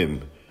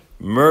Damim,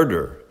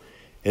 murder,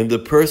 and the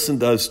person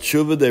does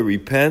tshuva, they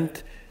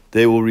repent,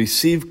 they will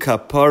receive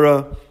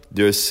kapara,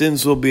 their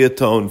sins will be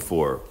atoned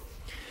for.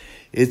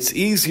 It's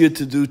easier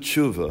to do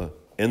tshuva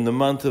in the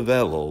month of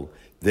Elul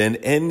than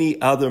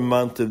any other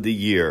month of the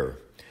year.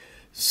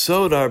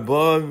 Sod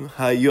arba'im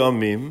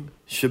hayomim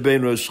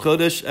shebein Rosh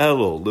Chodesh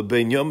Elul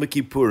lebein Yom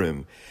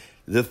Kippurim,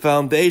 the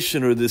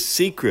foundation or the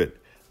secret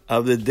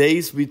of the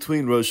days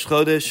between Rosh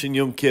Chodesh and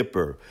Yom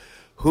Kippur,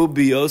 hu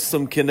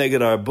biyosam keneged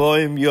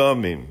arba'im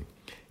yomim.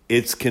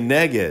 It's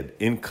keneged,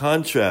 in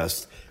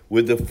contrast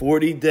with the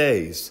 40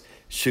 days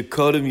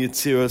shekodem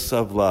yitziras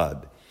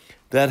havlad,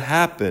 that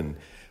happen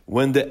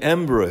when the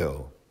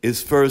embryo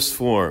is first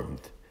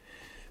formed.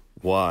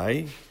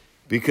 Why?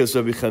 Because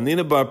Rabbi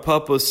Chanina bar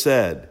Papa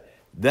said,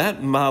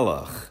 that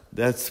malach,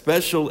 that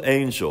special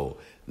angel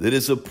that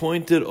is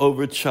appointed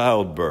over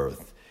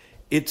childbirth,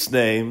 its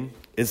name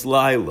is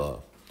Lila.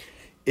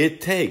 It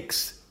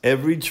takes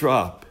every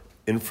drop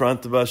in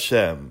front of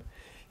Hashem,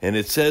 and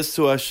it says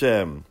to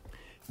Hashem,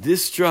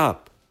 this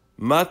drop,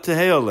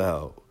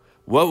 mateheoleo,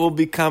 what will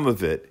become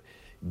of it?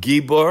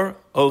 Gibor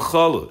o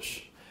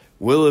cholush?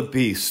 Will it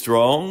be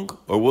strong,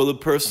 or will the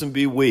person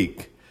be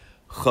weak?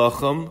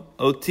 Chacham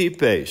o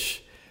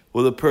tipesh?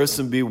 Will the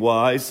person be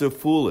wise or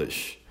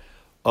foolish?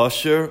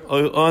 Asher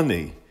or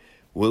ani?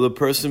 Will the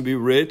person be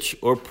rich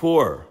or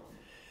poor?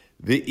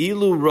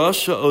 Ve'ilu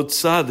rasha o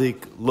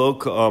tzadik lo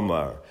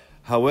ka'amar.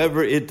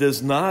 However, it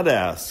does not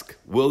ask,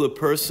 will the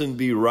person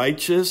be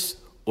righteous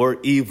or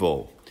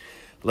evil?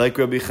 Like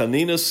Rabbi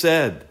Chanina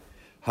said,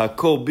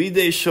 Hakol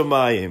bidei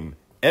shamayim,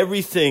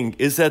 everything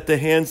is at the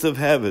hands of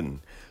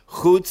heaven,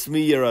 chutz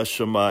mi yira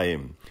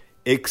shamayim,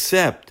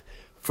 except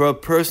for a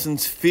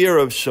person's fear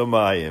of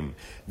shamayim,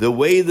 the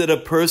way that a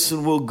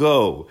person will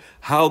go,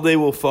 how they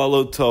will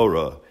follow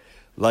Torah.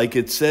 Like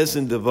it says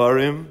in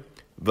Devarim,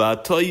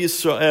 V'ato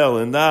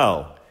Yisrael, and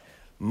now,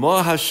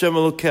 Ma Hashem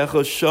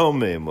Elokecha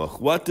shomem,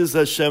 what does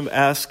Hashem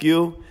ask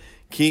you?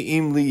 Ki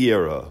im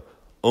liyira,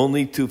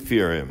 only to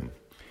fear Him.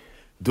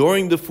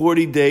 During the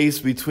 40 days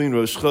between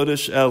Rosh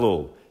Chodesh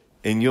Elul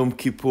and Yom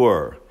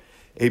Kippur,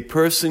 a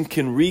person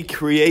can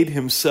recreate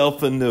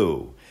himself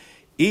anew,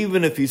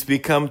 even if he's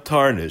become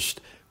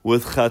tarnished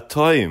with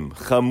chatoim,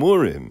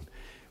 chamurim,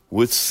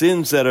 with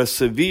sins that are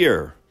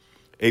severe.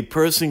 A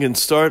person can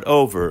start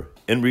over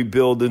and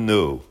rebuild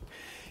anew.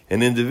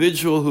 An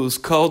individual who is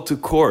called to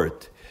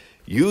court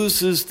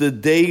uses the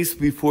days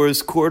before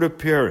his court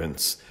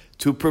appearance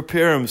to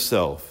prepare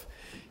himself.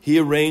 He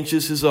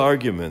arranges his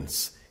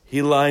arguments.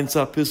 He lines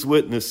up his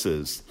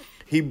witnesses.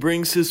 He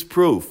brings his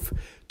proof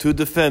to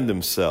defend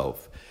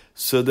himself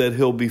so that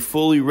he'll be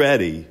fully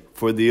ready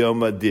for the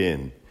Yom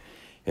Adin.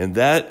 And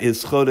that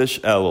is Chodesh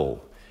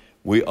Elul.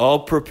 We all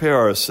prepare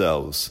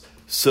ourselves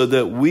so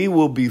that we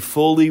will be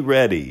fully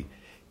ready,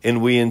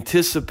 and we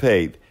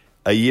anticipate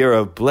a year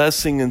of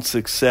blessing and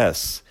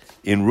success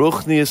in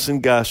Ruchnius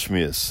and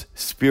Gashmius,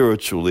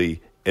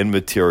 spiritually and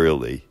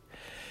materially.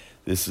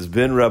 This has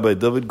been Rabbi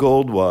Dovid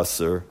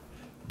Goldwasser,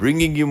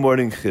 bringing you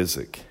Morning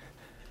Chizuk.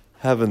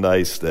 Have a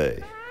nice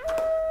day.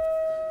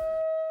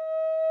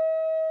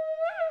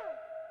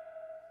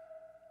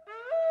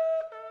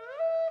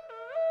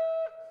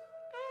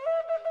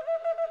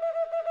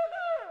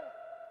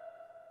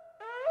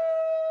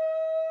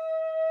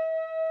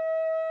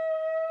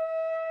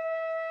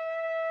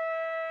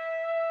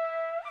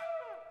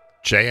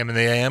 JM in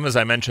the AM, as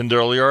I mentioned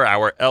earlier,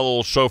 our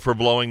Elul shofar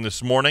blowing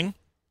this morning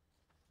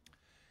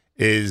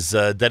is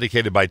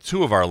dedicated by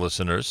two of our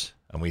listeners,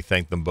 and we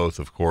thank them both,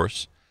 of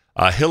course.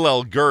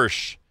 Hillel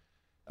Gersh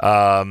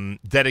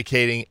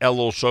dedicating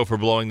Elul shofar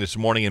blowing this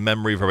morning in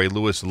memory of Rabbi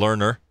Louis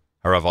Lerner,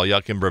 Harav Al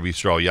Yakim, Rabbi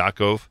Yisrael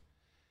Yaakov,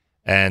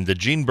 and the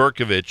Gene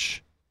Berkovich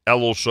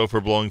Elul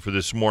shofar blowing for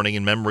this morning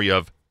in memory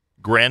of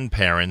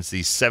grandparents,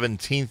 the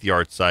 17th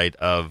yard site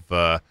of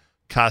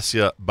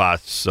Kasya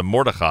Bas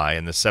Mordechai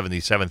and the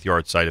 77th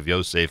yard site of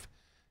Yosef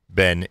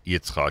ben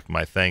Yitzchak.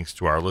 My thanks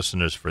to our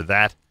listeners for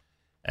that,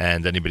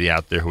 and anybody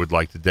out there who would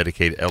like to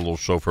dedicate Elul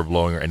shofar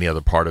blowing or any other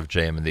part of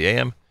JM in the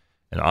AM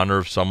in honor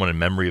of someone, in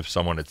memory of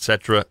someone,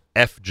 etc.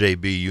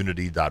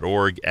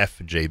 fjbunity.org,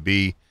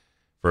 FJB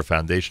for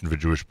Foundation for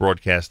Jewish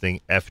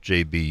Broadcasting,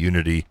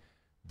 fjbunity.org,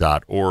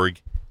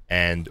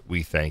 and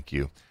we thank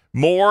you.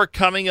 More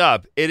coming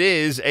up. It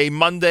is a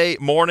Monday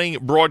morning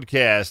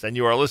broadcast, and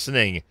you are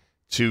listening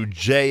to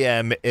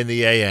JM in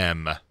the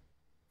AM.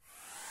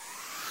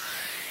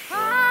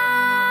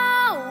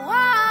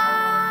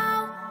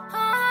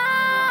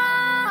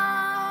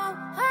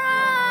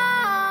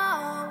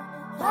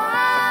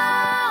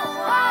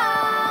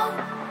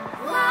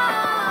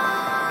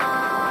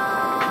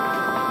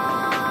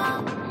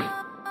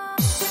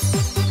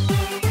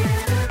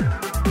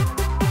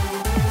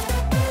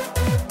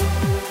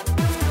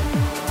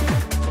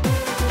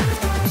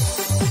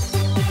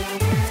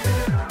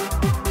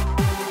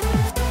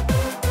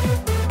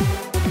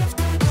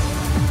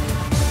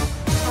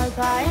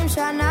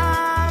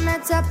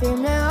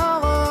 מצפים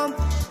לאורו,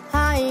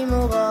 האם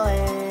הוא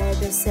רואה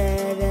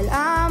בסבל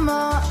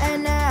עמו,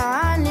 אין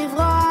לאן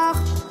לברוח,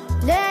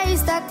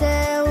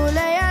 להסתתר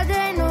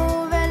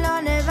ולידינו ולא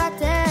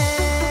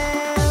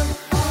נוותר.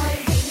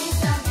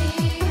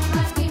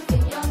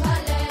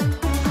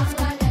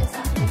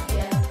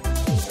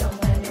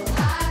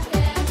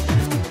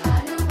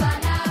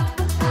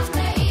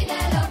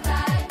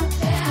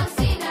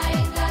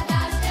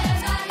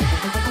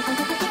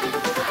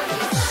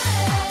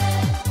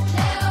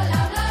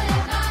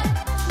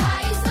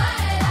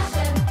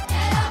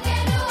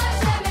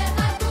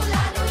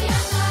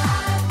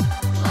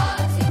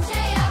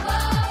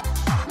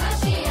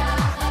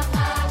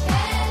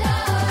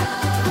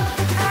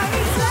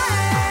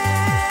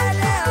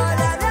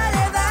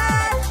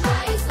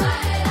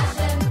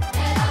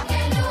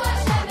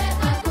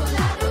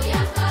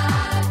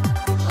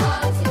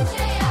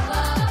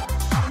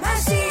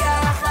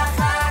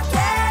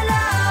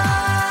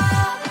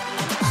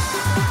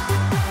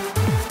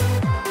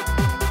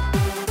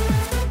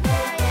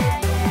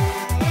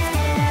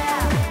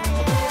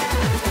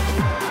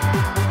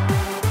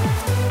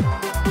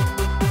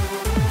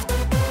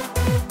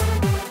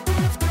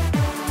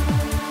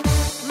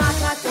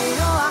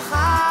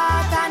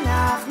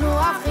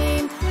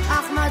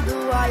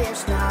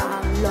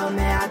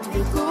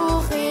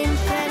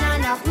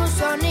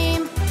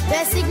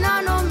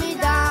 סגנון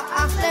ומידה,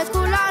 אך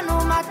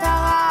לכולנו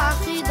מטרה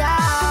אחידה.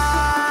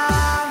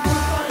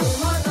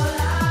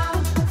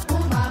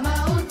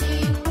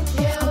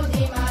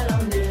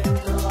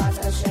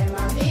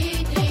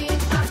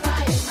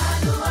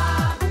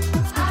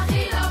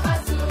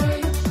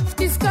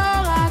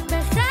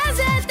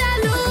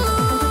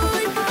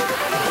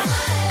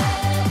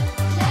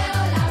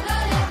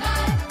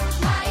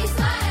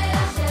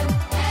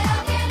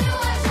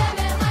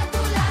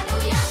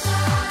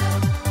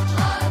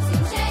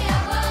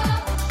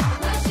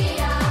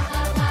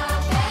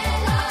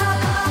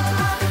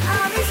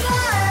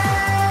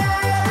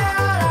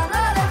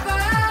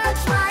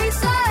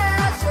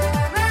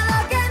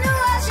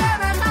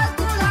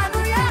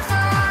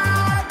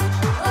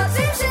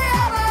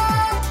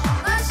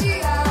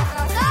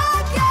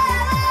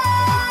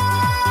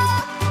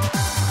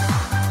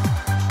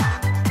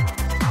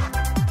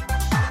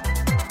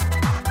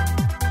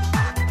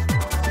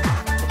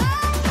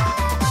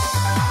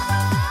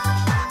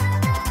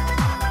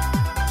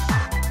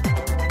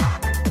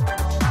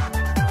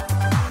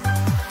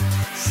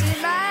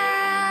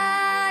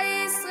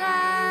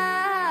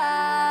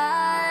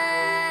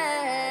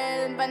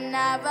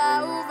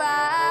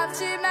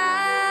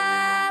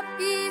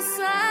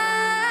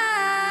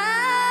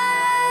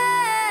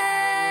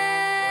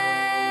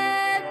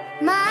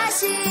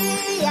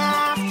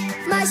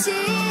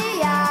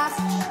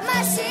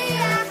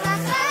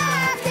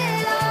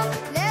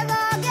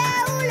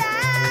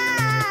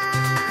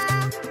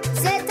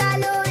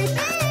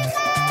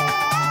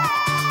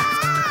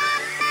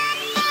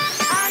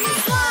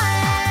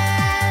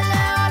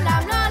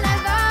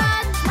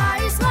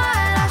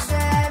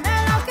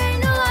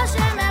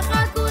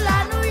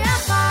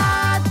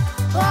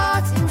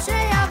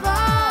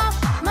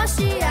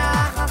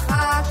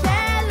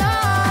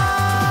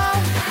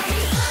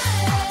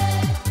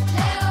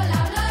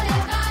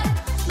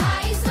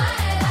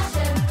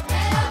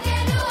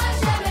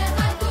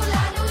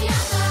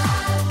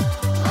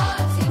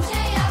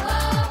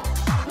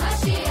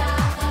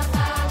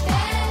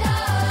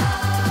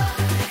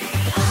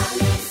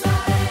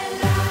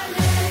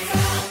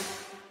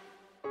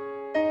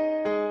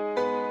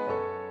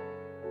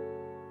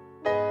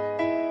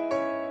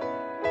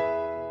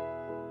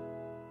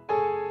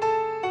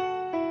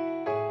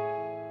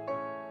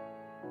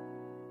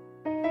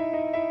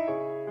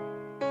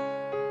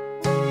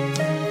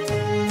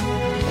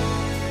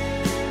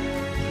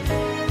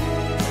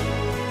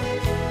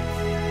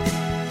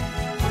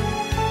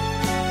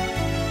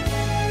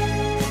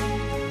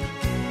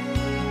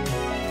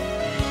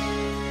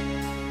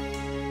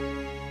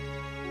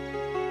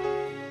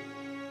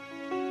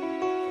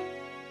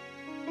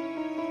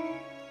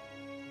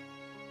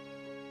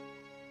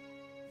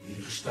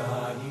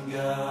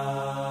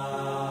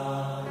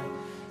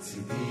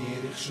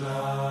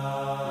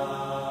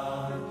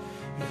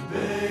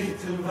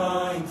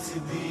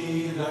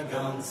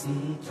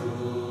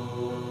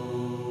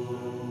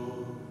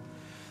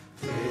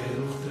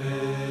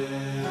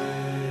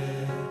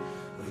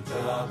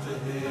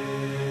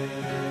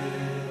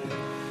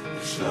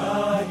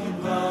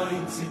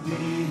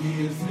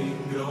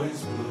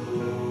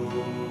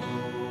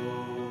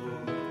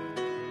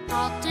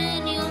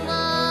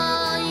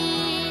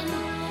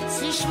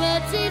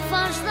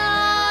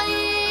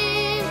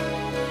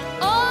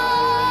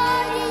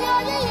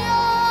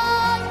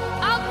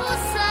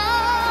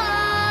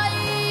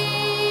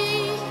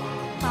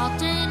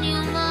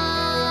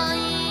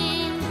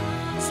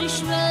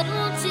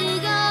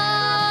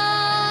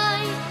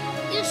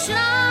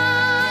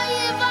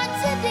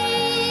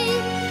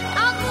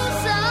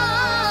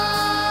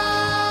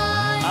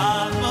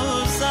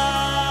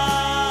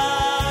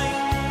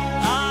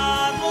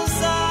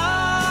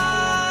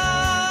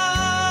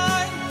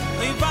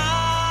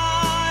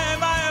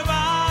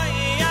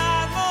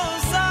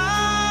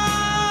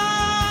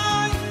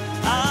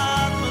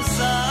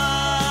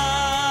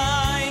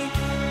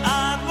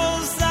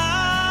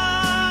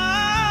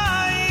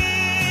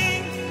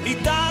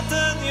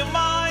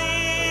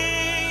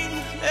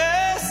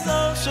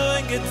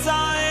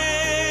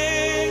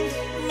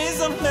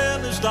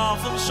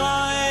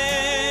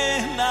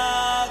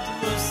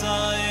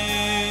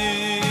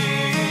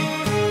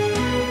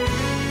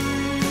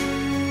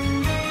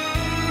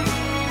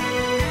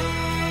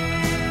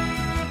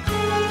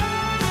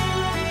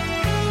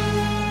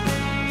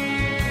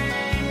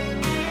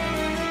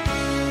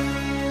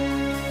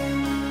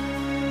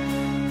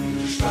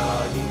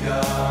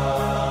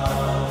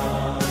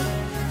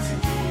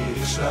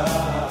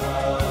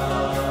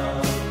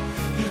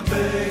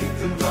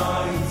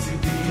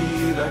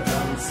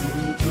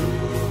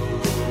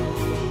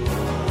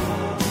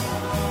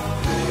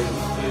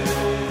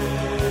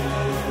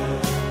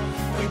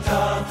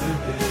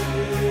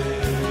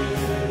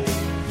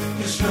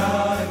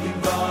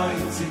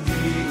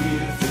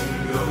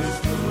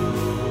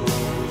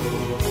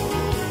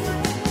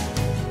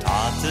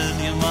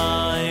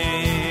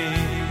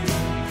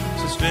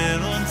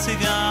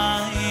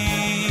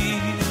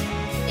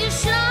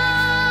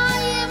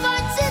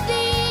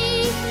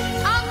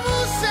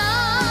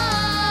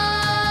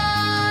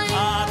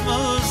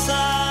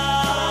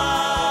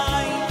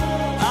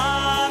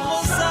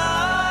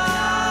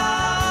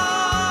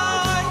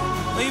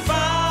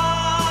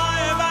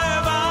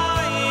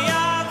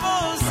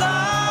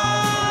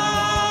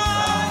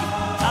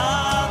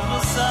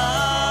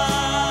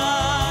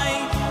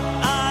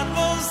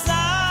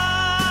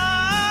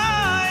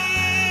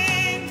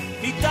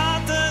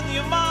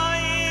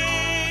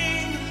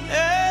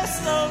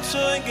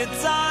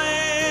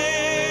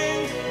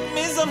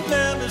 und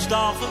mehr nicht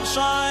darf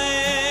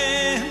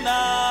erscheinen,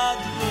 ad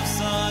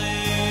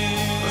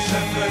Musayim. The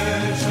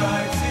shepherd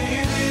strikes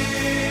in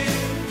it,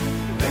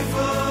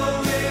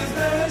 faithful is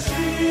the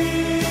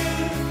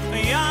sheep.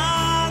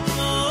 Ad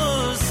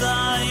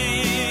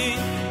Musayim,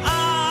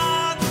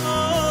 ad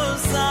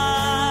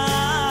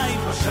Musayim.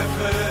 The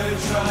shepherd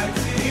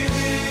strikes in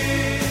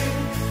it,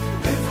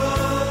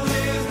 faithful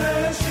is the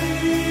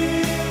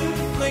sheep.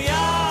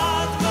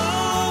 Ad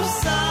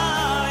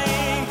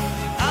Musayim,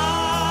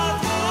 ad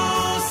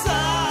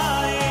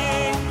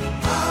Musayim.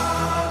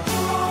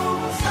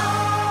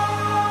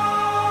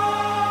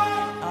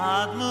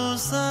 Ad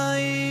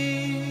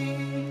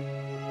Musayim,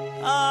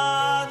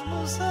 ad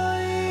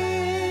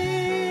Musayim.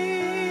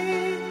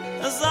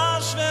 Es a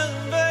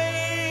schweren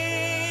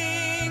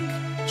Weg,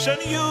 schon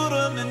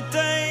Juren in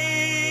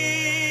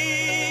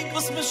Teig,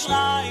 was mich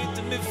schreit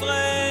und mich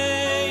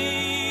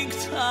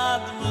fragt,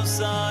 ad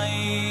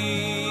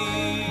Musayim,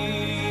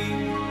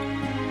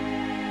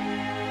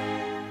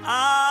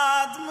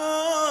 ad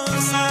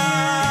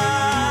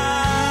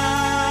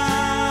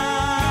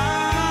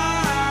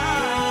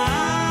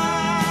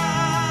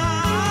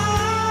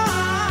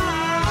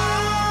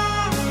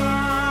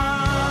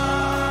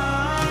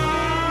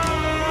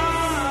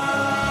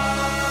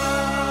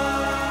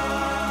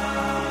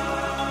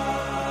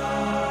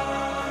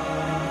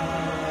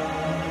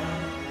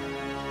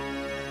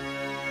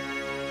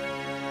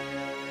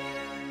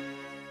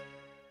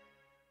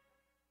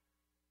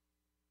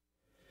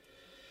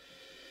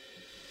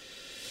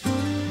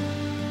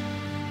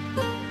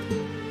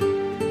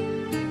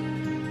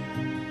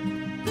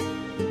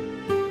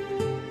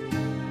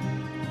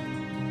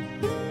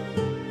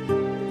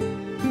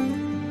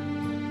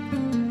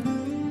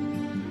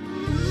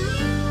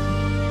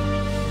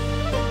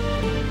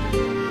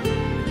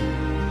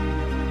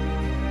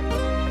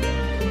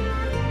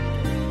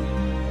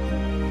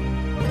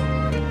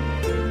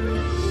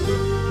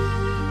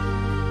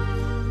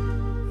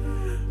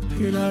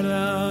la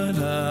la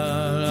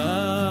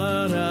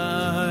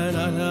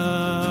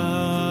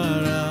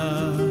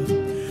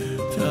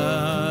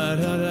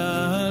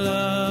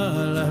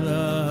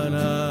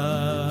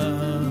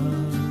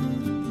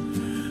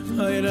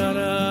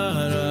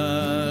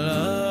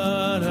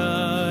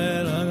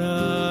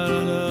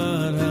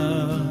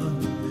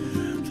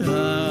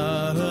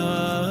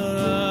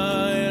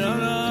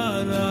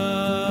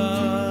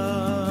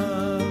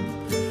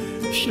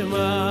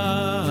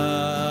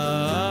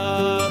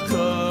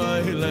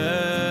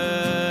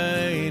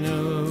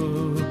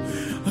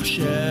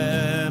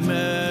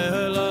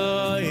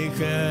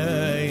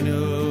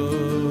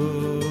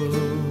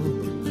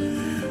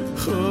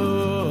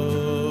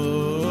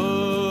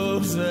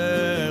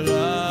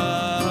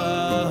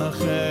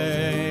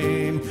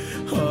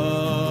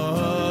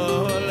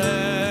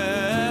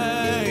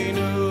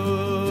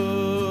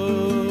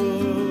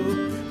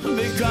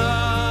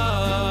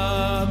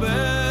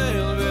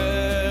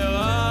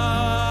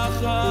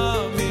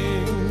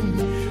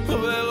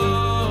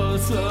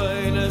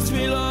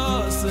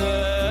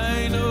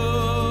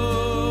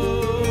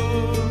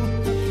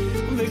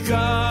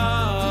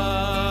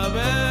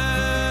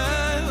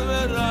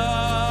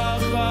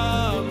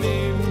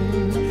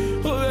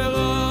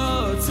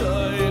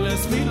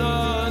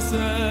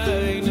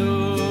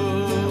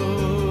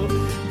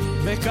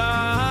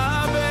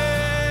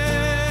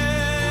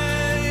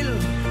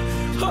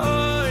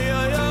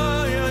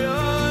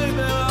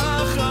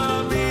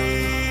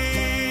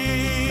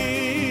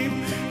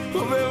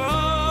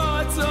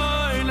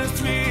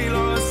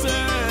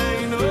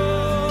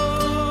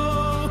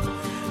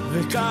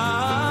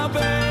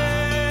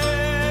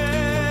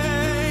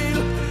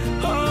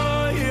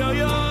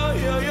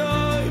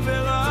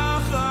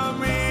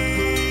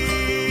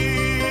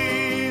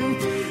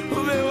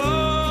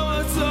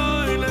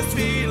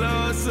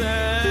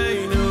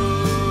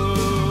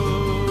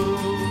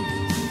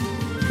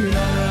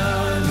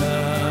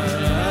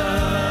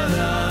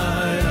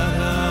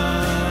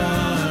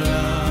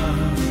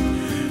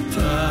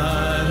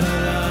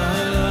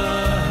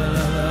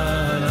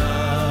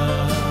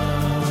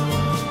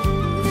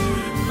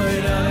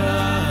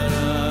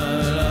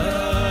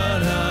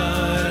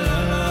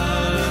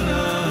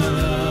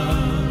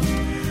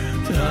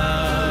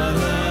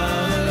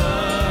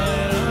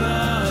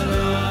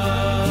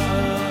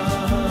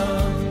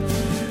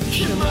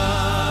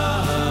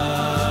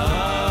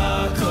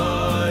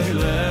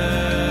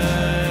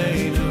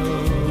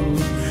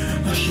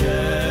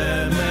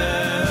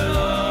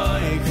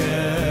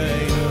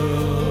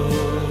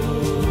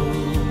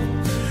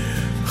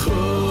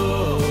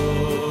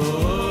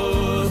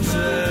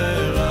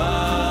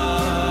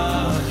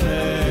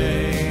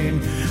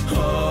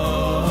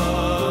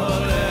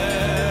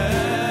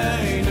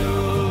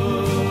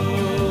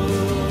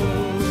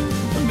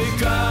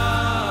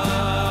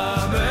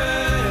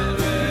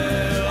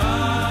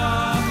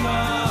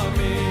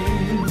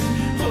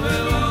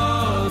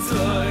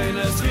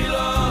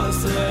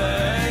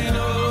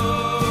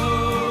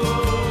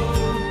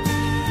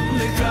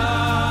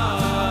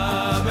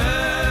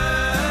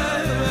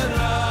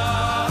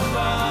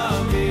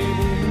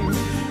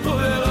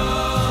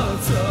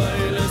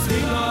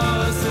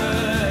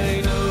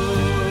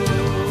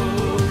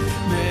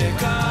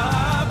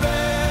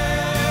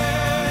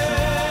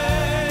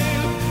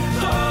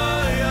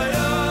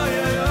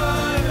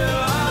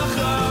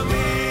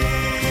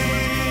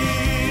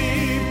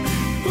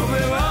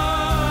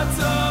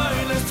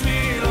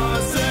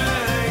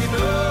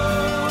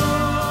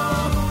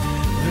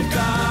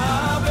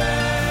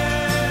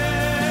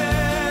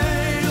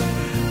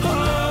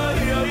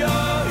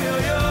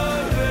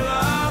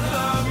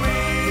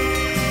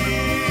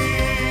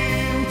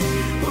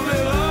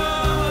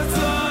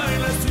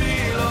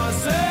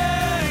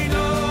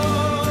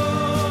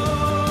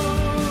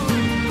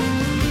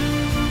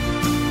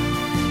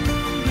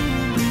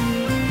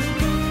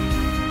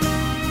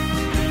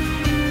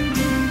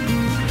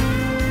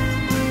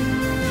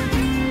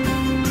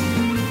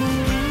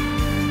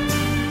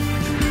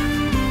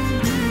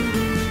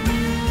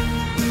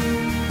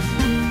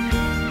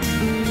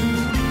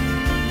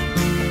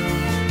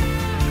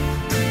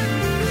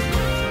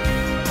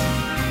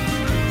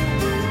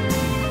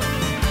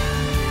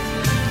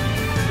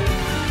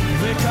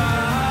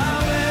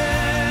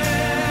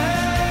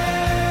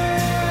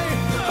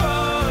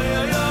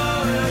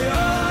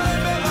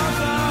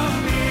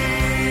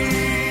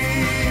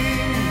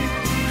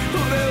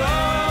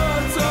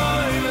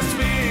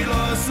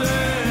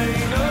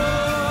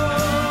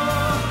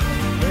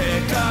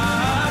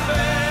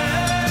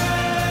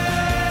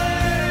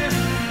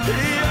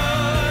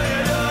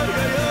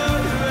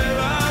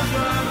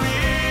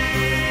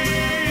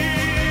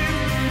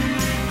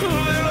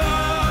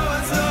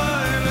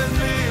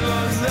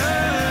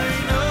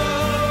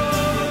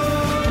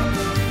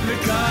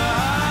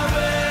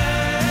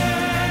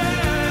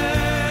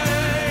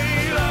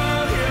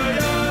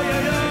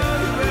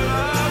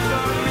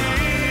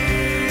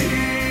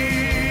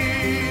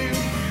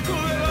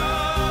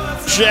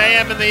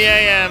JM in the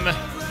AM.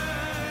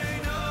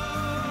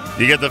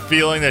 You get the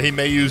feeling that he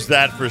may use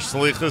that for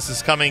Slichus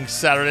this coming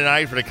Saturday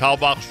night for the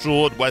Kalbach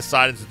Shul at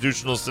Westside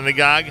Institutional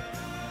Synagogue.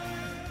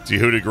 It's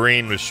Yehuda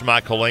Green with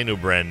Shema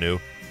Kolenu, brand new.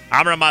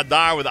 Amra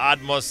Madar with Ad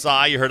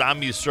Mosai. You heard Am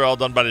Yisrael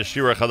done by the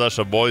Shira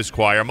Chadasha Boys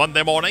Choir.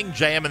 Monday morning,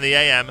 JM in the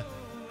AM.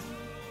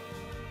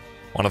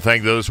 Want to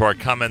thank those who are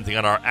commenting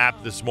on our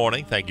app this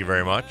morning. Thank you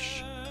very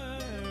much.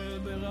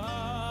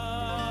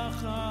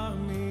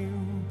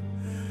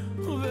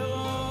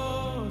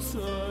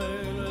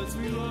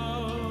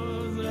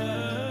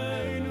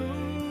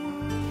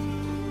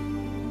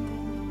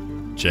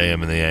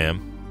 JM in the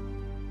AM.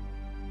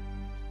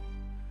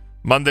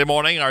 Monday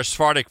morning, our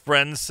Sephardic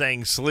friends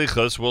saying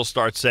Slichos will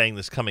start saying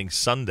this coming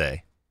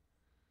Sunday.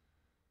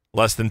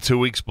 Less than 2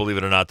 weeks, believe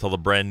it or not, till the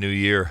brand new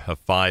year of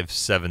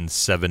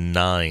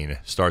 5779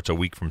 starts a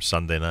week from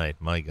Sunday night.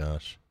 My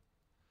gosh.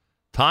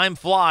 Time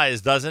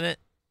flies, doesn't it?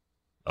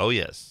 Oh,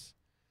 yes.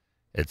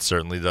 It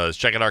certainly does.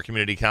 Check out our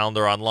community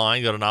calendar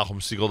online. Go to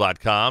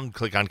NachumSegal.com.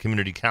 Click on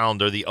community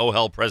calendar. The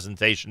OHEL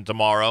presentation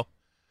tomorrow,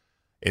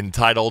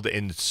 entitled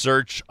In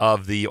Search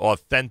of the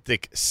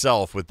Authentic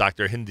Self with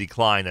Dr. Hindi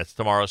Klein. That's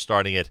tomorrow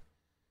starting at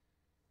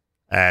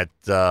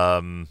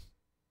 7:30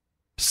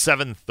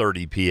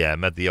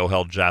 p.m. at the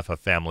OHEL Jaffa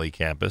Family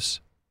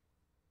Campus.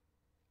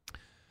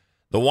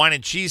 The wine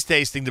and cheese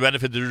tasting to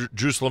benefit the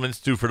Jerusalem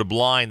Institute for the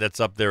Blind, that's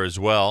up there as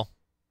well.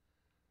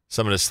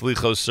 Some of the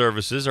Slichos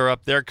services are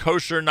up there.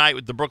 Kosher Night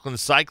with the Brooklyn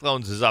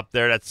Cyclones is up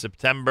there. That's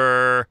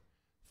September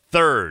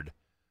 3rd,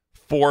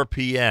 4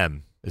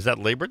 p.m. Is that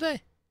Labor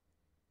Day?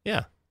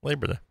 Yeah,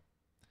 Labor Day.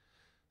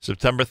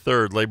 September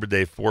 3rd, Labor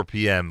Day, 4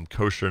 p.m.,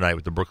 Kosher Night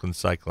with the Brooklyn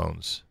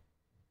Cyclones.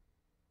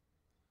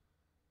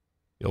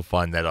 You'll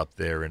find that up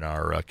there in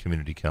our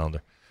community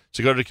calendar.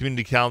 So go to the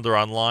community calendar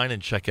online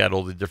and check out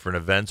all the different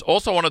events.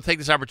 Also, I want to take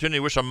this opportunity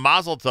to wish a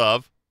mazel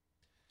tov.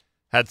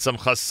 Had some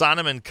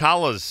chassanim and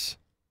kalas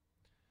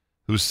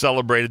who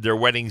celebrated their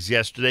weddings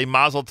yesterday.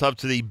 Mazel tov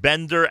to the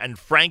Bender and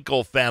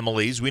Frankel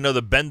families. We know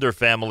the Bender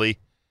family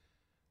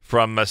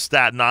from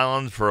Staten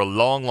Island for a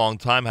long, long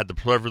time. Had the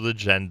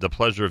privilege and the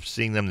pleasure of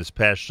seeing them this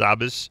past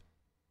Shabbos.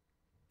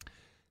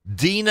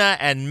 Dina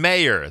and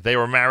Mayer, they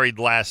were married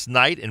last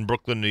night in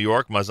Brooklyn, New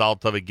York. Mazal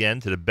tov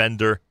again to the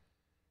Bender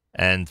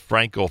and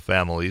Frankel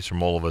families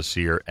from all of us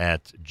here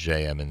at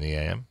JM in the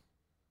AM.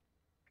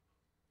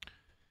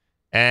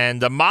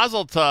 And a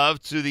mazel tov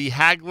to the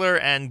Hagler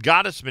and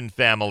Gottesman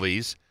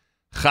families.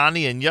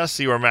 Chani and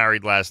Yossi were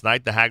married last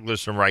night. The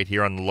Haglers from right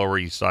here on the Lower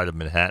East Side of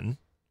Manhattan.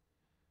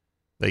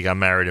 They got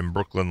married in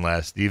Brooklyn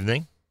last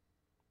evening.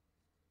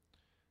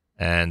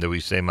 And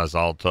we say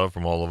Mazal Tov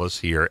from all of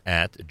us here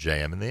at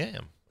JM in the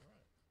AM.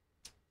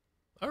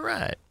 All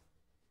right.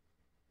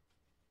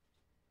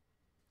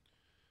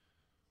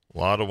 A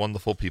lot of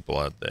wonderful people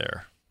out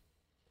there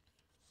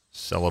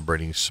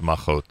celebrating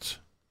Smachot.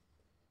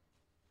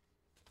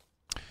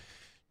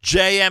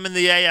 JM in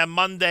the AM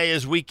Monday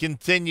as we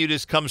continue.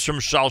 This comes from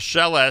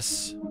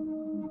Shalsheles.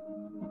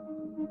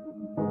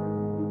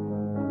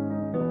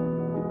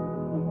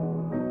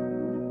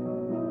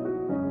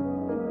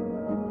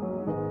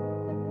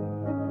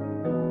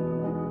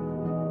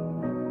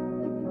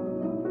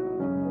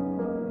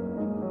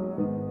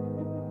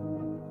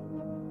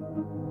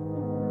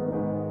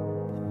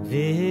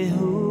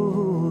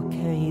 Vehu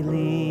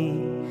keili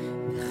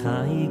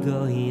chai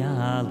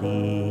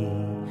goyali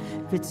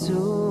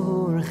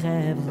v'tzur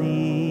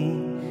chevli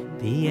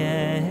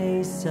b'yei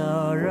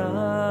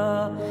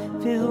Sarah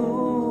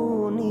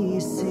vehu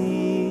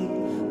nisi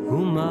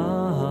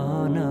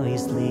humana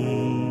isli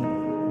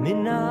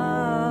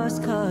minas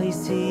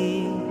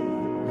kaisi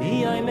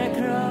b'yei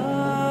mekra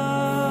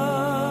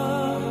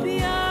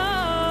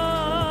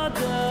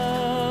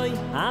b'yadai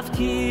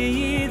afki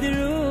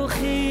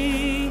yidruchi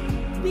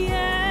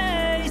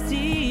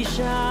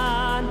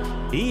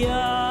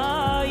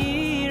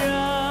Yaira,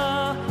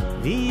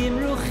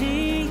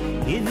 Vimruchi,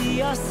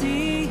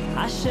 Idiasi,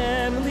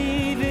 Hashem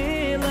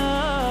live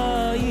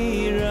la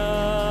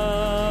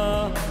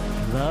ira,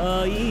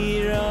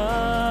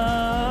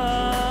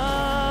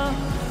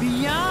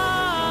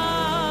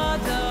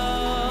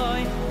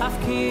 Biyadai,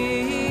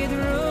 Afkid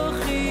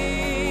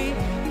Ruchi,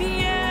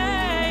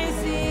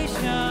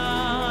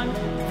 Biyesishan,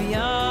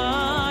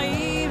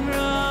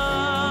 Biyaira,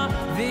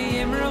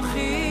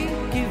 Vimruchi,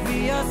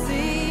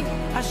 Idiasi.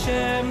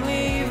 Hashem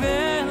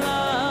live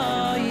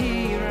la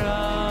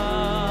ira,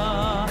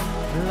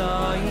 la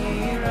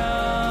ira.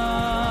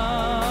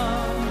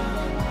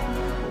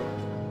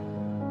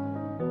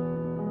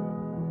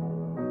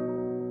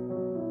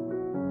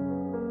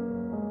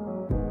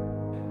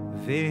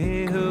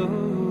 Vehu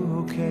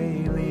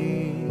keili,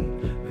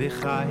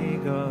 v'chai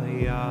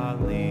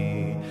goyali,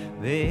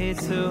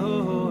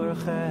 v'tzur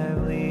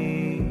chevli,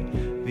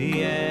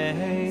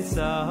 v'yei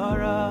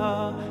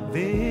Sarah,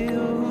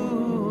 vehu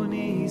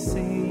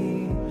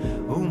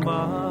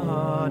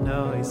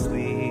Umana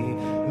isli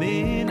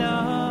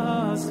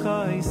minas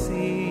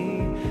chaisi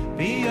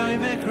b'yai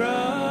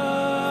mekra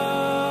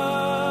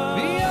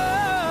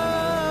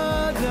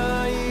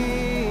b'yadai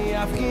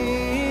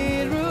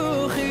afkir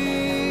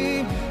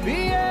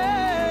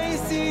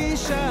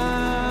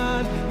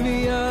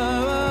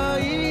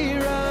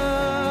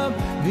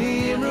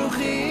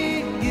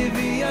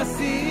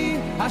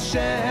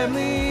Hashem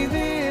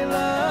livi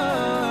lo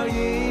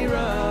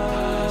yira,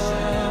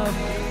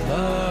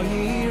 lo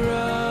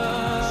yira.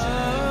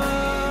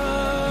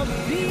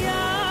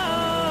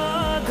 Biyadai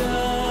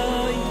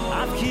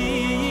avki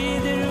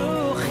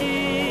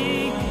yidruchi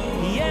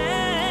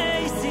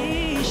yesi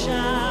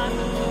shan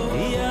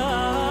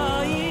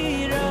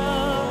yira,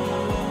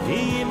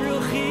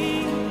 yimruchi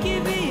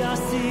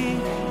kibiyasi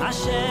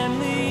Hashem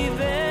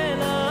livi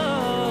lo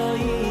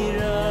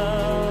yira,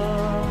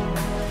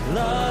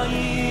 lo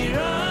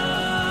yira.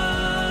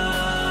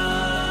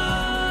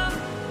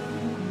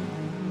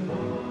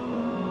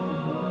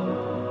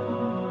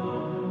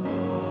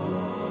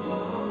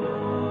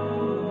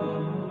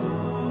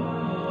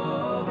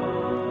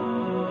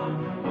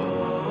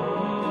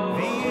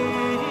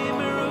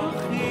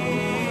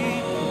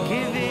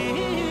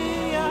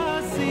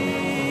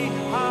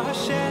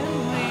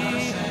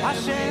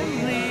 Hashem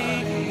li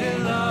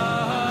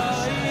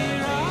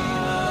Elohira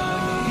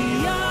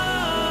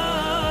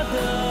Yadai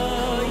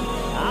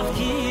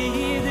Avki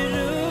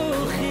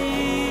Yidruchi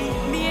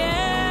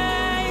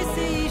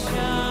Miesi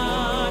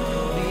Shan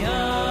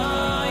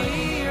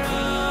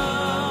V'Yaira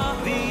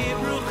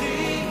V'Yibruchi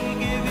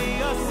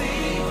Giviyasi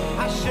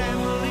Hashem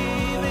li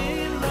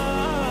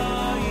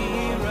Elohira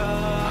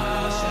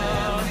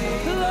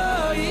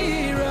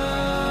Elohira.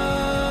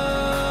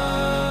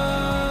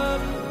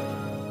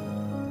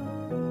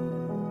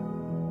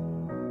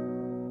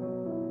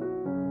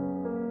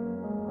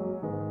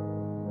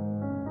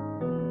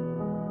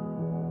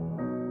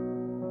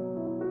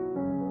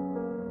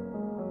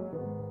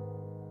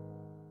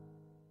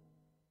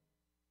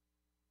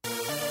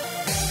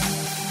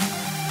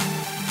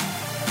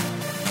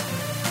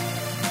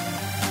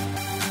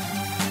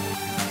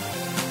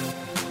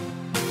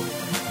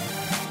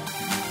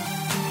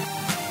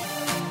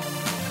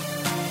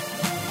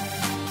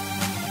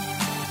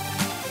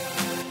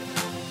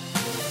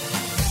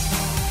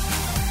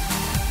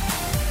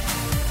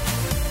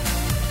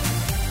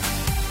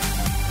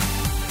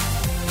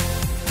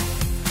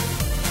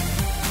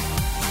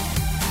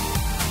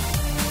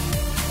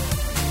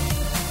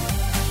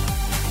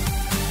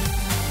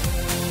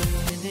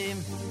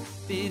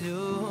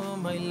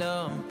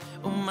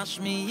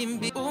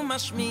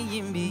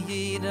 Umashmiyim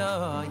biyira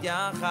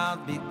yachad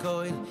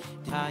bikoil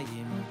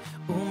tayim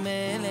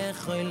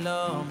umelech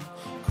olam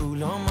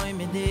kulam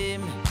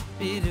oimedim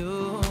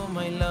birum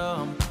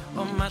olam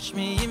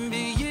umashmiyim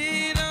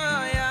biyira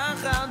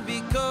yachad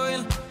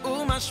bikoil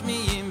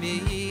umashmiyim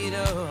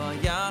biyira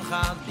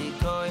yachad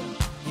bikoil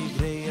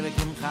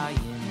yivreirekim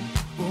chayim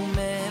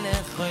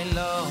umelech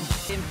olam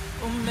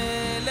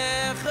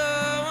umelech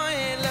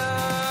olam.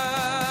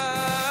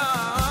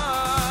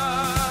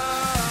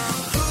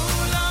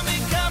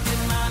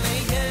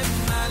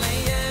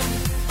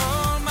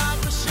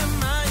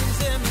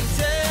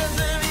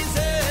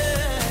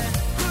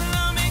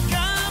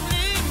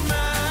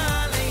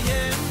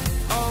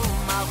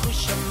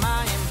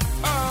 Shamayim,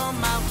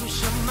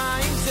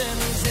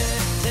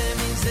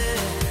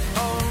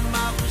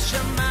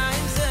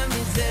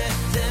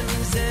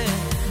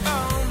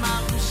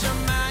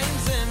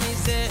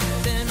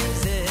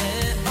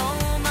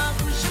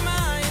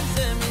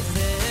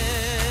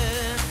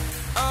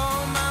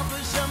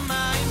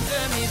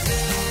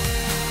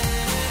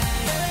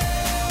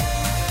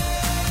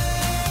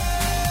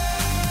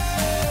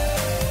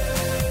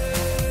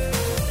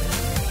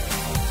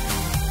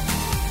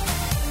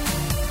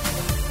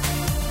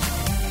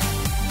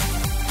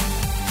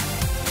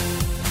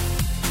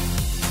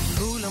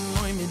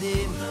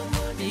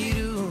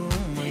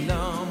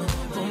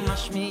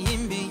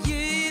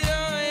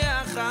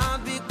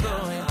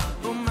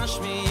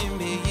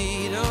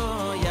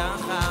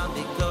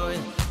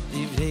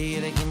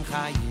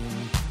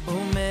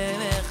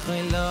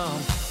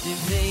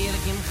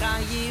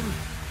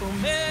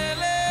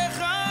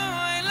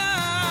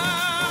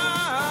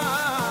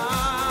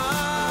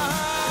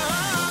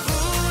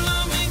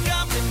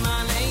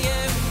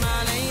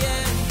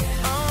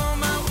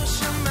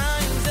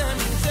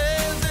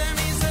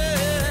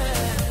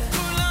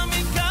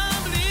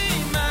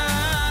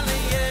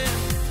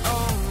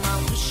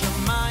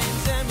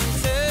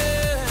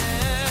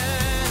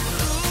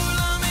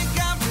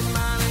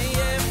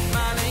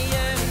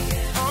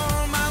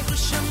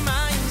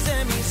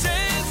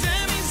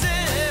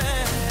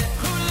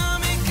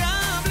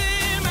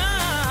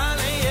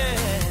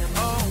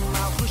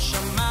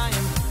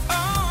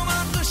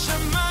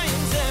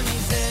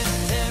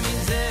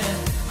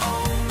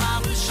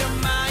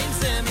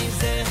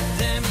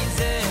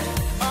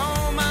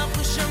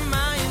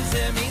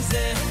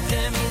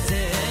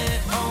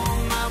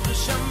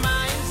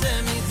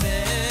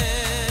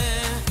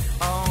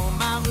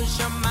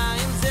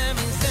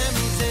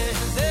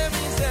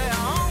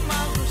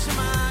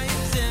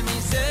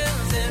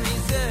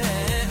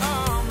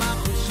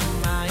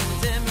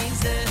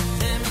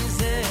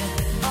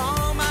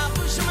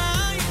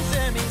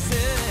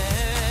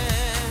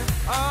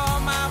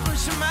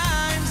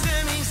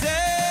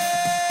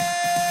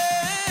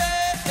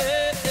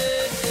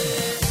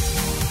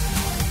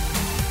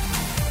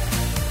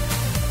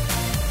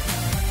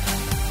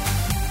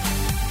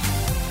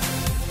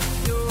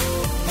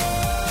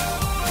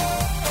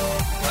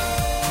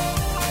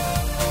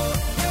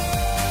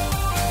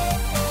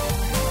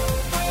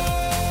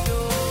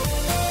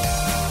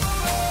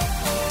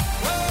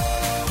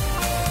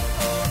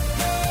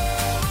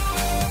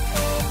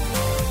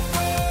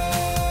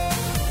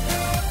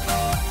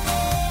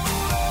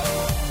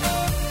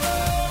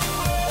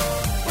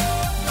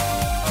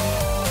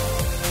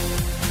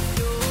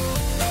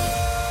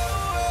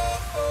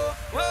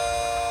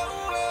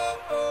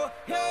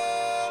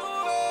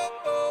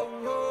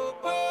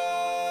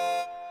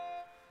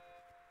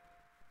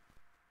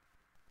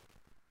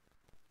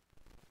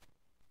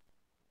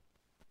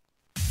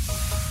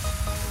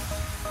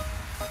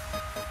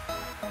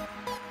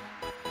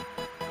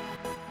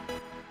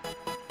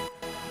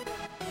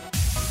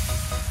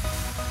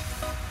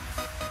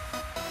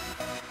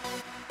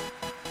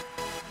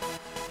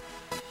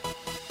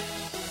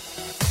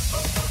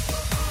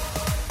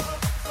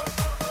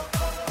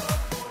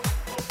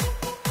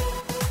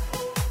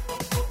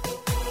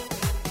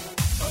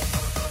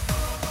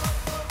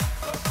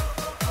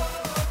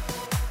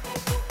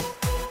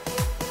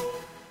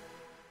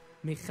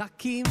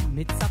 מחכים,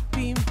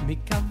 מצפים,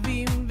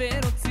 מקווים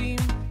ורוצים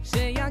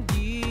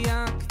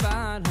שיגיע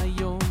כבר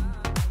היום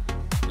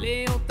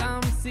לאותם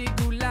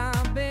סיגולה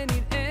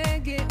ונראה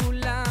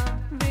גאולה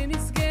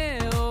ונזכה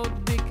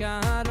עוד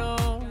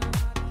בקרוב.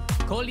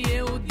 כל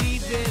יהודי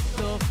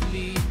בתוך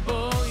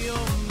ליבו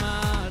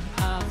יאמר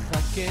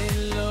אחכה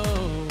לו,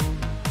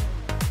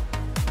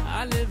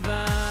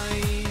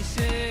 הלוואי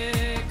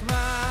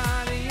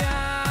שכבר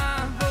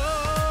יבוא.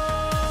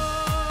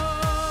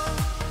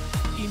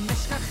 אם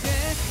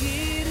אשכחך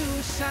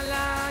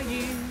ירושלים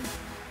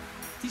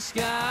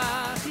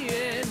תשכח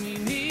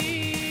ימיני,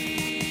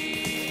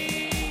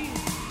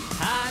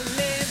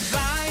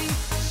 הלוואי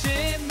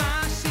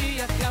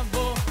שמשיח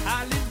יבוא,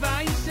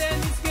 הלוואי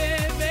שנזכה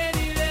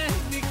ונראה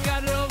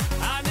מקרוב,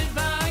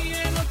 הלוואי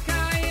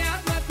אלוקיי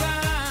עד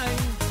מתי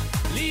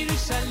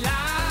לירושלים,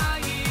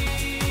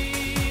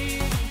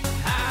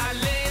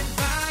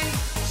 הלוואי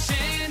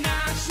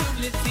שנשוב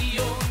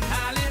לציון,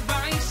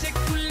 הלוואי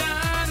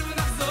שכולנו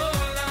נחזור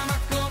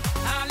למקום,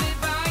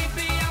 הלוואי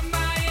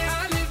בימיי,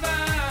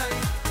 הלוואי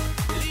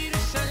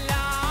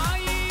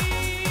לירושלים,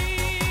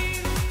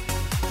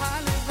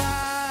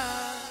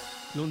 הלוואי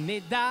לא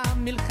נדע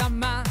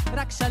מלחמה,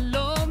 רק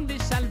שלום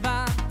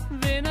ושלווה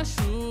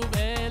ונשוב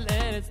אל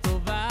ארץ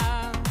טובה.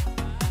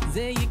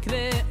 זה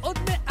יקרה עוד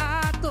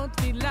מעט, עוד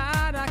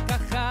תפילה רק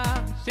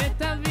אחר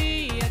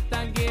שתביא את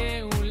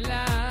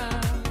הגאולה.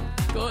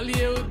 כל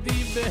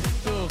יהודי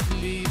בתוך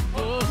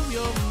ליבו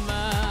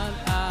יאמר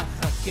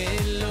אחכה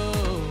לו,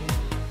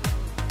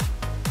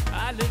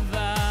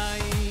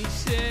 הלוואי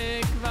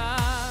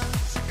שכבר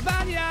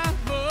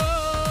יבוא.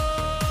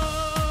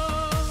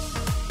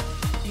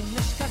 אם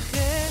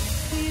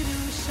נשכחך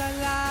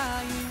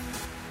ירושלים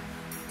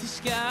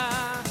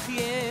תשכח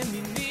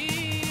ימיני,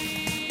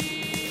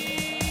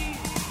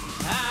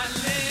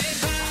 הלוואי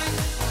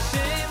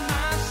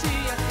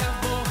שמשיח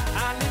יבוא,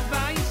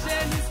 הלוואי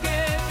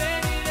שנזכה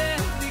ונראה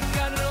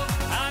מקרוב,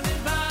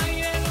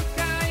 הלוואי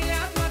אלוקיי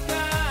עד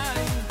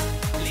מתי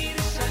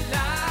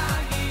לירושלים,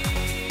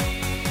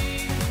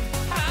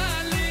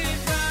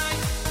 הלוואי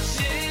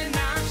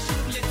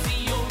שנשוב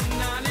לציון,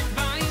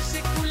 הלוואי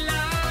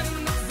שכולנו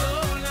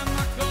נחזור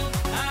למקום,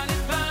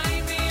 הלוואי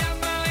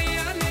בימיי,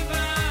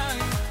 הלוואי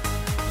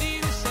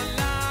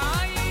לירושלים.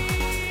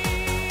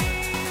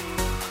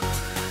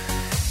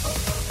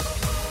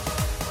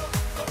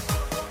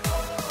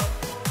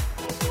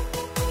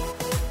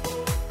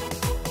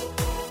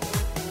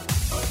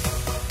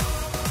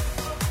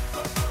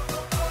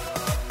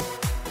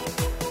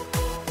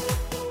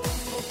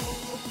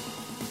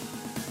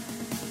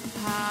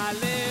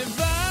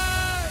 הלוואי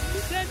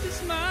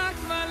שתשמע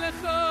כבר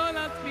לכל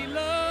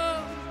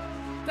התפילות,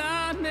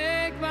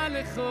 תענה כבר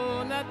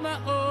לכל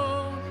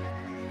הדמעות,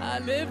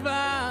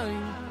 הלוואי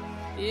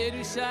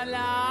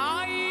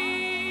ירושלים,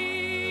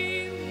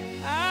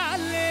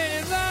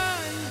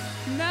 הלוואי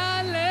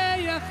נעלה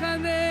יחד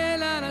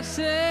אל הר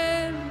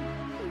השם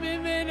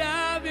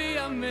במהרה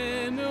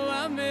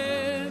בימינו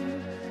אמן,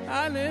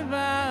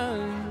 הלוואי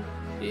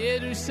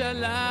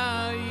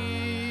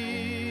ירושלים.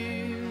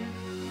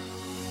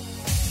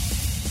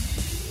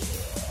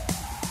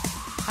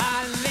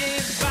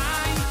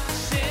 הלוואי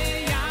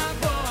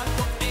שיבוא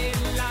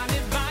הגואל,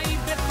 הלוואי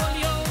בכל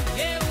יום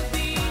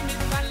יהודי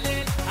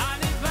מתפלל,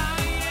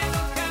 הלוואי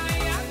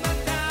אלוקיי עד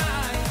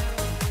מתי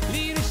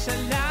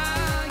לירושלים,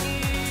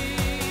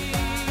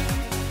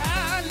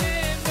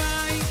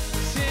 הלוואי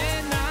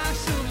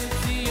שנשוב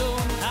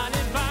לציון,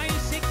 הלוואי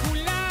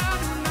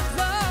שכולנו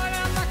נחזור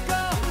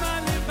למקום,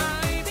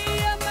 הלוואי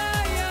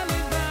בימיי,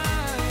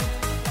 הלוואי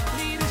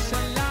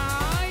לירושלים.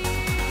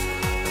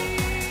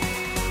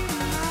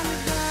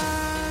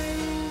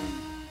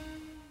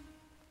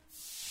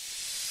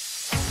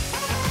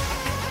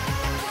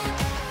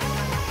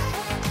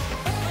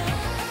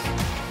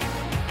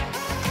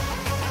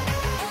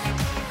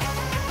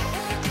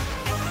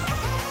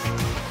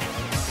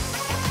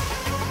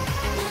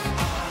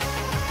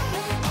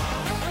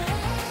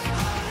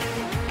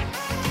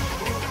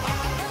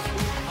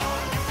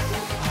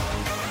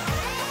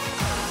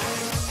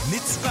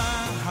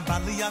 מצווה הבא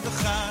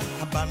לידך,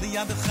 הבא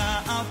לידך,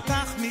 אל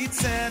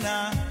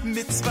תחמיצנה.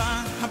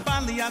 מצווה הבא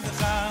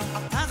לידך,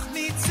 אל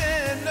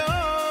תחמיצנה.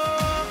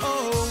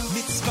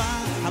 מצווה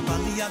הבא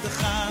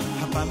לידך,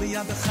 הבא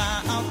לידך,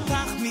 אל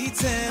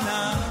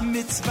תחמיצנה.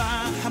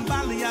 מצווה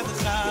הבא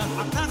לידך,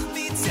 אל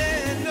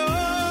תחמיצנה.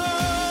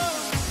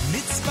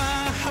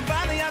 מצווה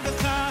הבא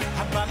לידך,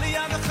 הבא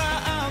לידך,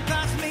 אל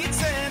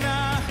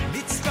תחמיצנה.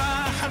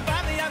 מצווה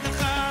הבא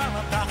לידך,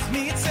 אל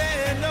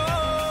תחמיצנה.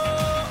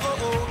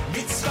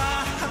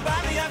 מצווה הבא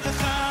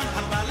לידך,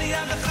 הבא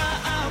לידך,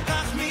 אל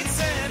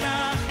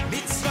תחמיצנה.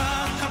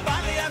 מצווה הבא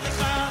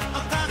לידך,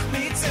 אל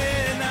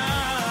תחמיצנה.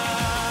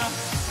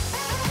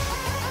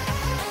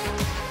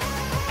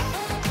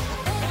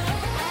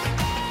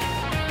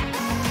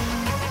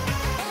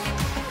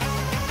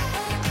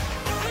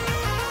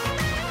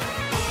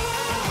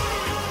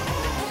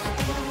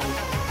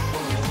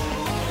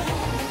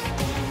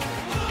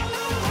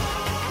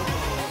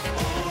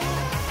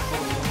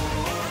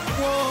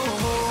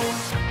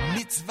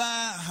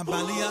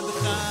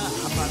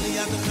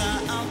 לידך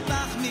אל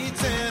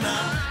תחמיצנה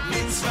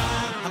מצווה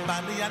הבא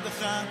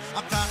לידך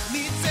אל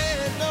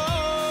תחמיצנה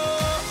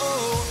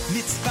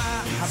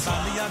מצווה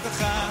הבא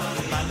לידך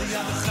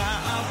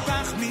אל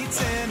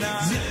תחמיצנה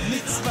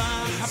מצווה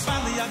הבא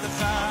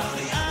לידך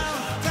אל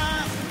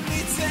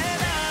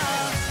תחמיצנה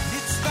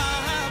מצווה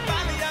הבא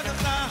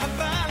לידך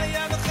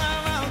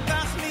אל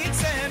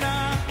תחמיצנה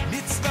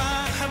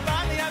מצווה הבא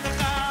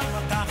לידך אל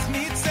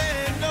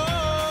תחמיצנה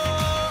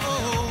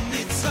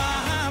מצווה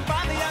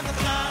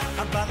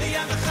הבא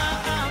לידך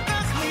אל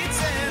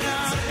תחמיצנה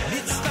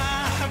מצווה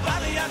הבא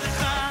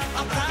לידך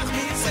אל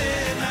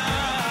תחמיצנה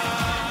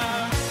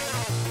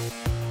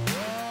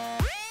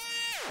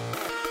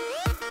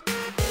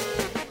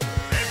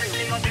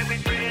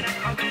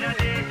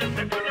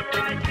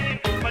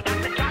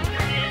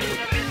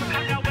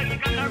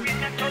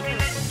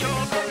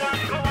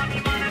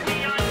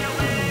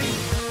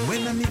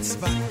When a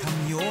mitzvah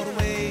come your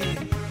way,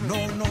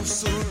 no,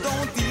 so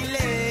don't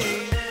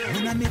delay.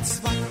 When a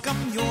mitzvah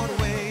come your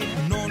way,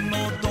 no,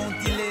 don't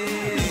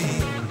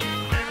delay.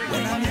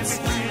 When a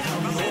mitzvah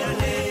come your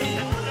way,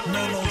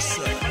 no,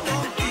 sir,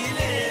 don't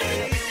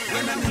delay.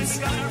 When a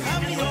mitzvah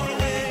come your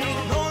way,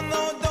 no,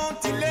 don't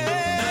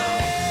delay.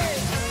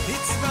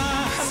 Mitzvah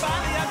haba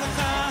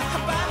liyadcha,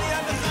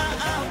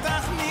 al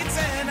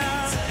tachmitzena.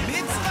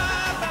 Mitzvah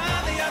haba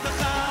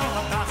liyadcha,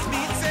 al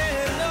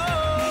tachmitzena.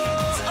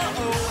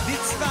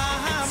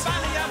 Mitzvah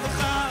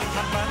haba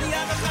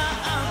liyadcha,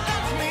 al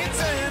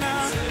tachmitzena.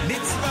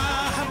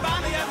 Mitzvah haba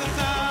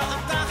liyadcha, al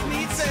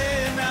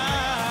tachmitzena.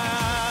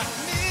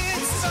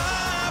 Mitzvah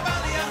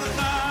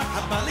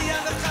haba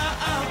liyadcha,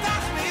 al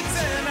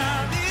tachmitzena.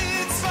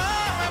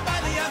 Mitzvah haba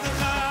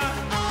liyadcha,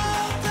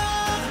 al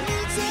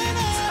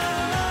tachmitzena.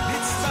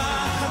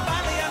 Mitzvah haba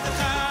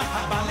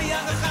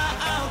liyadcha,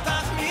 al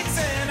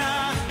tachmitzena.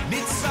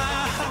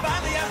 Mitzvah haba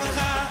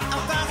liyadcha,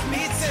 al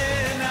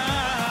tachmitzena.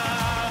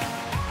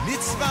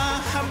 Mitzvah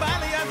haba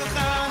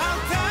liyadcha, al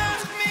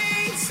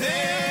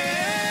tachmitzena.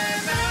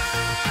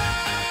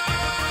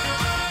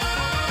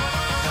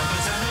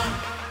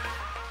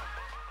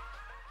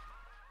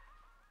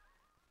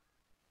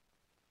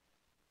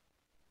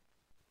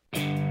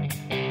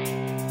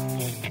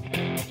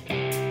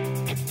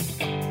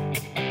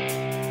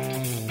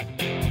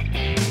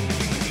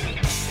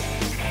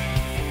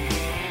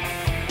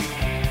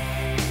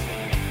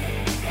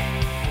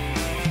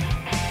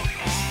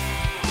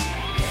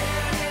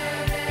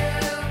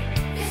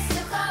 It's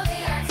the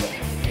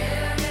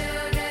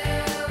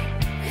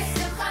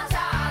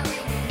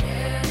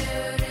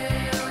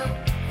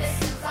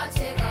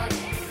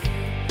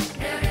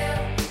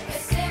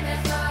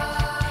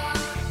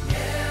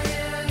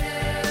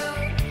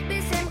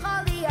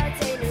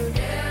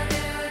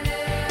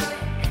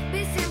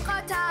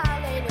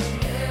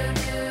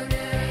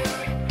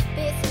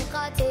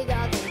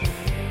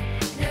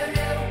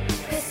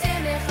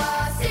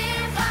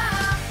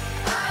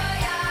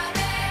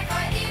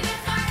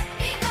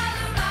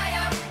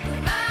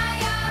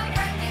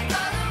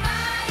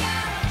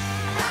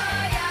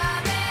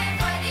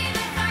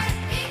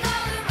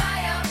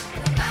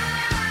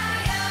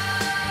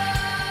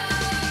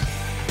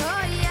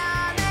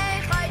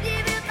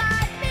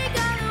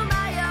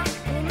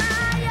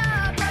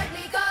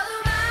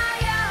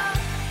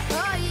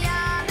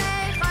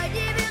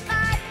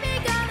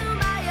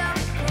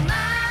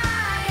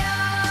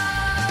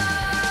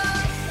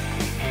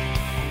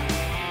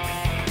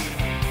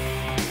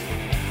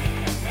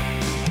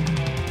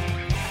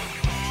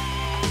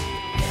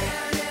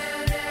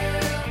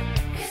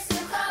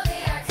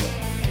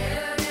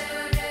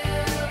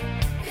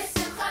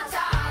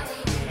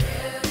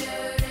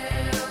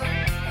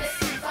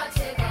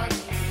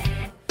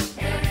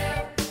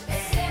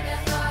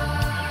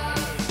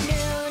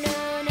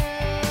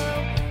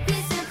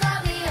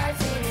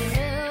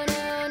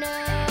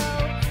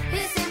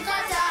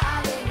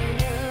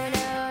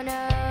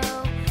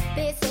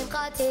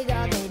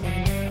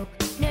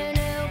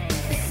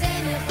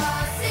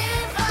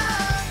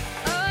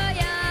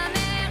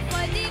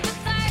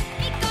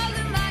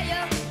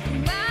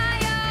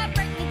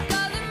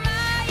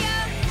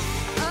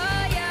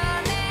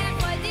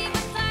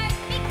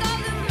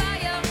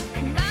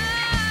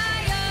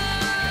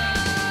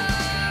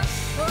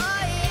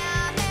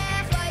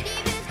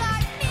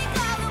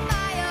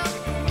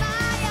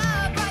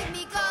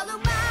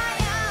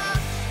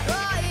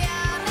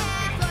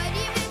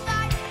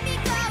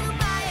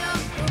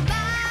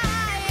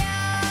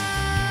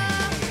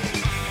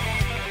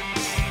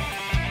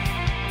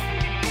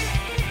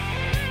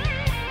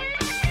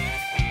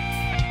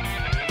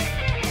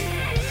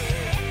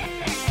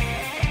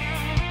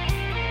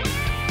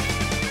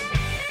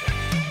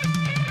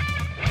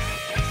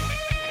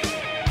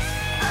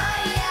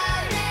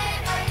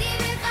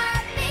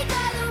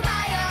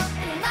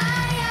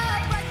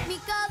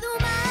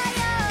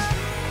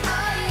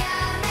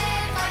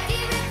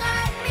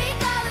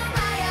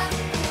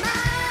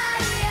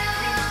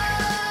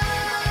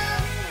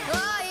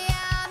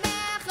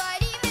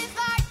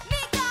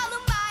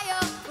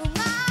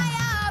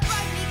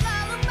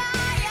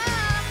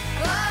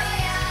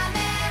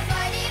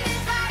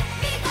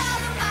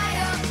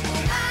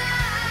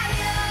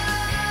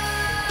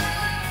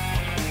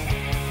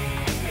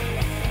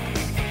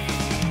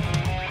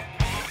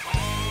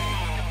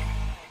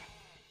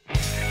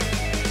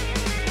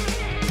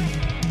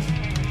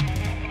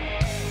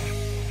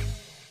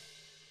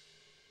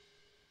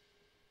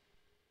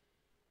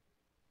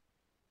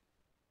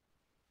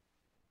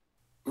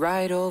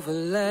right over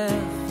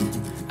left,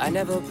 I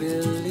never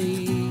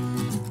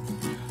believed,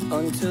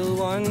 until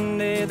one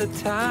day the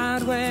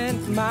tide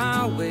went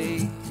my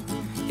way,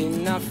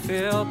 and I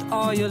felt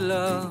all your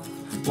love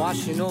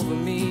washing over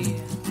me,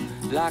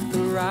 like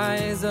the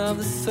rise of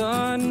the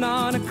sun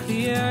on a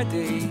clear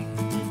day.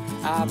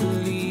 I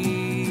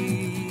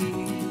believe.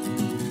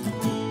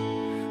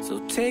 So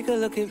take a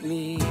look at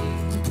me,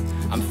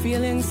 I'm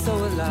feeling so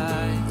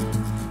alive.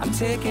 I'm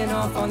taking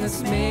off on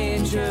this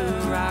major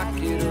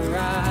rocket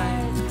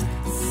ride,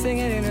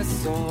 singing in a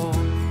song.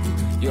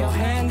 Your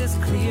hand is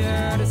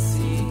clear to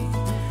see.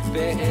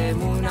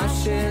 Be'emuna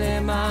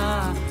shelema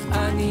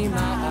ani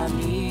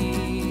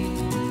ma'amin.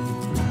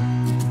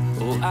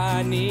 Oh,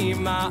 ani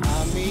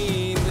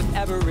ma'amin. With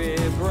every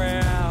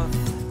breath,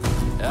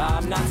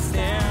 I'm not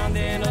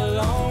standing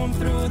alone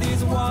through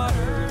these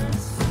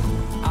waters.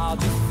 I'll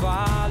just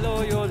follow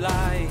your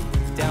light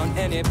down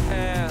any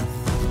path.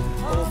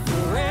 Oh,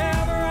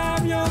 forever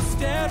I'm your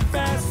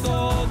steadfast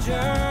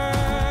soldier.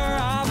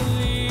 I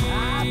believe,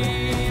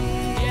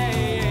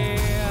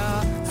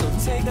 yeah. So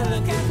take a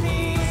look at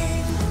me,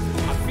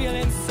 I'm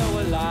feeling so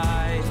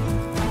alive.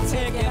 I'm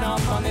taking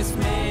off on this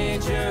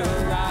major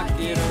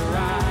rocket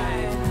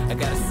ride. I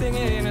gotta sing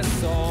it in a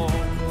song.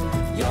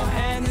 Your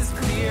hand is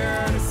clear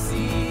to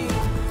see.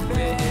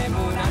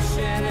 Be'emuna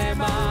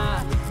shelema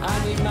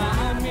ani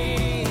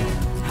ma'amin.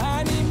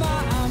 Ani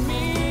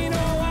ma'amin.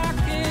 Oh, I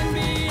can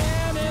be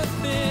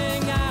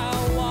anything I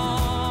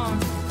want,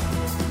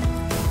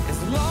 as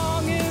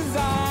long as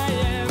I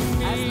am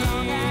me.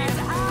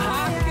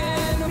 I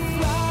can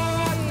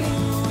fly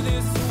through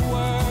this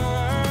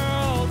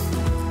world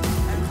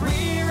and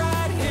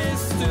rewrite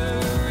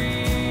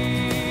history,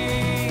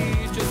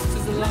 just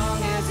as long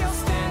as you're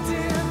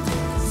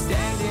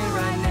standing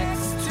right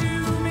next to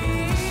me.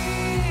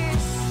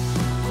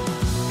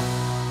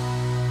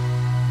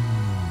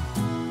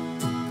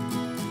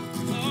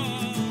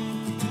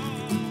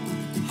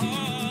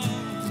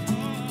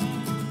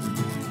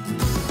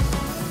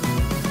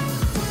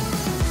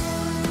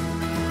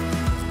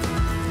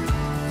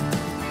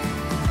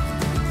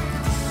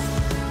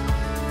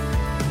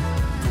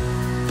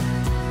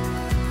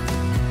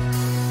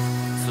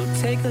 So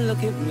take a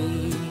look at me,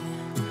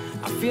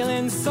 I'm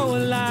feeling so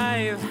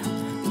alive.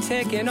 I'm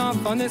taking off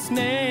on this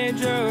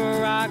major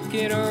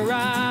rocket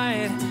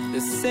ride,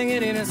 just sing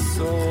it in a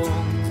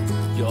song.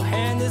 Your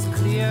hand is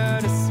clear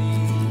to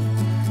see.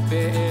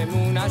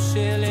 Be'emuna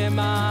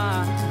shelema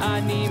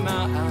ani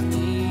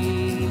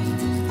ma'amin.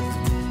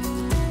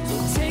 So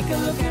take a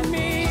look at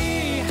me,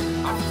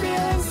 I'm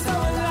feeling so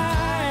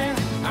alive.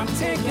 I'm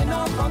taking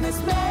off on this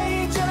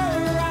major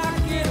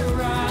rocket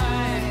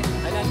ride,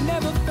 and I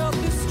never felt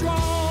this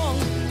strong.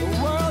 The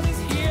world is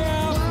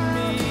here for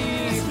me.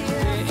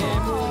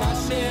 Be'emuna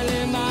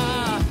shelema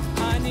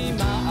ani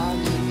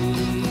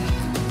ma'amin.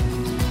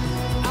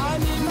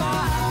 Ani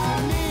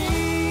ma'amin.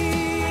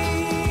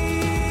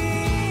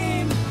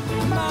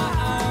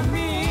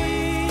 Ma'amin.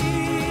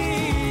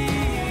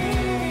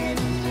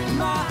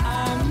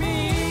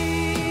 Ma'amin.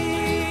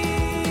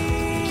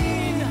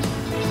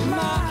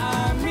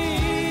 Ma'amin.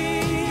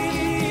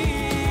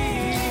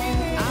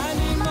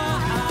 Ani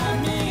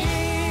ma'amin.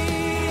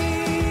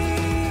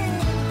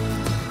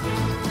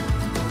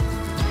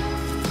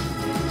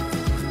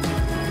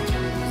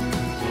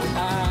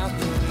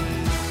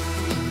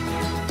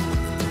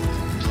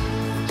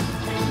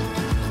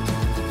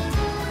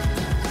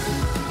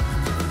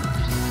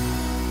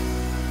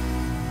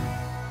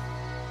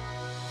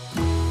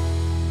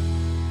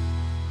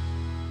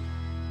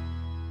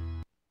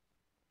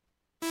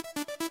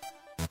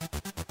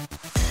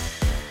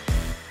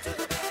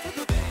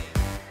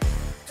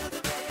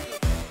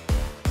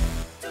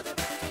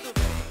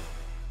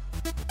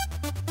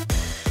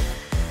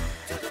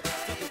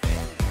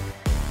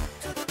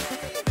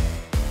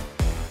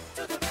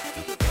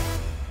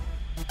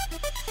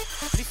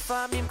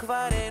 לפעמים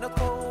כבר אין עוד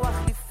כוח,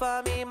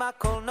 לפעמים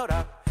הכל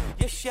נורא.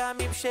 יש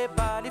ימים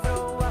שבא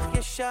לברוח,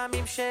 יש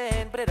ימים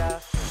שאין ברירה.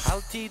 אל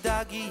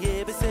תדאג,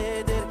 יהיה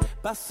בסדר,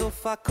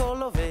 בסוף הכל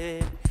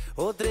עובד.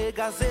 עוד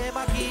רגע זה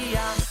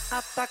מגיע,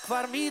 אתה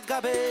כבר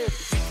מתגבר.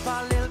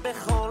 מתפלל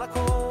בכל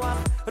הכוח,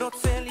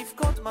 רוצה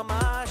לבכות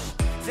ממש.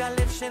 זה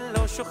הלב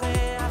שלא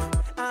שוכח,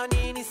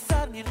 אני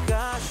ניסה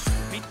נרגש.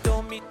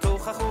 פתאום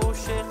מתוך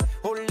החושך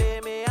עולה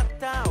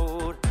מעט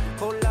האור,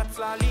 כל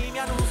הצללים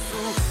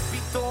ינוסו,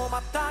 פתאום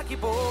אתה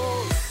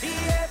גיבור.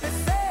 יהיה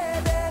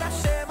בסדר,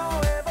 השם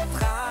אוהב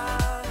אותך.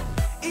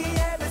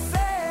 יהיה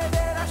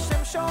בסדר,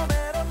 השם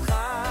שומר אותך.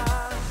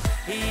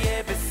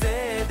 יהיה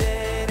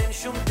בסדר, אין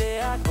שום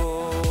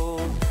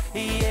דאגות.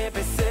 יהיה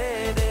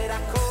בסדר,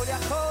 הכל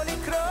יכול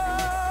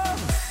לקרות.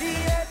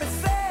 יהיה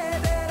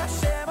בסדר,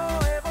 השם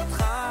אוהב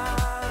אותך.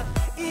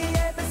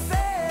 יהיה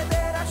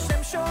בסדר,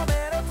 השם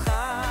שומר אותך.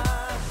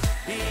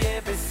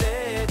 יהיה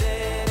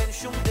בסדר, אין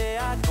שום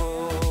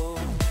דאגות.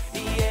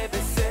 יהיה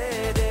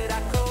בסדר,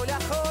 הכל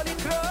יכול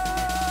לקרות.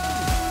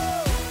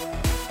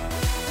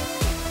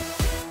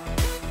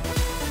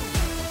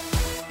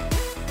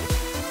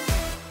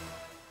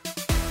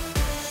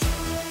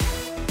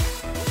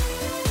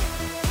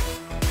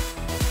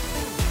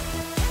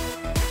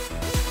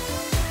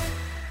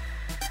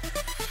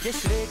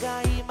 יש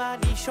רגעים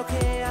אני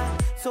שוקע,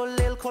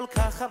 צולל כל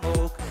כך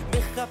עמוק,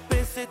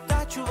 מחפש את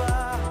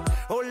התשובה,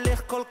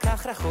 הולך כל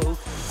כך רחוק.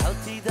 אל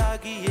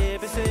תדאג יהיה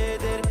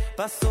בסדר,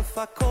 בסוף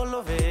הכל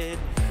עובד,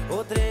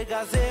 עוד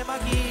רגע זה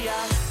מגיע,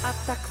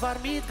 אתה כבר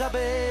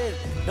מתגבר.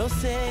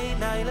 נושא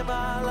עיניי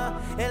למעלה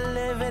אל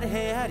עבר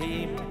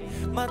ההרים,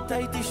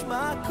 מתי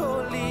תשמע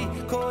קולי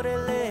קורא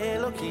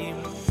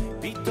לאלוקים.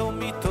 פתאום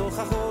מתוך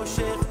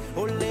החושך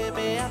עולה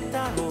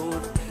מהטהור,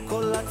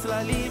 כל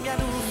הצללים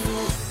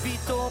ינוסו,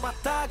 פתאום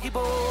אתה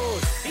גיבור.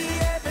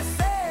 יהיה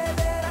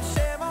בסדר,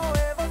 השם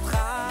אוהב אותך,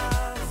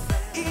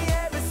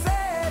 יהיה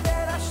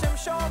בסדר, השם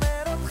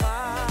שומר אותך,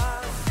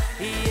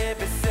 יהיה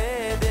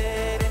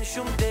בסדר, אין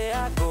שום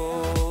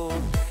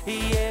דאגות,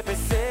 יהיה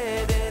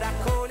בסדר,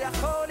 הכל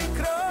יכול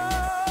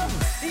לקרות.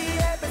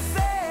 יהיה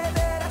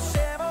בסדר,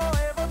 השם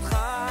אוהב אותך,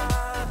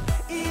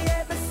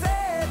 יהיה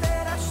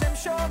בסדר, השם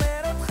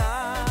שומר אותך,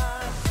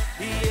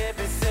 יהיה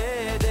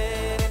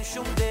בסדר, אין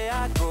שום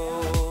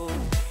דאגות,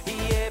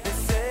 יהיה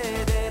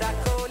בסדר,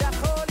 הכל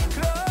יכול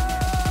לקרות.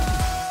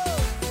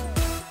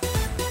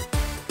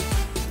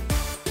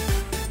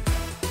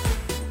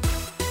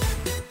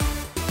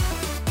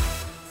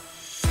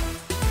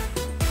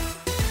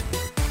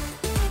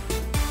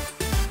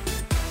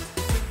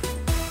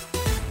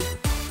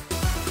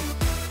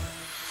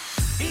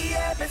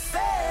 יהיה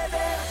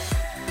בסדר,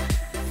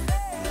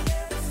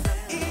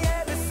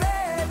 יהיה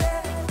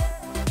בסדר,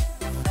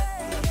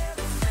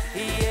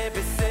 יהיה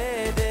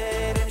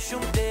בסדר, אין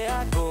שום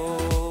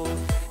דאגות,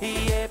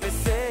 יהיה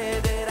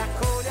בסדר,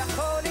 הכל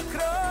יכול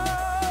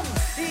לקרות.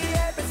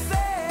 יהיה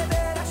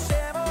בסדר,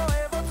 השם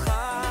אוהב אותך,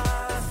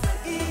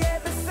 יהיה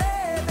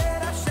בסדר,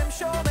 השם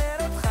שומר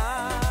אותך,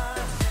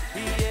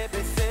 יהיה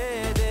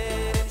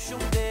בסדר, אין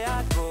שום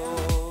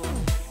דאגות,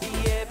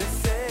 יהיה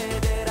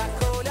בסדר,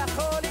 הכל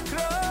יכול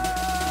לקרות.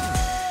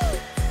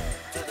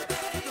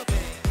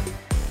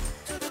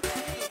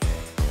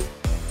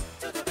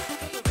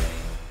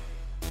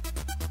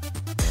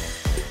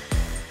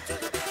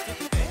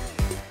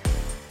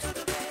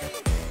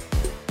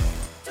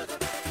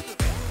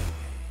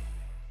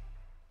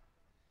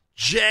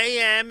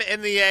 JM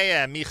in the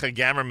AM. Micha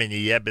Gamerman,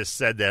 Yeh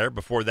Beseder.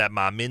 Before that,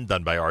 Ma'amin,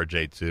 done by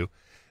RJ2.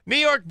 New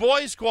York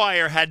Boys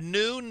Choir had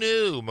new.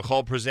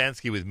 Michal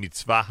Przanski with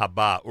Mitzvah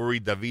Haba. Uri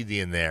Davidi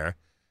in there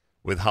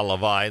with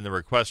Halavai. And the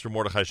request from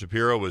Mordechai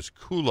Shapiro was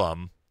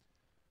Kulam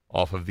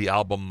off of the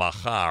album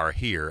Machar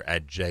here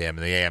at JM in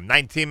the AM.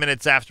 19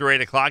 minutes after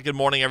 8 o'clock. Good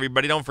morning,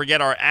 everybody. Don't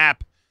forget our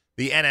app.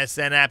 The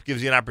NSN app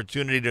gives you an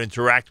opportunity to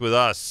interact with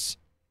us.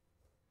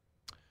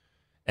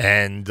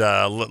 And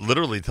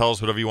literally tell us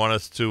whatever you want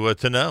us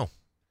to know.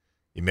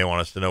 You may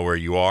want us to know where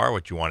you are,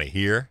 what you want to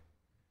hear,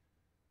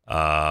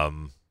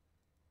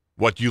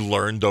 what you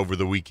learned over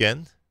the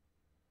weekend.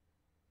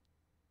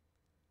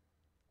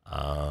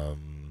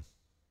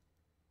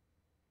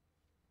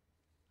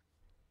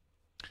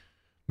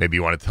 Maybe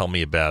you want to tell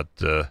me about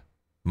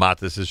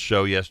Matis's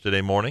show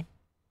yesterday morning,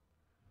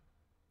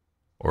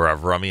 or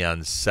Avrami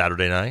on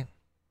Saturday night,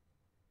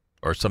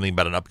 or something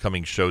about an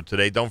upcoming show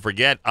today. Don't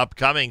forget,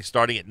 upcoming,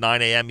 starting at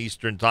 9 a.m.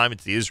 Eastern Time,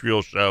 it's the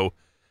Israel Show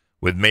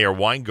with Mayor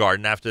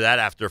Weingarten. After that,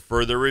 after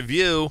further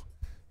review,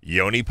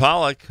 Yoni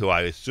Pollack, who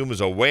I assume is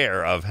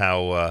aware of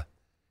how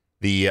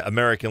the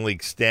American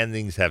League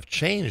standings have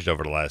changed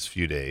over the last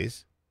few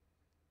days.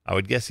 I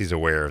would guess he's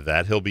aware of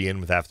that. He'll be in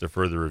with after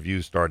further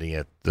review starting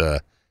at 10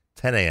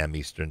 a.m.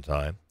 Eastern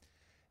Time.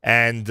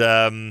 And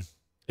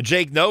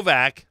Jake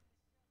Novak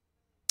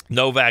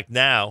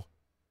Now,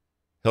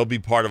 he'll be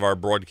part of our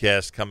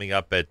broadcast coming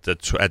up at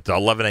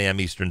 11 a.m.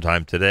 Eastern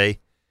Time today.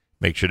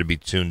 Make sure to be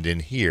tuned in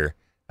here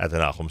at the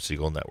Nachum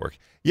Segal Network.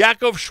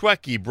 Yaakov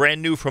Shweki,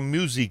 brand new from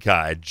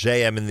Musica at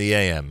JM in the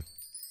AM.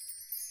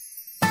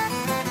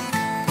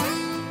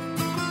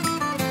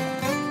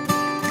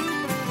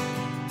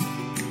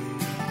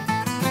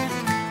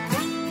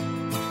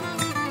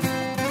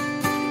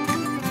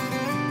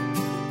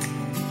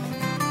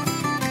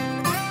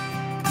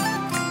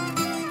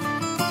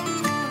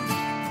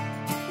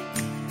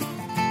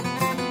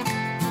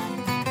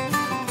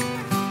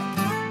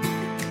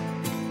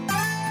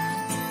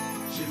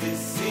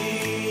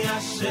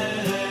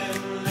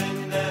 Hashem,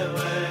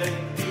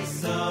 Lenewek,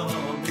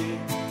 Isomi,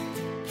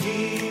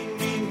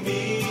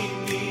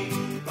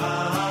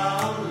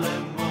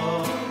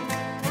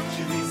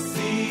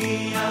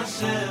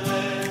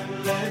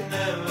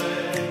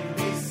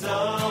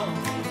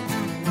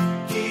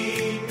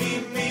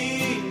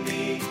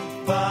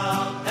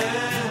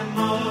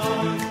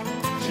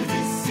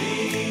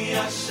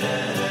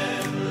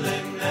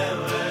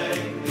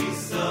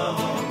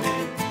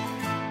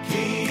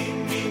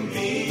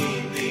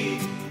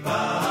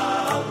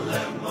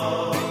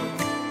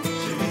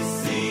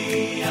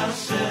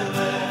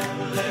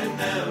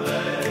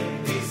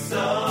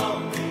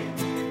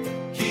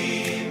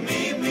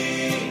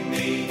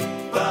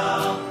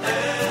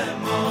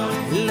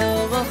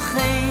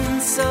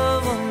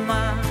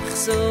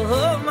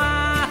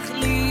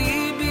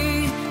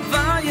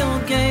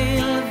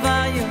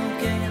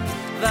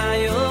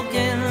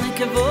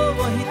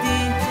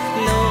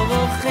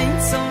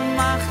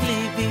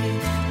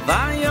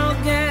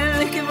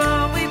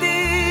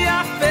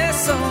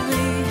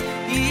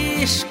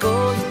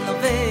 ישקול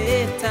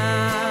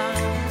נובטה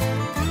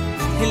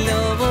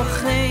לא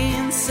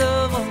בוחן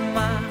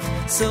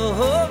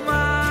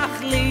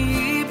סומך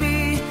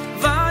ליבי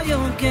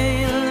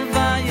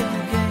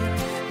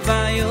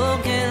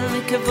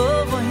ויוגל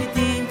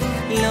כבודי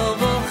לא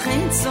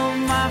בוחן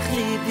סומך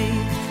ליבי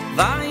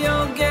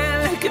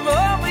ויוגל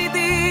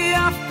כבודי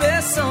אף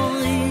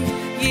בשורי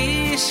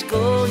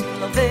ישקול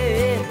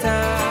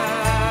נובטה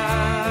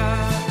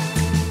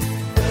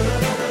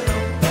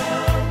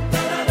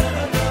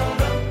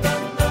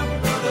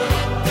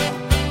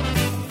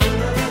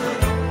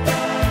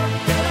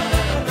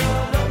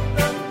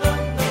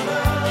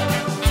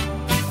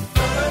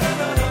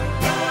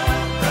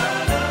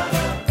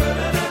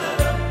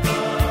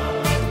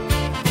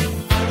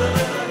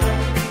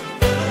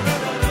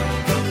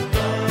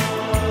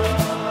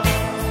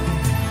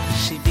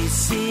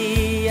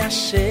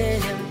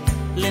השם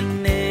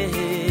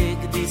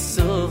לנגדי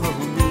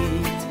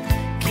סורמית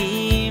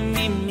כי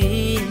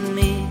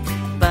מימיני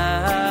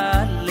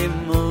בא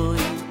למוי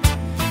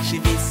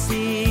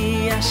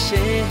שביסי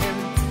השם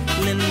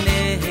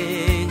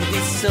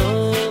לנגדי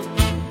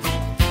סורמית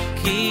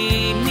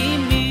כי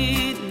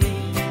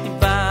מימיני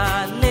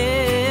בא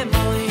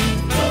למוי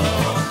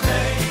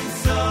נוחי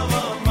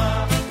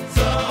סורמה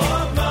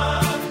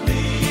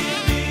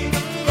ליבי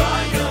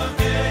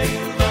ויוגל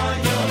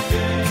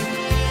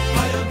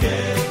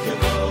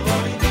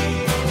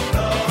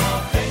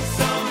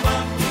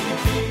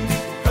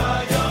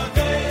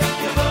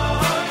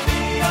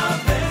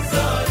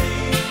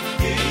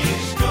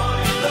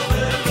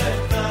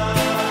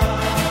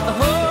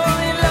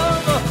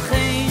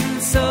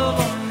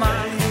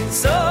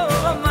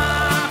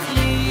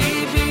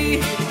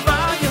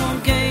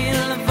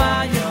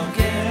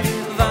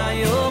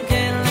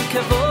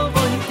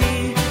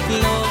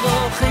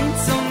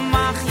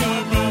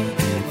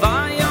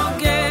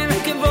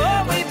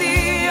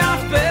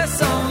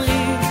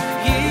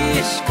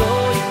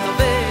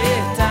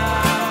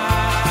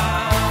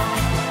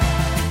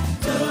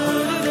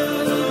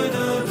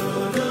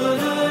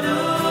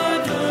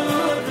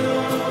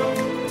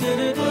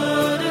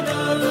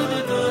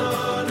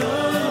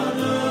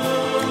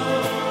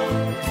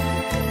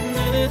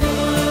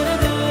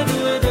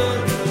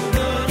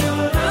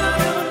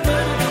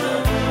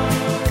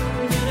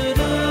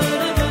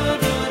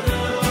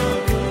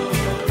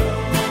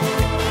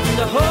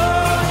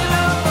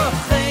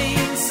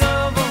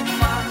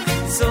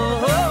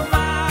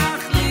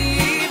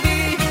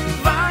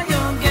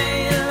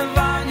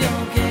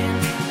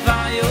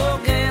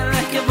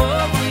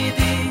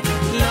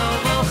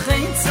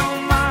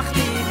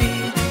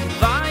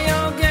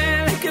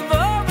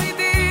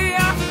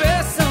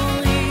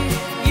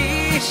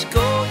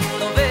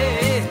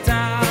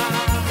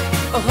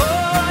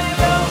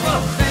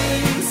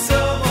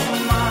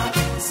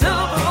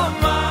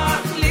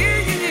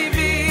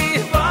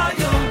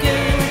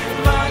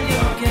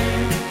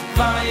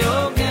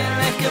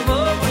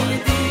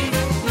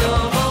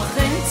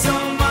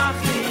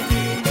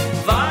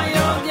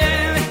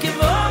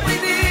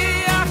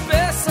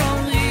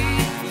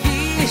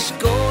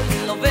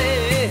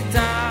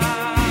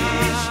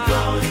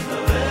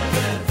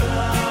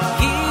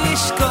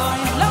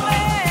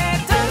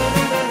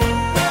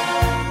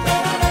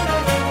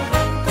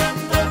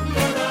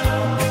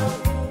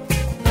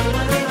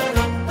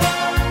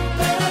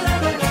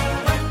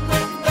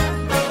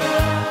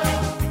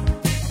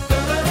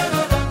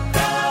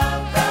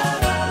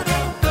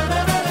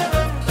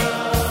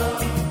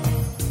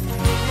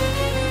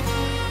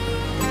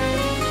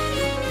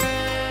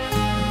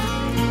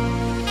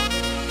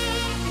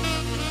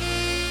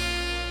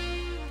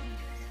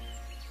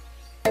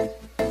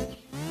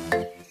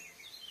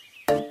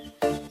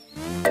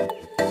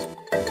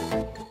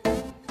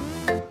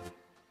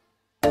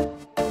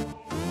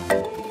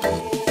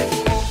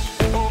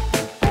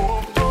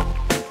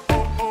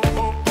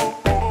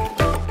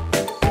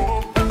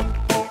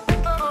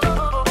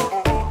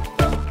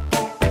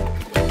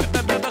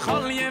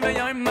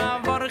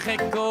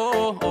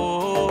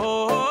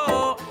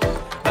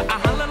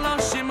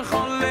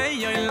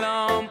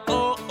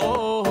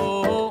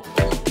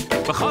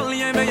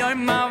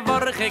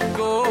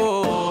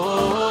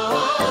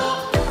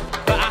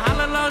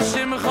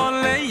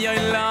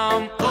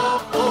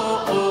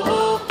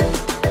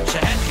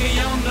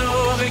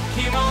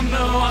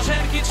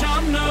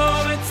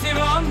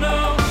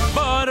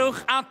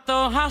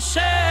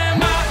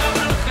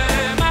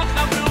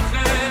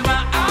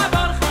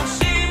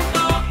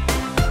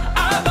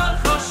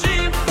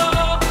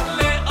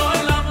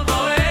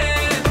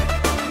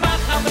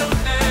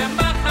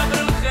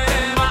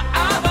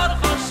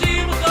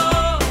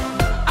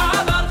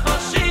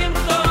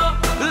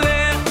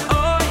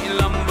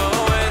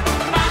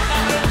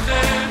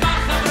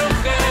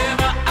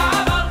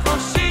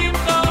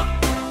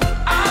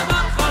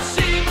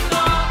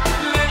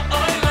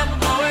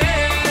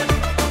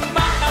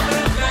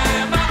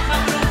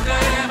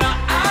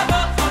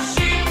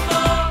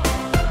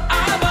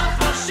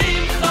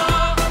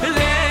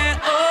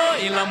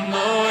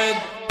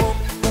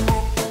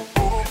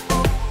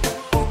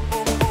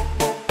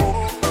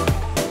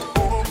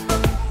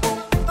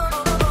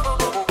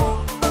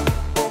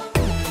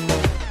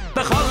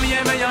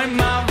yoim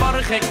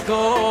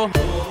mavarcheko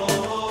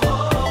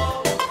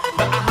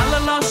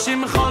V'ahalala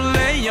shimcho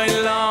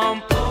le'yolam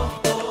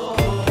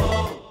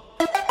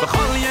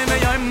V'chol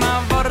yoim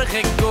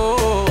mavarcheko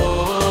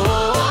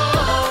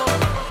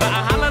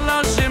V'ahalala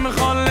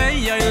shimcho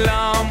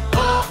le'yolam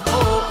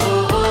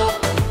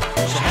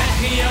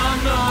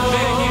Shechiano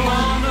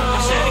V'himano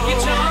Asher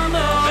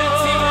kitchano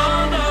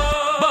V'tzivano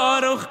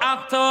Baruch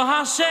ato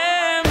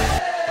Hashem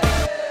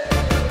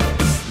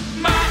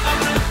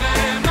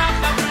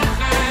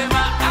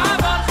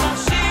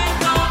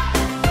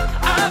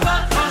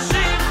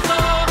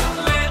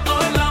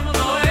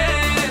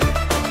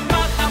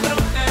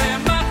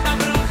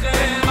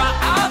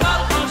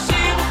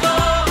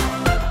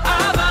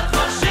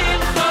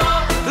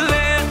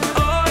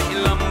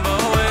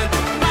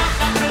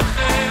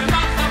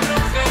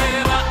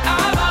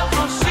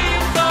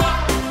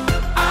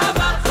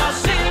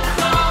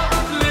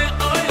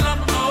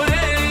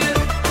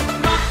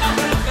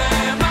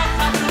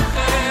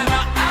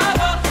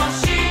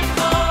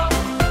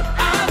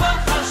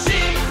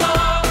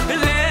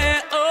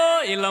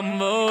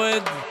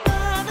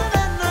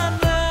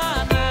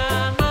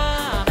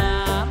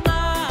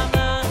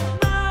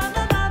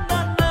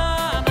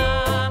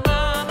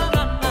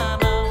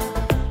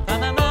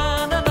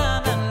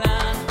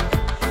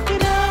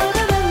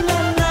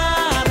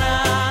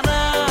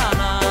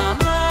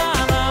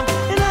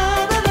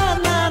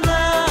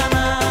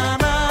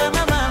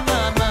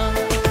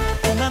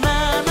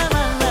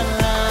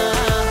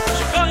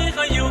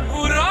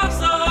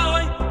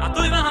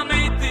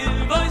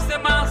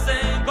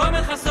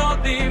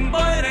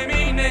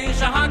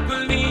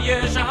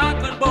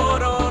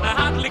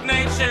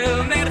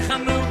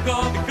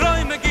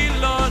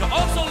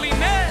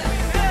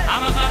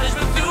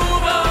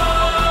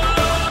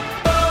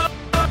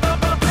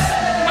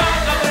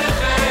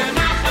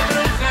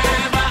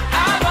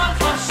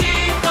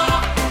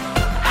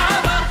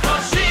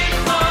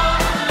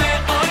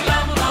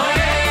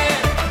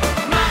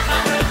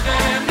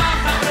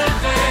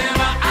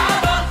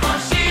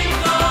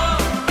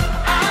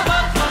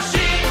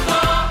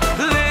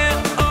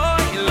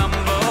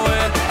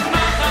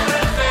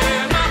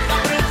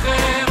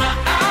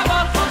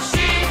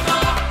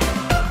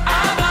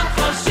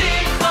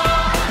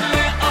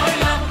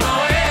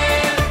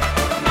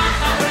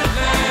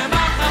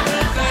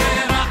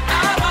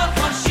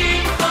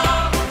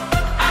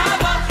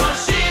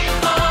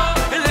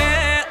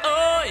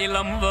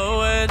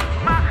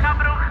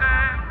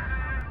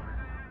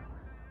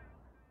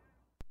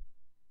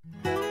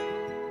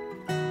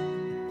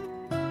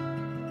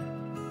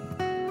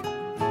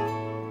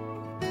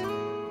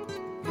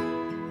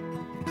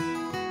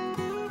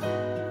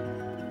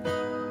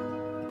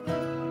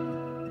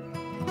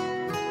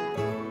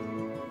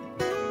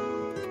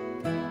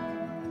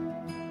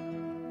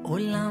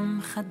עולם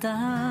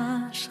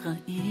חדש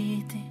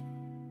ראיתי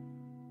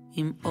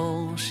עם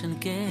אור של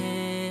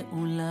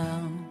גאולה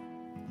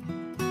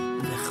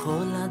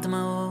וכל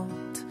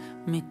הדמעות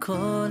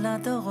מכל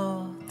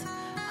הדורות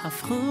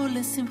הפכו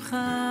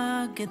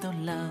לשמחה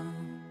גדולה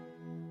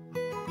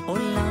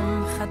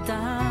עולם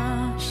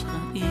חדש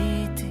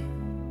ראיתי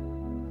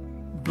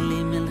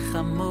בלי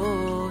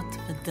מלחמות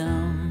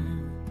ודם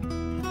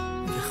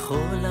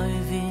וכל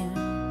האויבים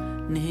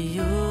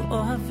נהיו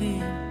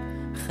אוהבים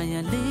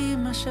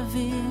חיילים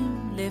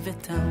השבים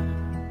לביתם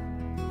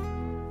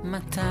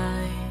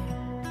מתי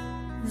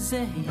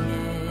זה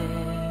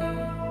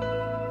יהיה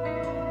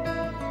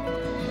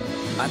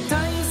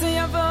מתי זה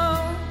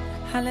יבוא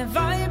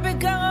הלוואי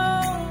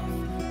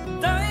בקרוב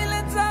די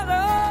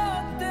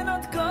לצרות תן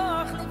עוד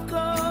כוח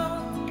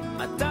לבכות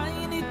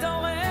מתי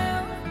נתעורר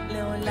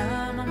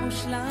לעולם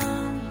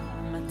המושלם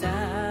מתי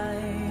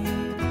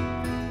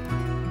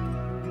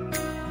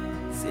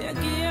זה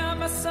יגיע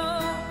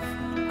בסוף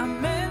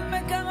אמן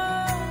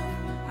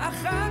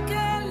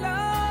אחכה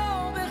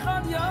לו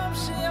בכל יום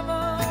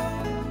שיבוא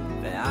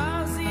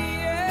ואז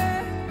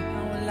יהיה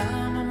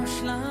העולם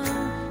המושלם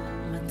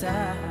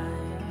מתי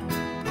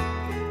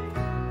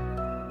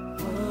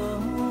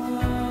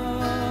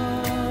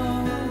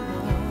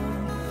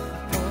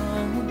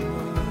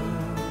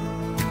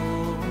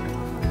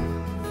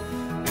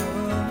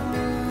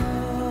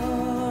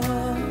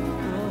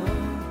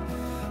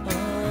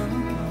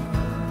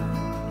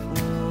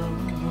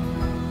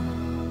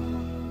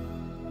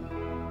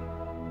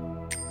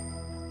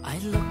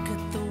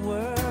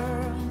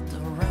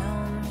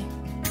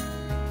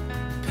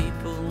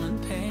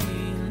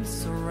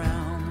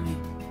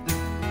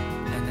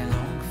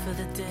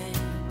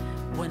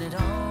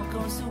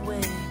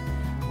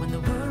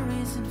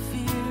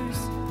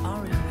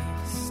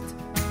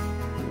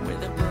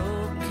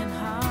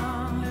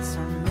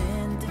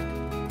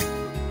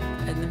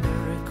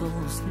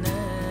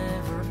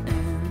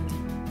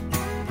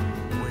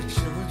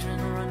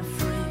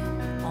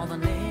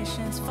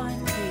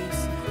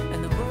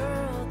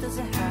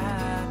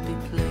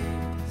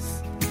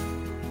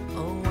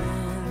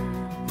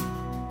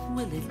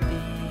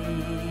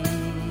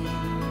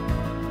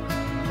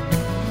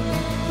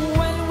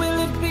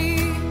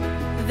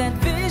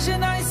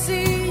vision I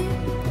see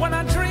when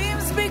our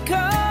dreams begin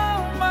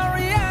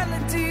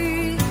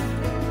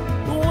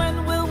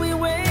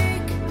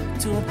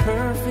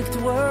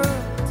perfect world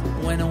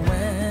when and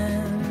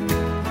when.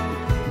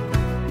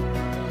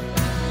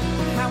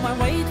 How I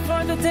wait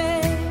for the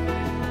day,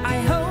 I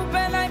hope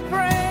and I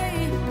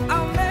pray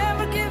I'll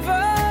never give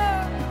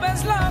up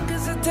as long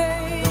as it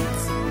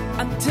takes,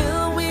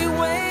 until we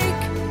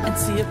wake and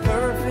see a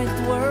perfect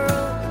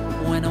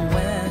world when and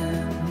when.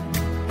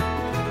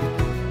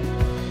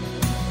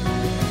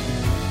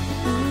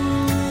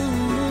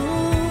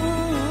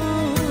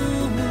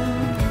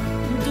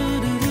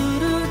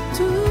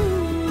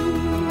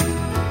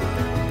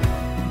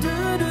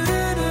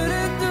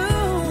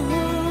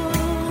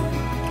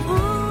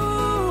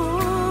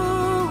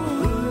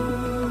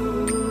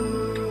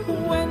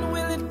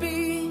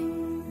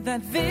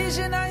 That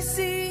vision I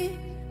see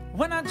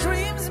when our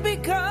dreams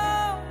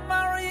become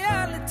our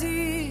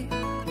reality.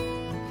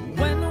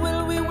 When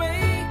will we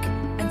wake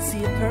and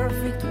see a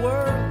perfect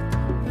world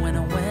when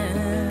and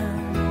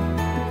when?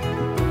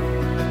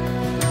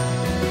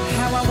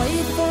 How I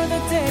wait for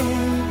the day,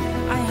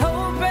 I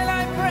hope and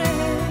I pray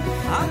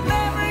I'll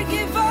never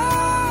give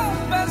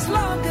up as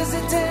long as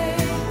it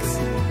takes,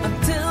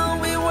 until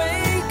we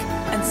wake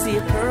and see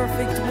a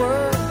perfect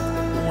world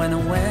when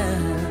and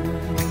when.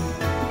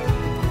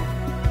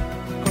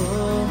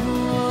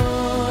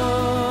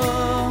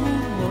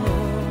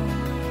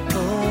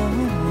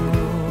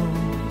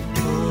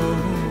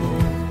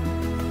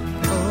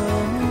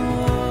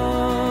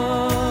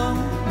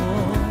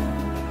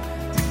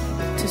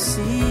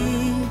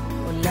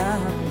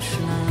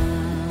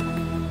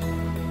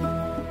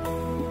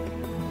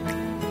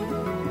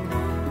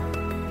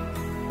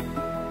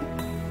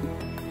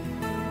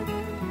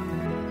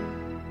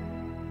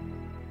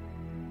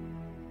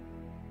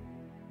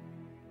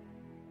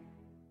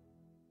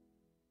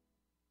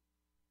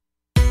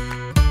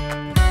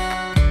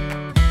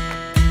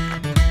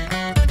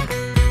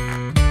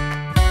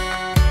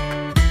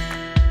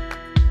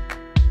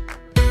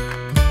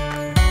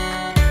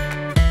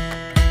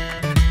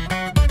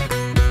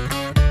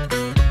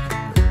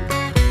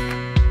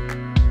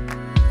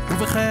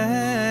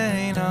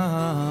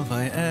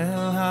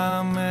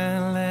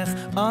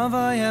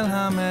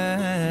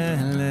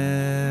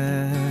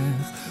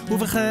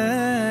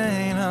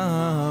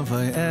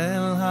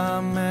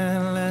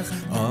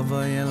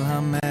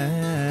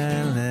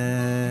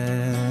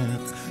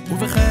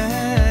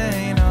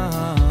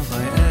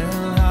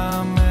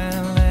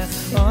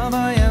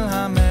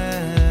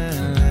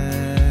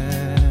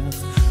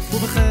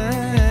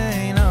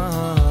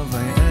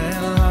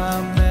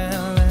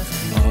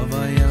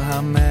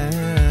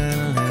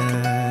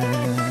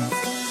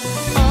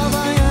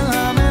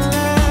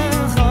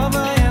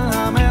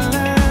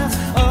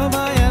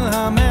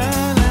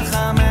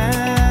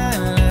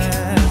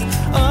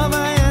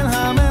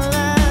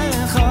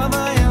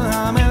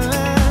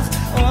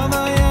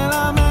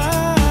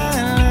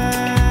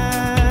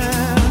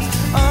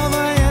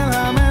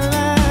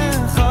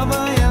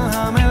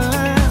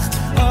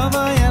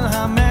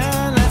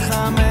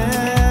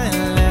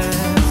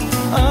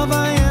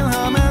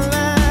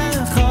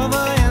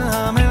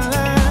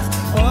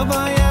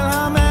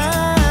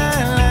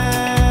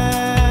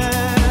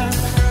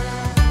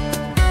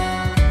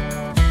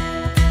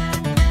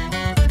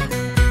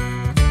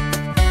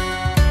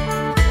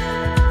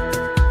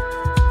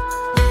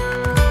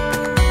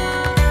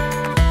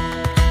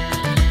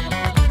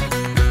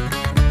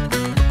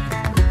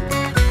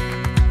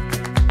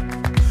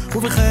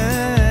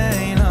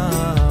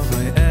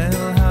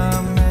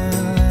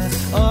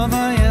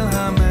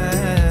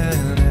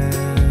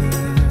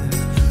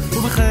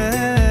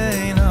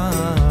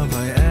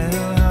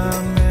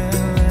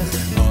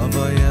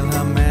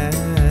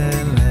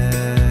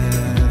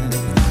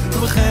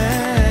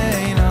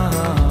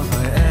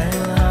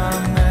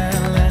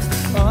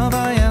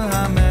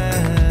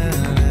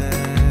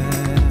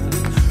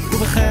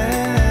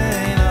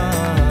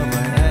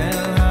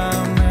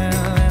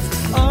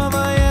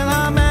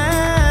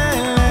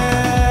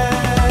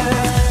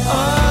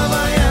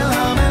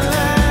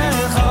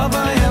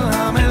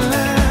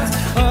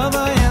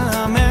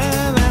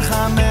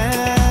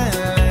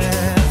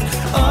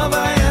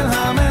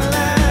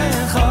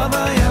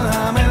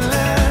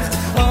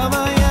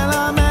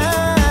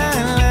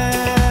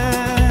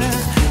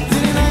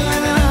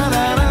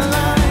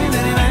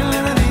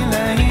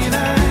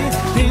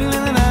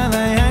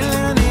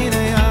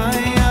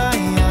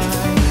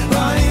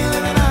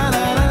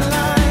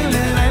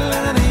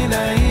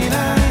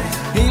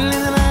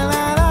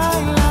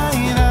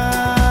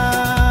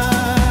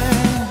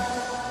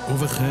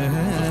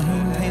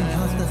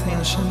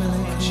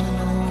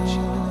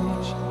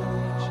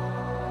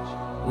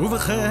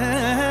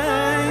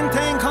 ובכן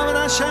תן כבוד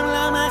השם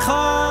למך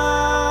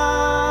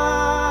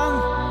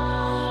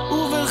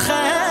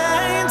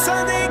ובכן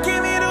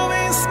צדיקים יראו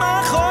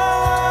וישמחו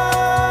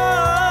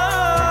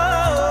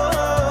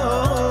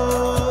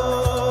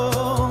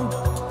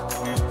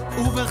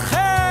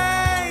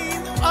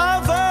ובכן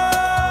אבוי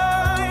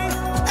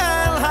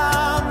אל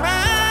המלך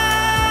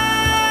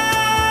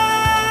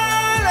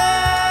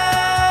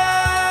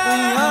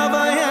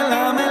אבוי אל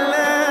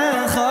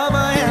המלך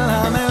אבוי אל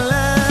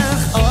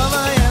המלך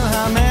אבוי אל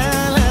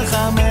המלך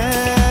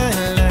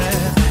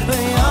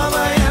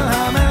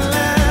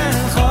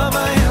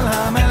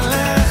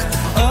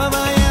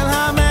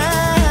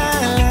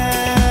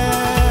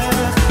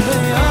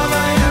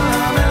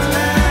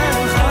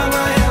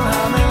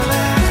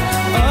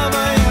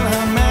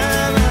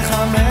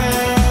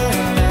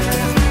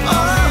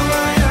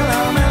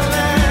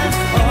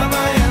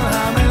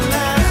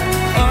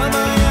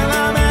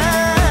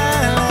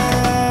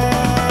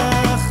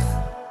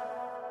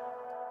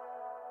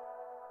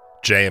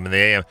JM in the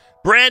AM.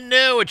 Brand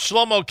new, it's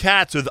Shlomo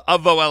Katz with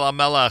Avo El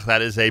HaMelech.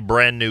 That is a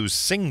brand new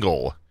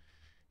single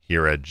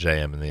here at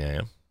JM in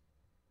the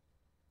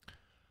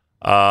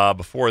AM.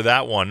 Before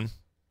that one,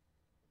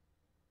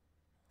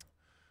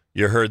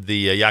 you heard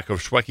the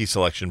Yaakov Shweki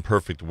selection,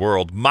 Perfect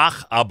World.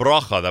 Mach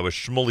Abracha, that was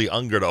Shmuley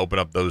Unger to open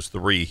up those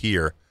three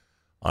here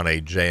on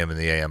a JM in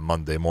the AM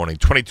Monday morning.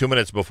 22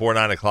 minutes before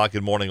 9 o'clock.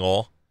 Good morning,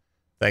 all.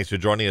 Thanks for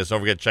joining us.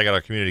 Don't forget to check out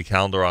our community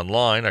calendar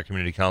online. Our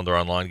community calendar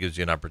online gives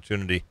you an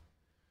opportunity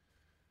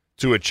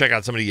to check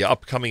out some of the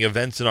upcoming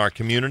events in our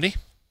community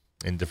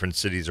in different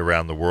cities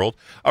around the world.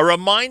 A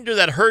reminder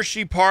that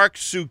Hershey Park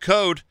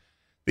Sukkot,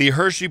 the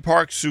Hershey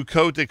Park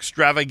Sukkot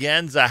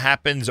extravaganza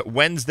happens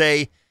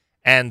Wednesday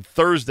and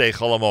Thursday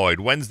Chol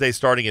HaMoed. Wednesday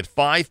starting at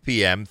 5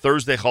 p.m.,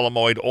 Thursday Chol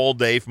HaMoed all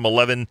day from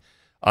 11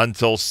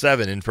 until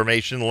 7.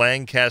 Information,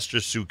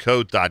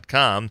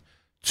 LancasterSukkot.com.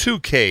 2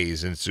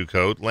 Ks in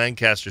Sukkot,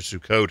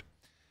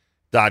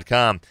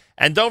 LancasterSukkot.com.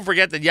 And don't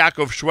forget that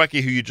Yaakov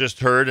Shweki, who you just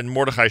heard, and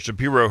Mordechai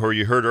Shapiro, who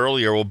you heard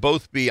earlier, will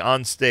both be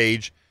on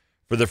stage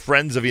for the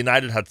Friends of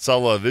United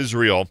Hatzalah of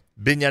Israel.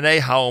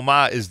 Binyanei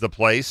Haoma is the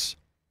place.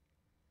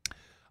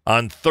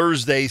 On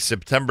Thursday,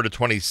 September the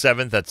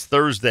 27th, that's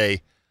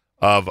Thursday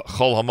of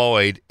Chol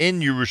HaMoed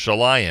in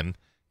Yerushalayim,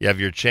 you have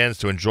your chance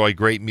to enjoy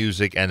great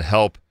music and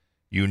help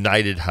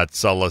United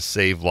Hatzalah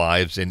save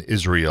lives in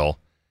Israel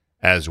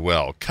as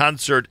well.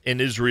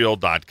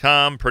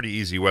 Concertinisrael.com, pretty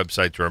easy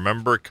website to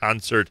remember,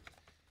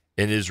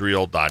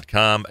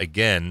 concertinisrael.com.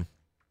 Again,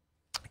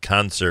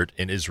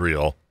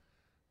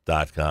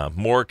 concertinisrael.com.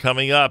 More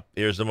coming up.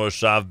 Here's the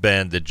Moshav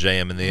Band at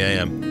JM in the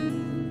AM.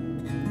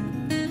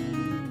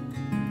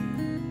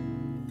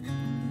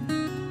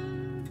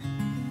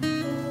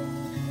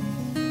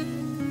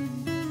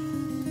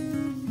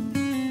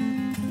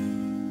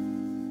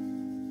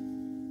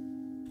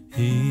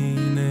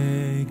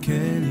 הנה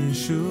כן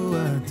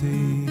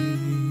ישועתי,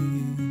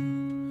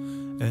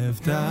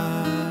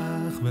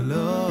 אבטח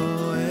ולא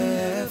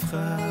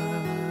אבחר,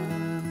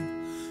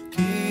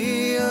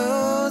 כי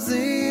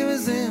עוזי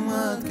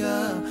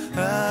וזמרתך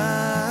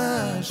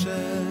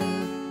אשר,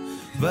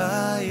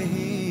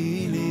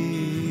 ויהי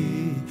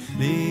לי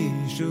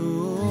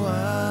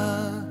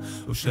לישועה,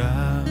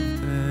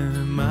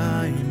 ושבתם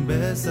מים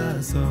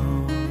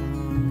בששון,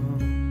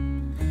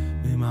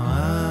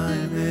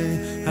 ממעייני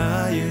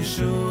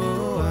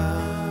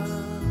הישועה,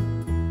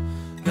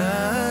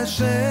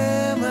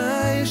 השם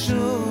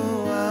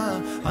הישועה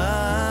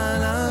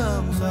על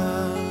עמך,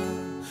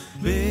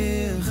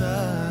 ברכתך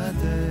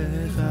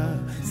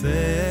סלע,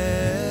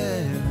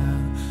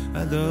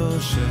 עד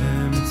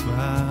השם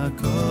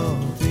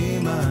צבאות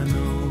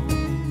עמנו,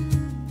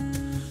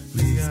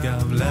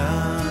 נשגב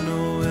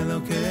לנו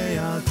אלוקי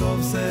יעקב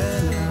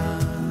סלע,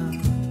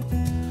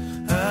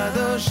 עד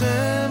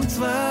השם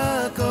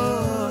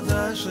צבאות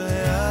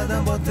אשרי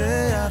אדם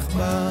בוטח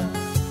בה,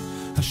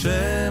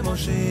 השם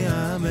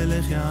הושיע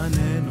מלך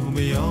יעננו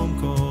ביום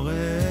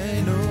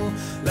קוראנו,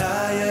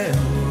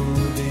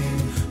 ליהודים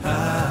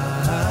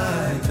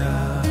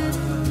הייתה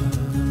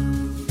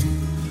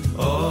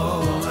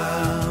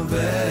אורה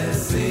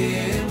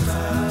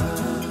ושמחה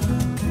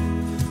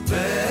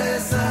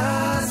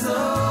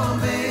וששון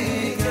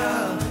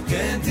בעיקר,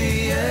 כן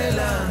תהיה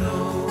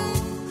לנו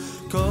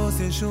כוס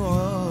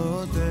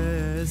ישועות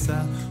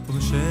אשא,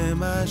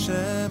 ובשם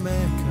השם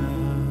אקרא.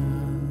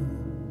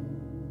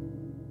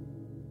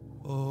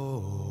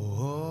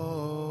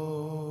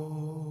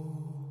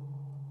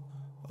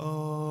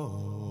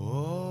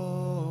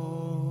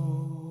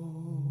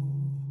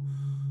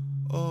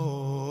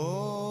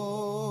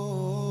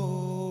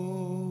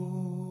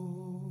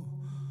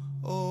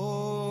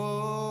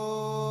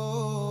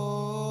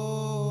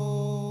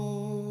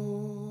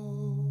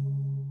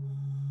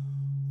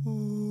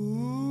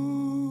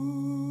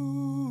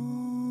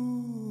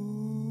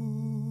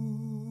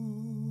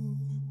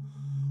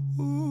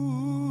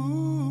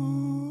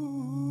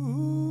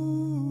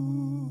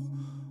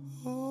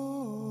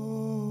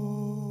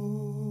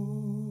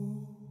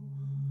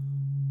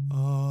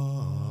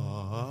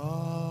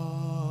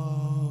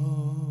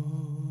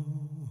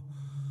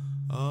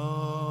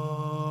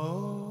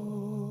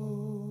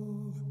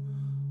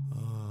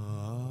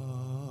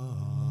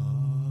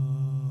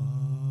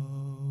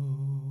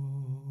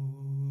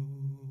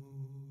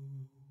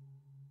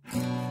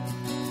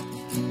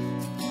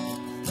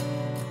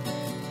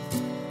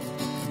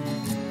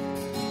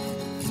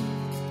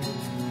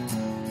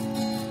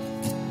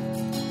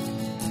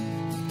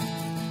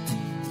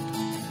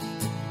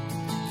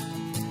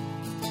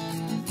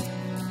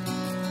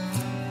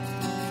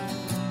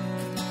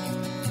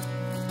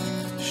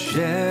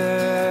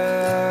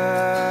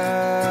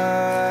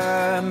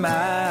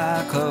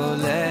 Shema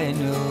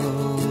Kolenu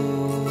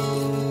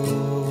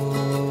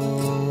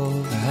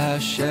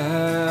Hashem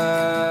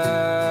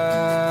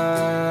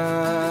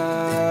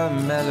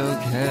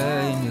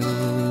Elokeinu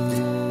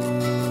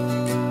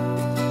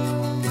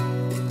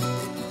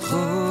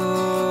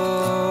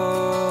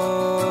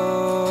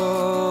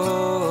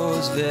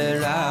Chuz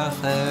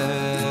V'rachem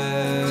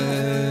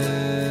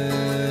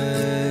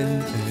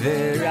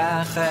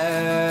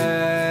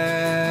V'rachem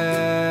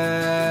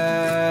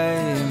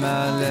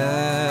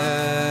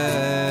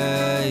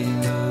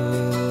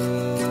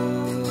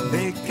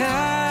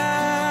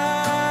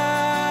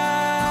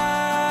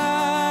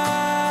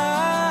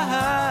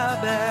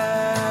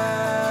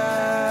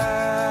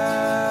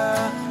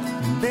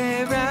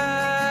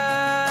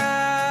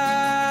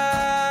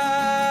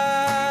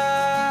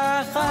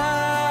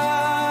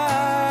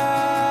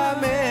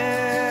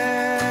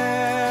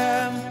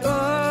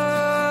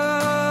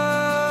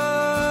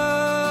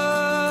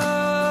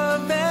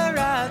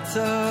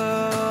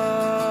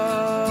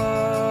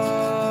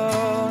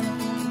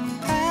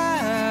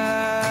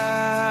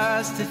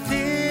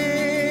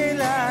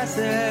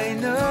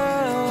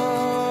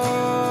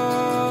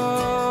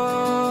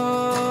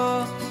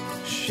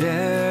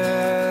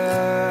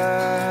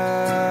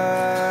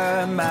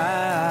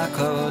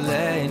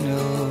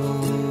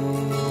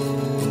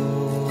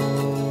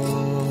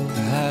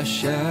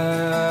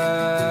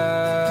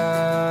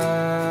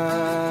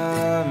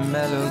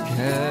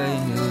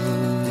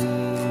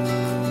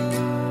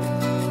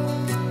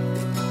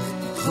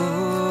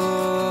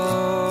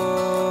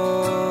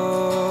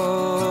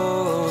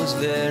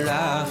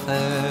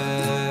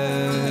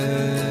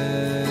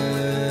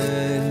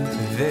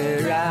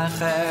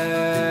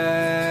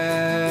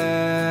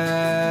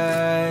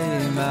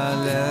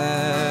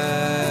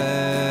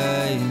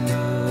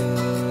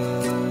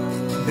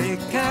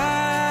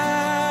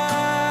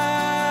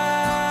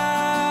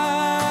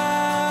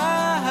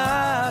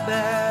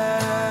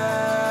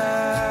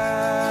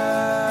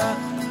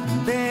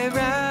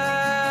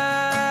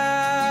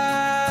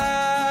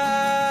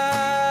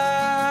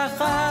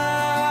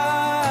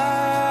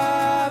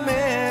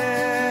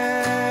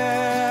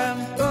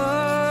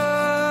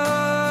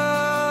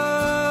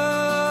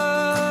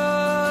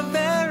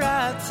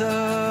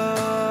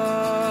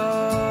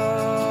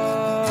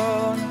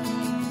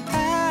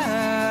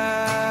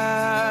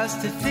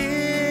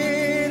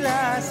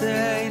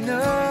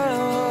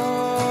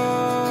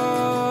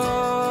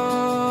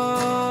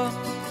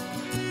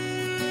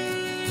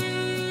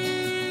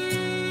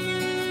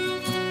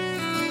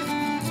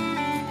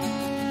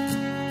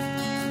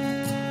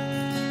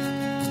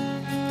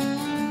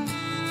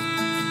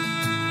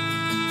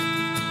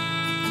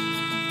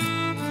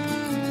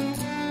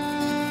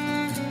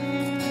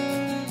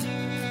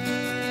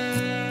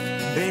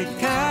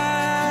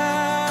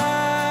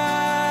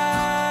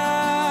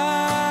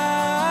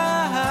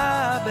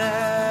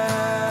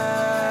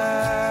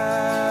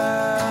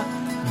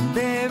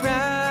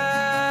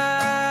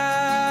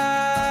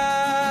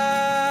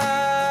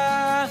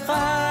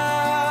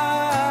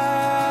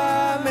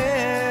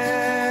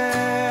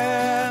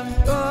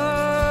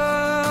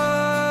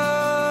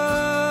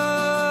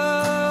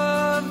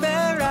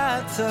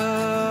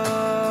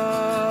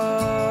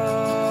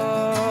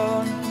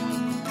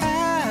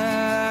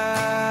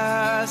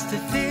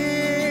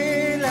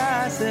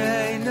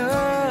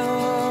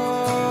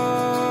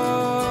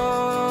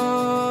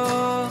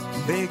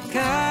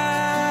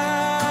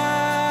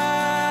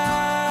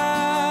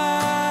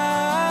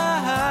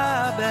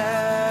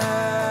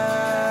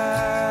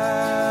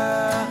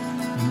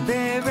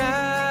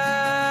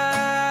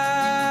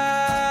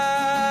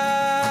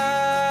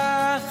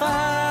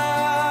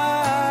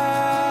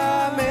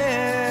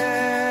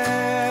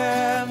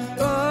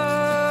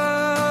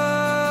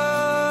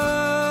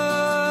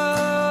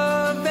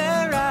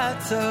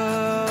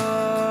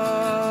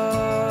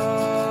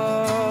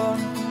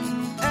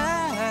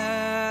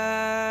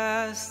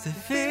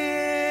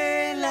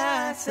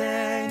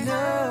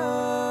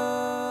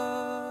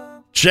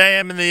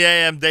JM in the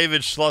AM,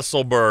 David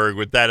Schlusselberg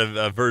with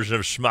that version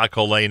of Shema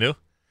Kolenu.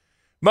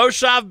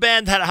 Moshav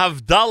Band had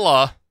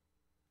Havdalah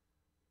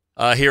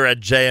here at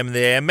JM in the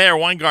AM. Mayor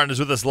Weingarten is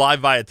with us live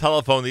via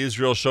telephone. The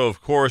Israel show,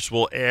 of course,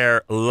 will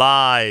air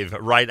live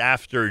right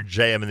after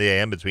JM in the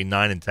AM between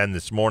 9 and 10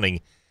 this morning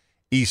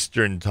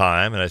Eastern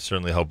Time, and I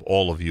certainly hope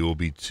all of you will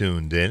be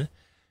tuned in.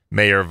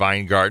 Mayor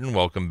Weingarten,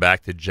 welcome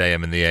back to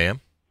JM in the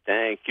AM.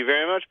 Thank you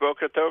very much.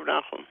 Boker Tov,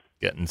 Nachum.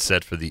 Getting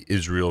set for the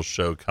Israel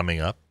show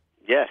coming up.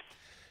 Yes,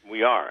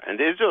 we are. And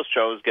the Israel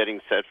show is getting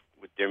set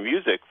with their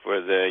music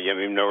for the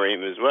Yamim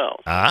Noraim as well.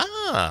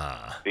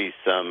 Ah. Be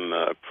some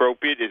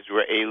appropriate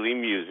Israeli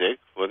music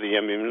for the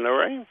Yamim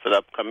Noraim for the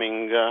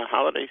upcoming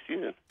holiday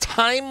season.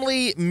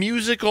 Timely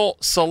musical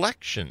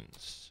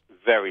selections.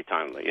 Very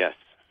timely, yes.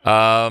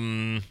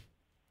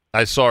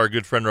 I saw our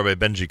good friend Rabbi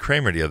Benji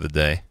Kramer the other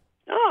day.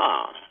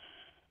 Ah.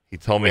 He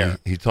told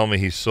me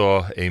he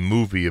saw a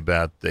movie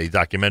about a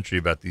documentary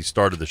about the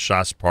start of the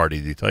Shas party.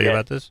 Did he tell you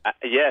about this?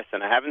 Yes,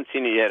 and I haven't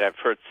seen it yet. I've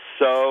heard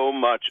so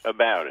much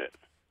about it.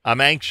 I'm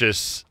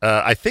anxious.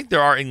 I think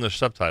there are English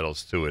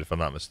subtitles to it, if I'm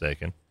not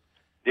mistaken.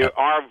 There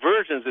are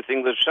versions with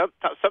English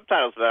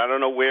subtitles, but I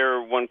don't know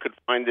where one could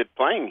find it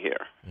playing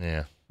here.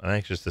 Yeah, I'm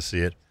anxious to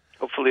see it.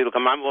 Hopefully it'll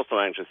come. I'm also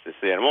anxious to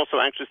see it. I'm also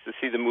anxious to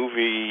see the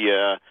movie,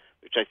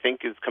 which I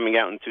think is coming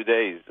out in 2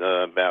 days,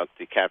 about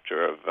the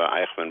capture of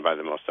Eichmann by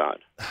the Mossad.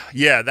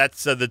 Yeah,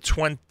 that's the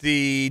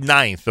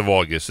 29th of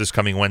August, this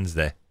coming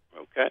Wednesday.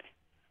 Okay.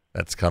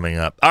 That's coming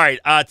up. All right,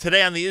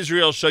 today on the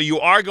Israel show, you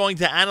are going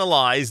to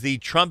analyze the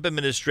Trump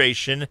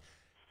administration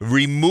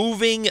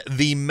removing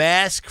the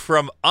mask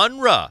from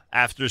UNRWA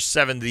after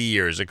 70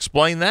 years.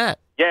 Explain that.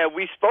 Yeah,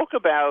 we spoke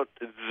about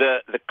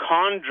the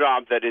con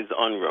job that is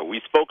UNRWA.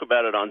 We spoke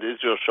about it on the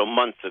Israel show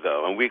months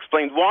ago, and we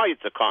explained why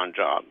it's a con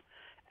job.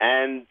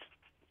 And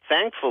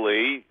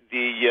thankfully,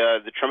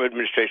 the Trump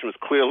administration was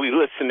clearly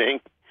listening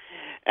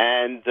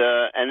and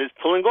is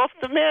pulling off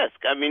the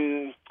mask. I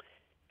mean,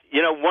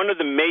 you know, one of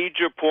the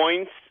major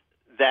points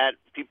that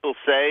people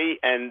say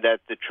and that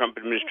the Trump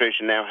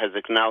administration now has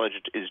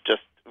acknowledged is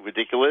just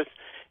ridiculous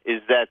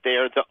is that they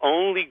are the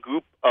only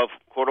group of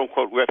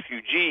quote-unquote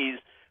refugees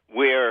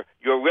where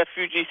your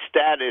refugee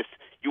status,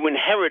 you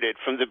inherit it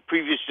from the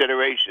previous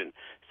generation.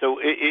 So,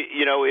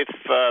 if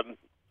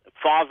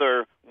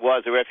father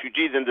was a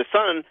refugee, then the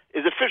son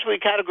is officially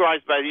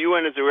categorized by the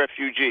UN as a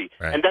refugee.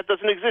 Right. And that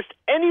doesn't exist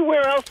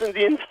anywhere else in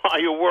the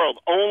entire world,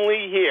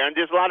 only here. And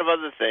there's a lot of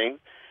other things.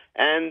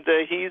 And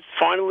he's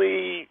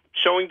finally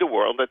showing the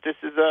world that this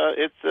is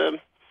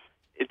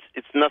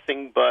it's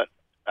nothing but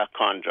a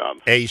con job.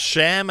 A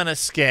sham and a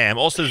scam.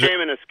 Also,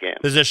 Sham and a scam.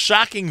 There's a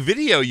shocking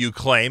video you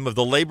claim of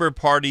the Labor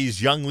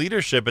Party's young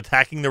leadership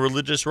attacking the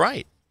religious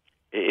right.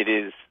 It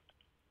is.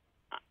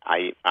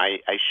 I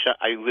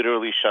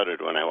literally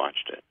shuddered when I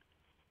watched it.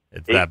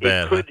 It's that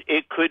bad.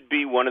 It could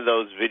be one of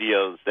those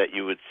videos that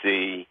you would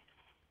see,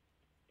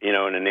 in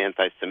an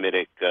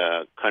anti-Semitic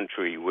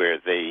country where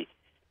they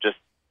just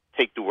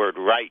take the word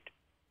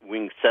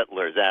right-wing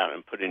settlers out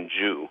and put in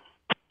Jew.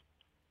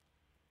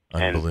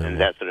 And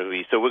that's what it would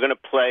be. So we're going to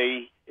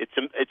play.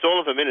 It's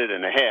all of a minute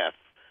and a half.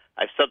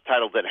 I've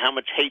subtitled it, "How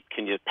much hate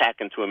can you pack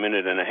into a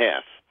minute and a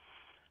half?"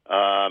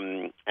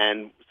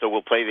 And so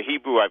we'll play the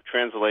Hebrew. I've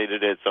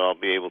translated it, so I'll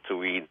be able to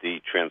read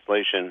the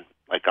translation.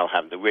 Like I'll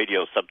have the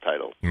radio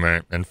subtitles.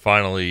 Right. And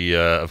finally,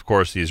 of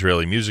course, the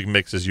Israeli music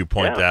mix, as you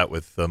point out,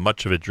 with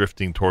much of it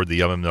drifting toward the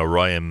Yom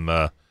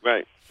Noraim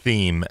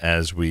theme,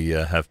 as we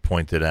have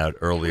pointed out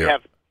earlier.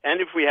 And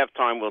if we have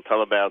time, we'll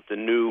tell about the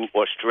new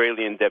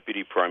Australian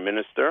Deputy Prime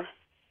Minister.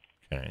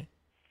 Okay.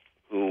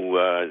 Who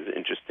is an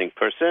interesting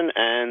person,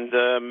 and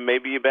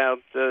maybe about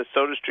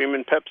SodaStream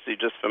and Pepsi,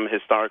 just from a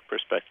historic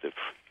perspective.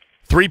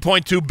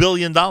 $3.2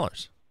 billion.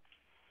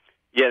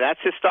 Yeah, that's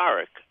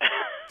historic.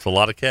 It's a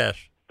lot of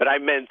cash. But I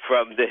meant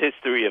from the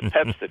history of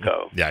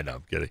PepsiCo. Yeah, I know.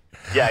 I'm kidding.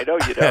 Yeah, I know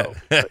you know.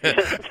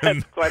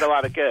 That's quite a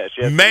lot of cash.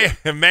 Yes.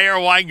 Mayor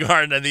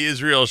Weingarten and the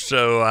Israel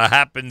Show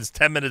happens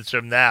 10 minutes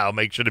from now.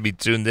 Make sure to be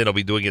tuned in. I'll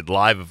be doing it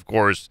live, of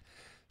course,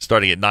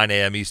 starting at 9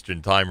 a.m.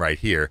 Eastern Time right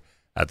here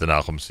at the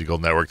Nachum Segal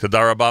Network.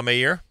 Toda Rabah,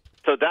 Meir.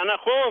 Toda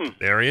Nachum.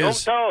 There he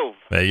is. Yom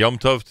Tov. Yom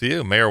Tov to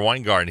you. Mayor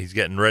Weingarten, he's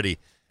getting ready,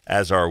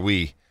 as are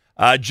we.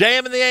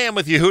 JM in the AM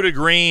with Yehuda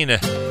Green.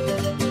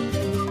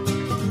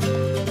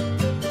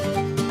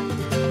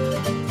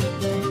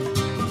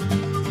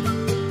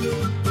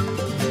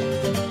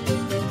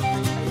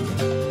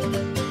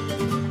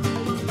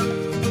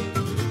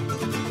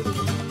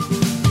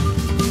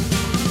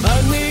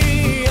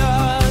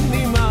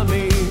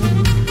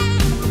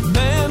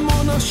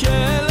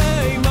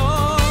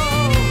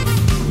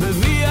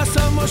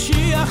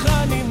 משיח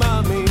אני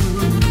מאמין,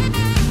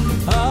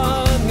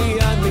 אני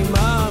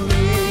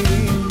מאמין,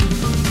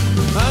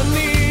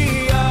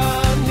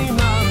 אני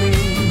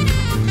מאמין,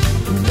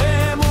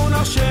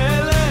 באמונה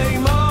של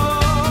אימו,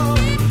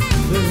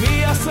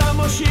 מביא עשה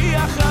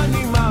משיח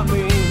אני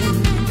מאמין,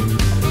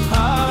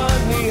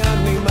 אני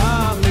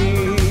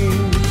מאמין,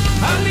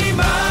 אני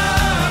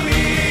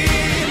מאמין,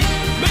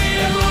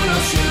 באמונה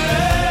של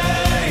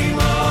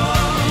אימו,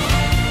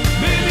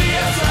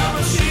 מביא עשה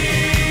משיח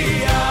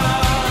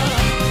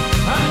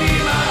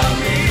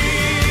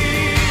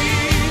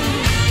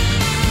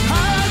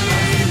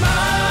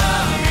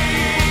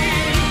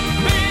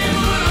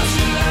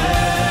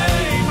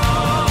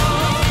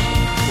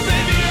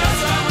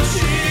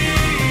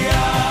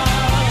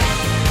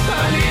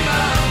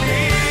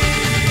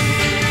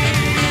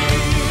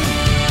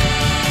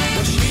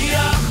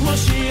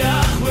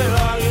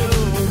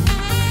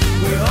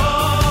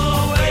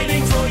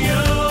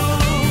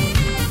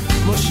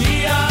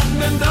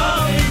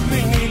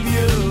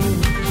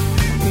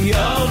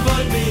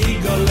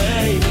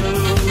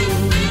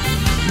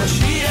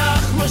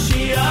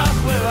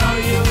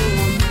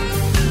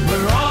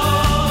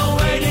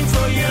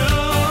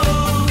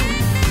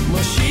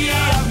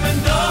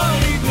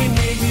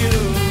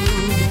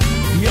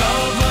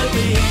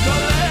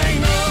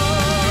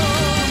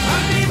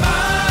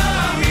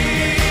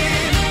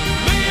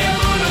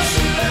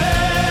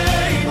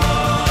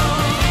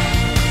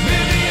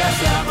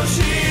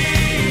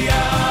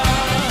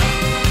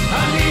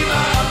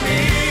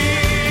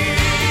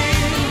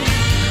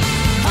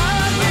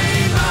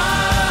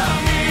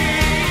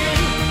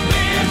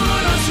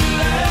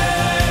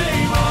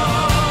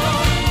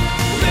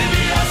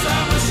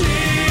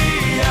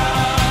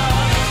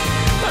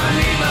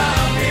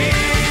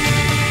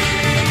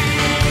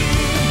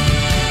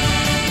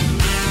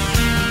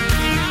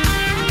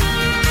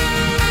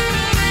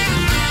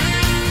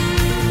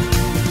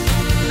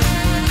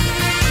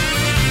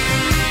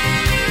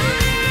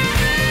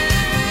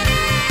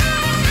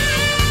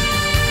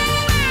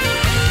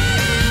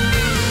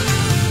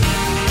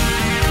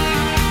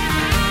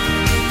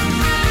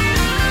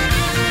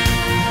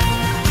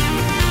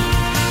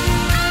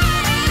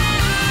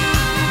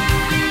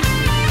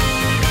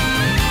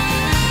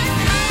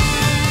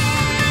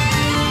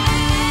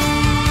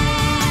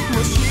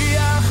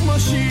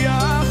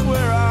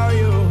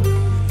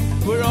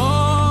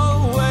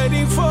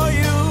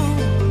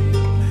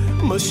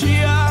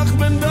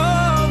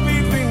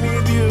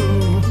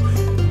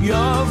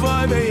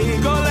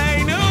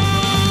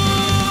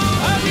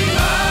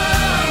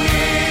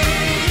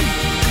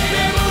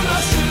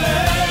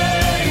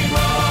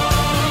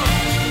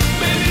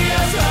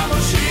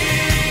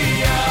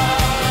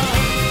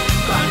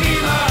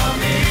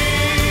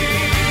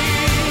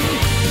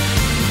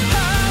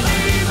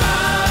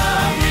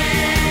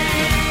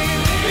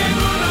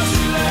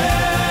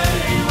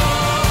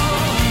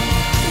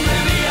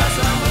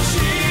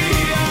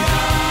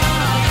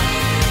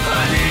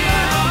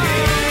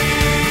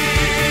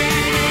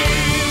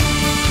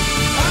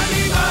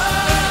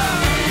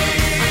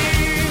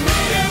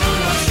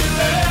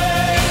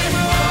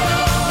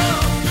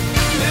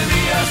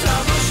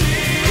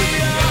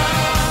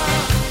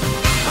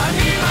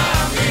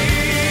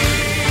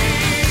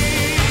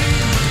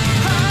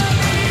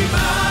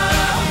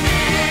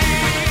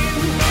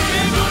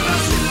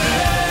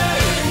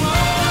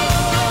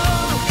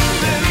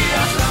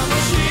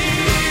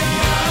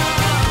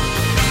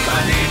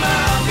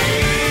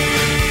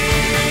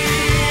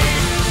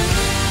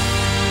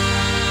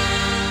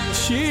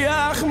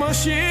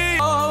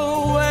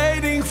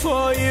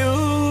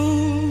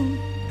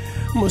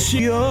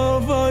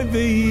שיבוא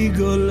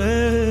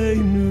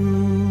ויגולנו.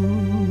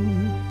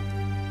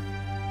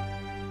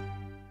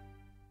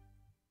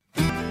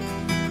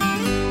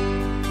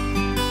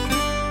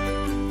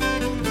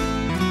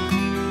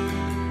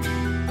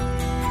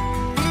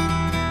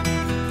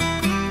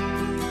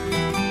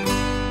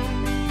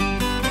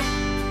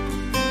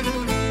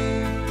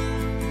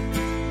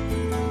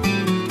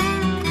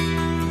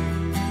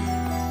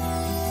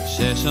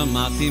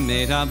 ששמעתי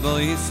מרבו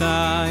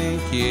ישי,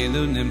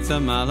 כאילו נמצא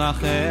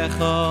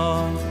מלאכך,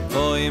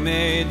 אוי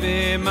מד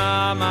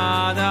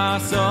במעמד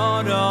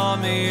עשורו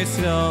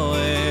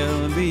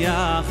מישראל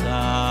ביחד.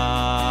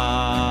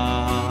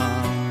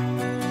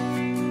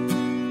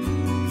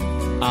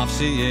 אף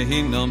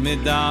שיהינו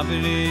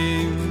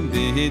מדברים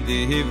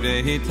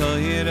בדברי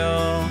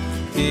תוירו,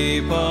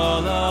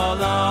 תיפול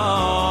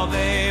עליו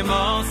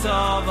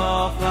ומוסו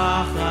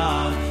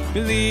ופחד,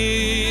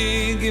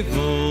 בלי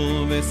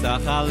גבול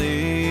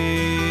וסחליס.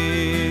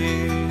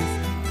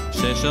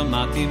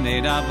 ששמעתי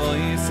מרבו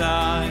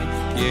ישי,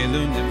 כאילו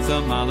נמצא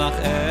מלאך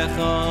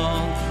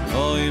אחד,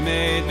 אוי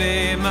מת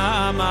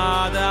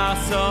במעמד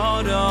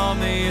עשורו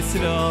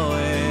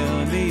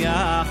מישראל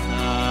ביחד.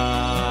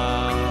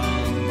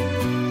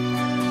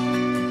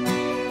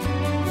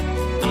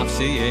 אף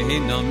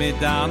שיהינו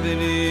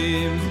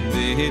מדברים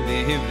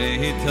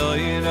בדברי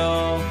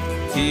תוירו,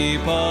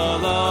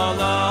 תיפול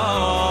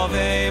עליו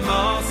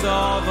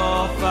ומוסו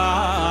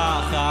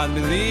ופחד,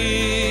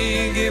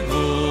 בלי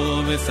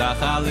גבול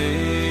וסחליס.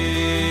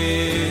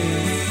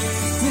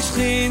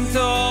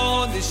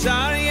 משכינתו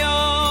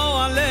דשריו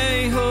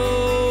עליהו,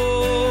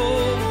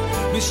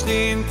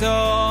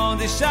 משכינתו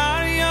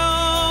דשריו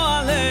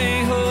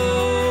עליהו,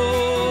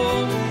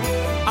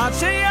 עד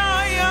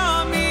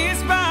שהיה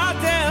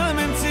מסבטל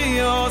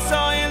מנציו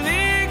סוי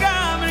לי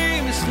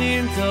גמרי.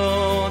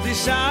 משכינתו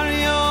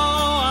דשריו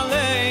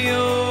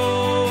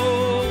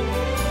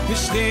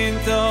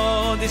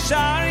משכינתו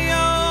דשריו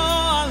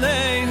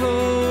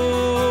עליהו,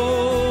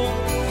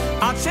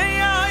 עד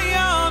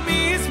שהיה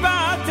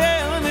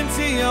מסבטל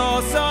מנציו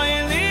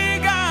סוי לי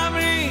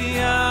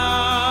גמריה.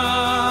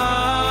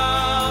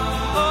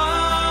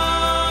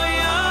 אוי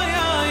אוי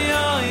אוי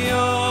אוי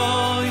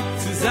אוי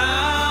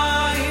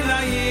צזאי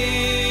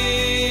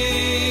נעים,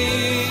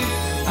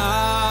 אוי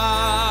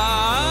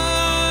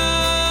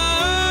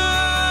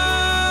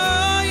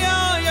אוי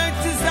אוי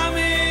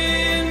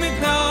צזמין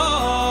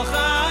מתנוך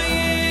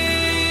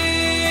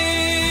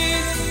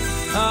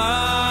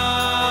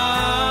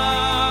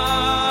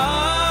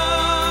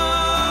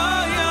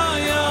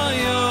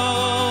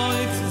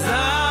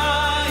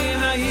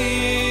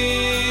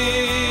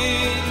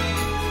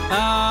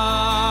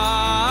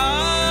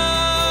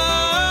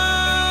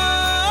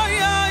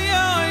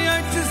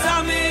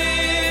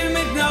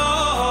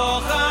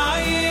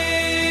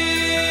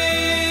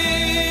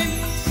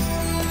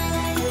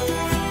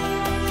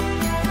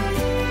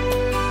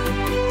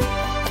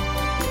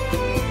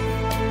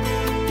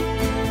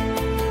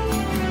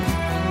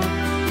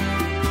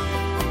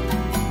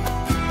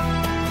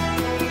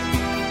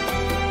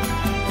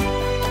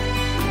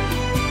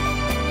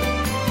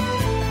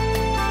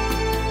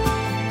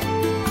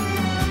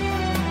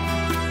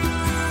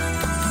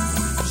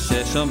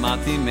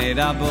שמעתי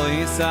מרבו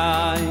ישי,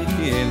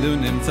 כאילו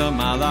נמצא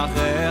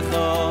מלאכך,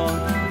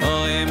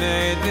 אוי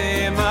מת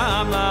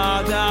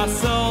במעמד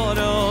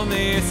עשורו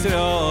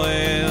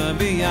מישראל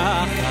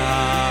ביחד.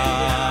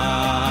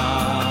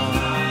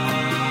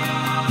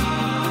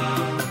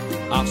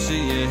 אף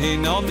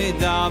שיהינו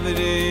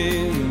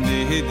מדברים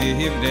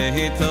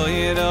בדברי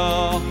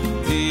תוירו,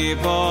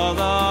 תיפול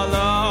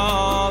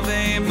עליו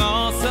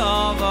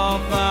ומוסו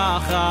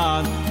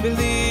ופחד,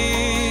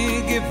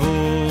 בלי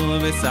גבול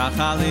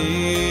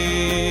וסחליס.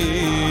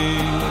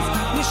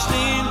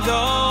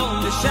 משכינתו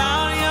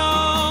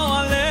דשריו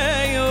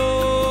עליהו,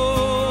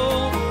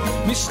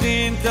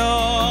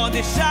 משכינתו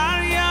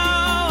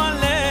דשריו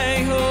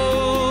עליהו,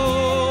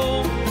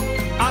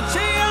 עד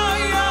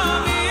שהיה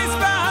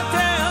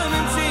מסבטל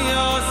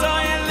מנציו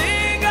סוי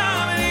לי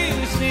גמרי.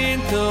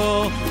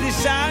 משכינתו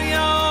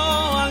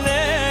דשריו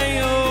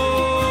עליהו,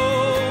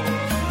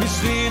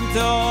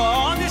 משכינתו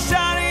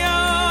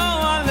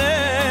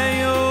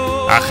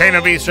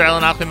Achenu Israel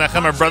and Achim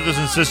Echem, our brothers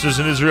and sisters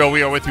in Israel,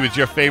 we are with you. It's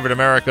your favorite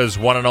America's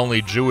one and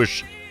only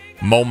Jewish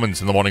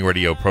Moments in the Morning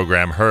radio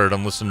program, heard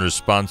on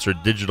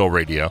listeners-sponsored digital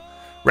radio.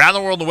 Around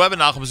the world on the web at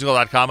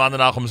NachumSingle.com, on the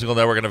Nachum Single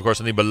Network, and of course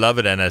on the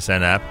beloved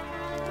NSN app.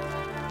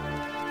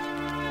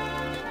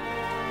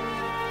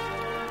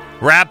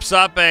 Wraps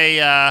up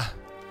an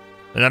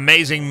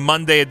amazing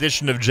Monday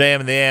edition of JM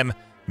and the AM.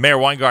 Mayor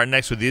Weingarten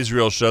next with the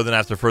Israel show, then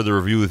after further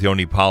review with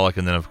Yoni Pollack,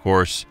 and then of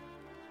course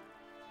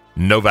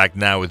Novak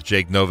Now with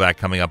Jake Novak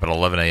coming up at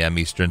 11 a.m.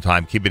 Eastern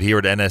Time. Keep it here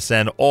at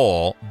NSN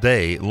all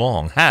day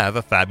long. Have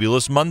a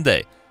fabulous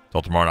Monday.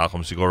 Till tomorrow,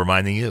 Nachum Segal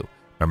reminding you,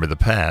 remember the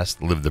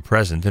past, live the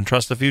present, and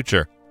trust the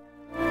future.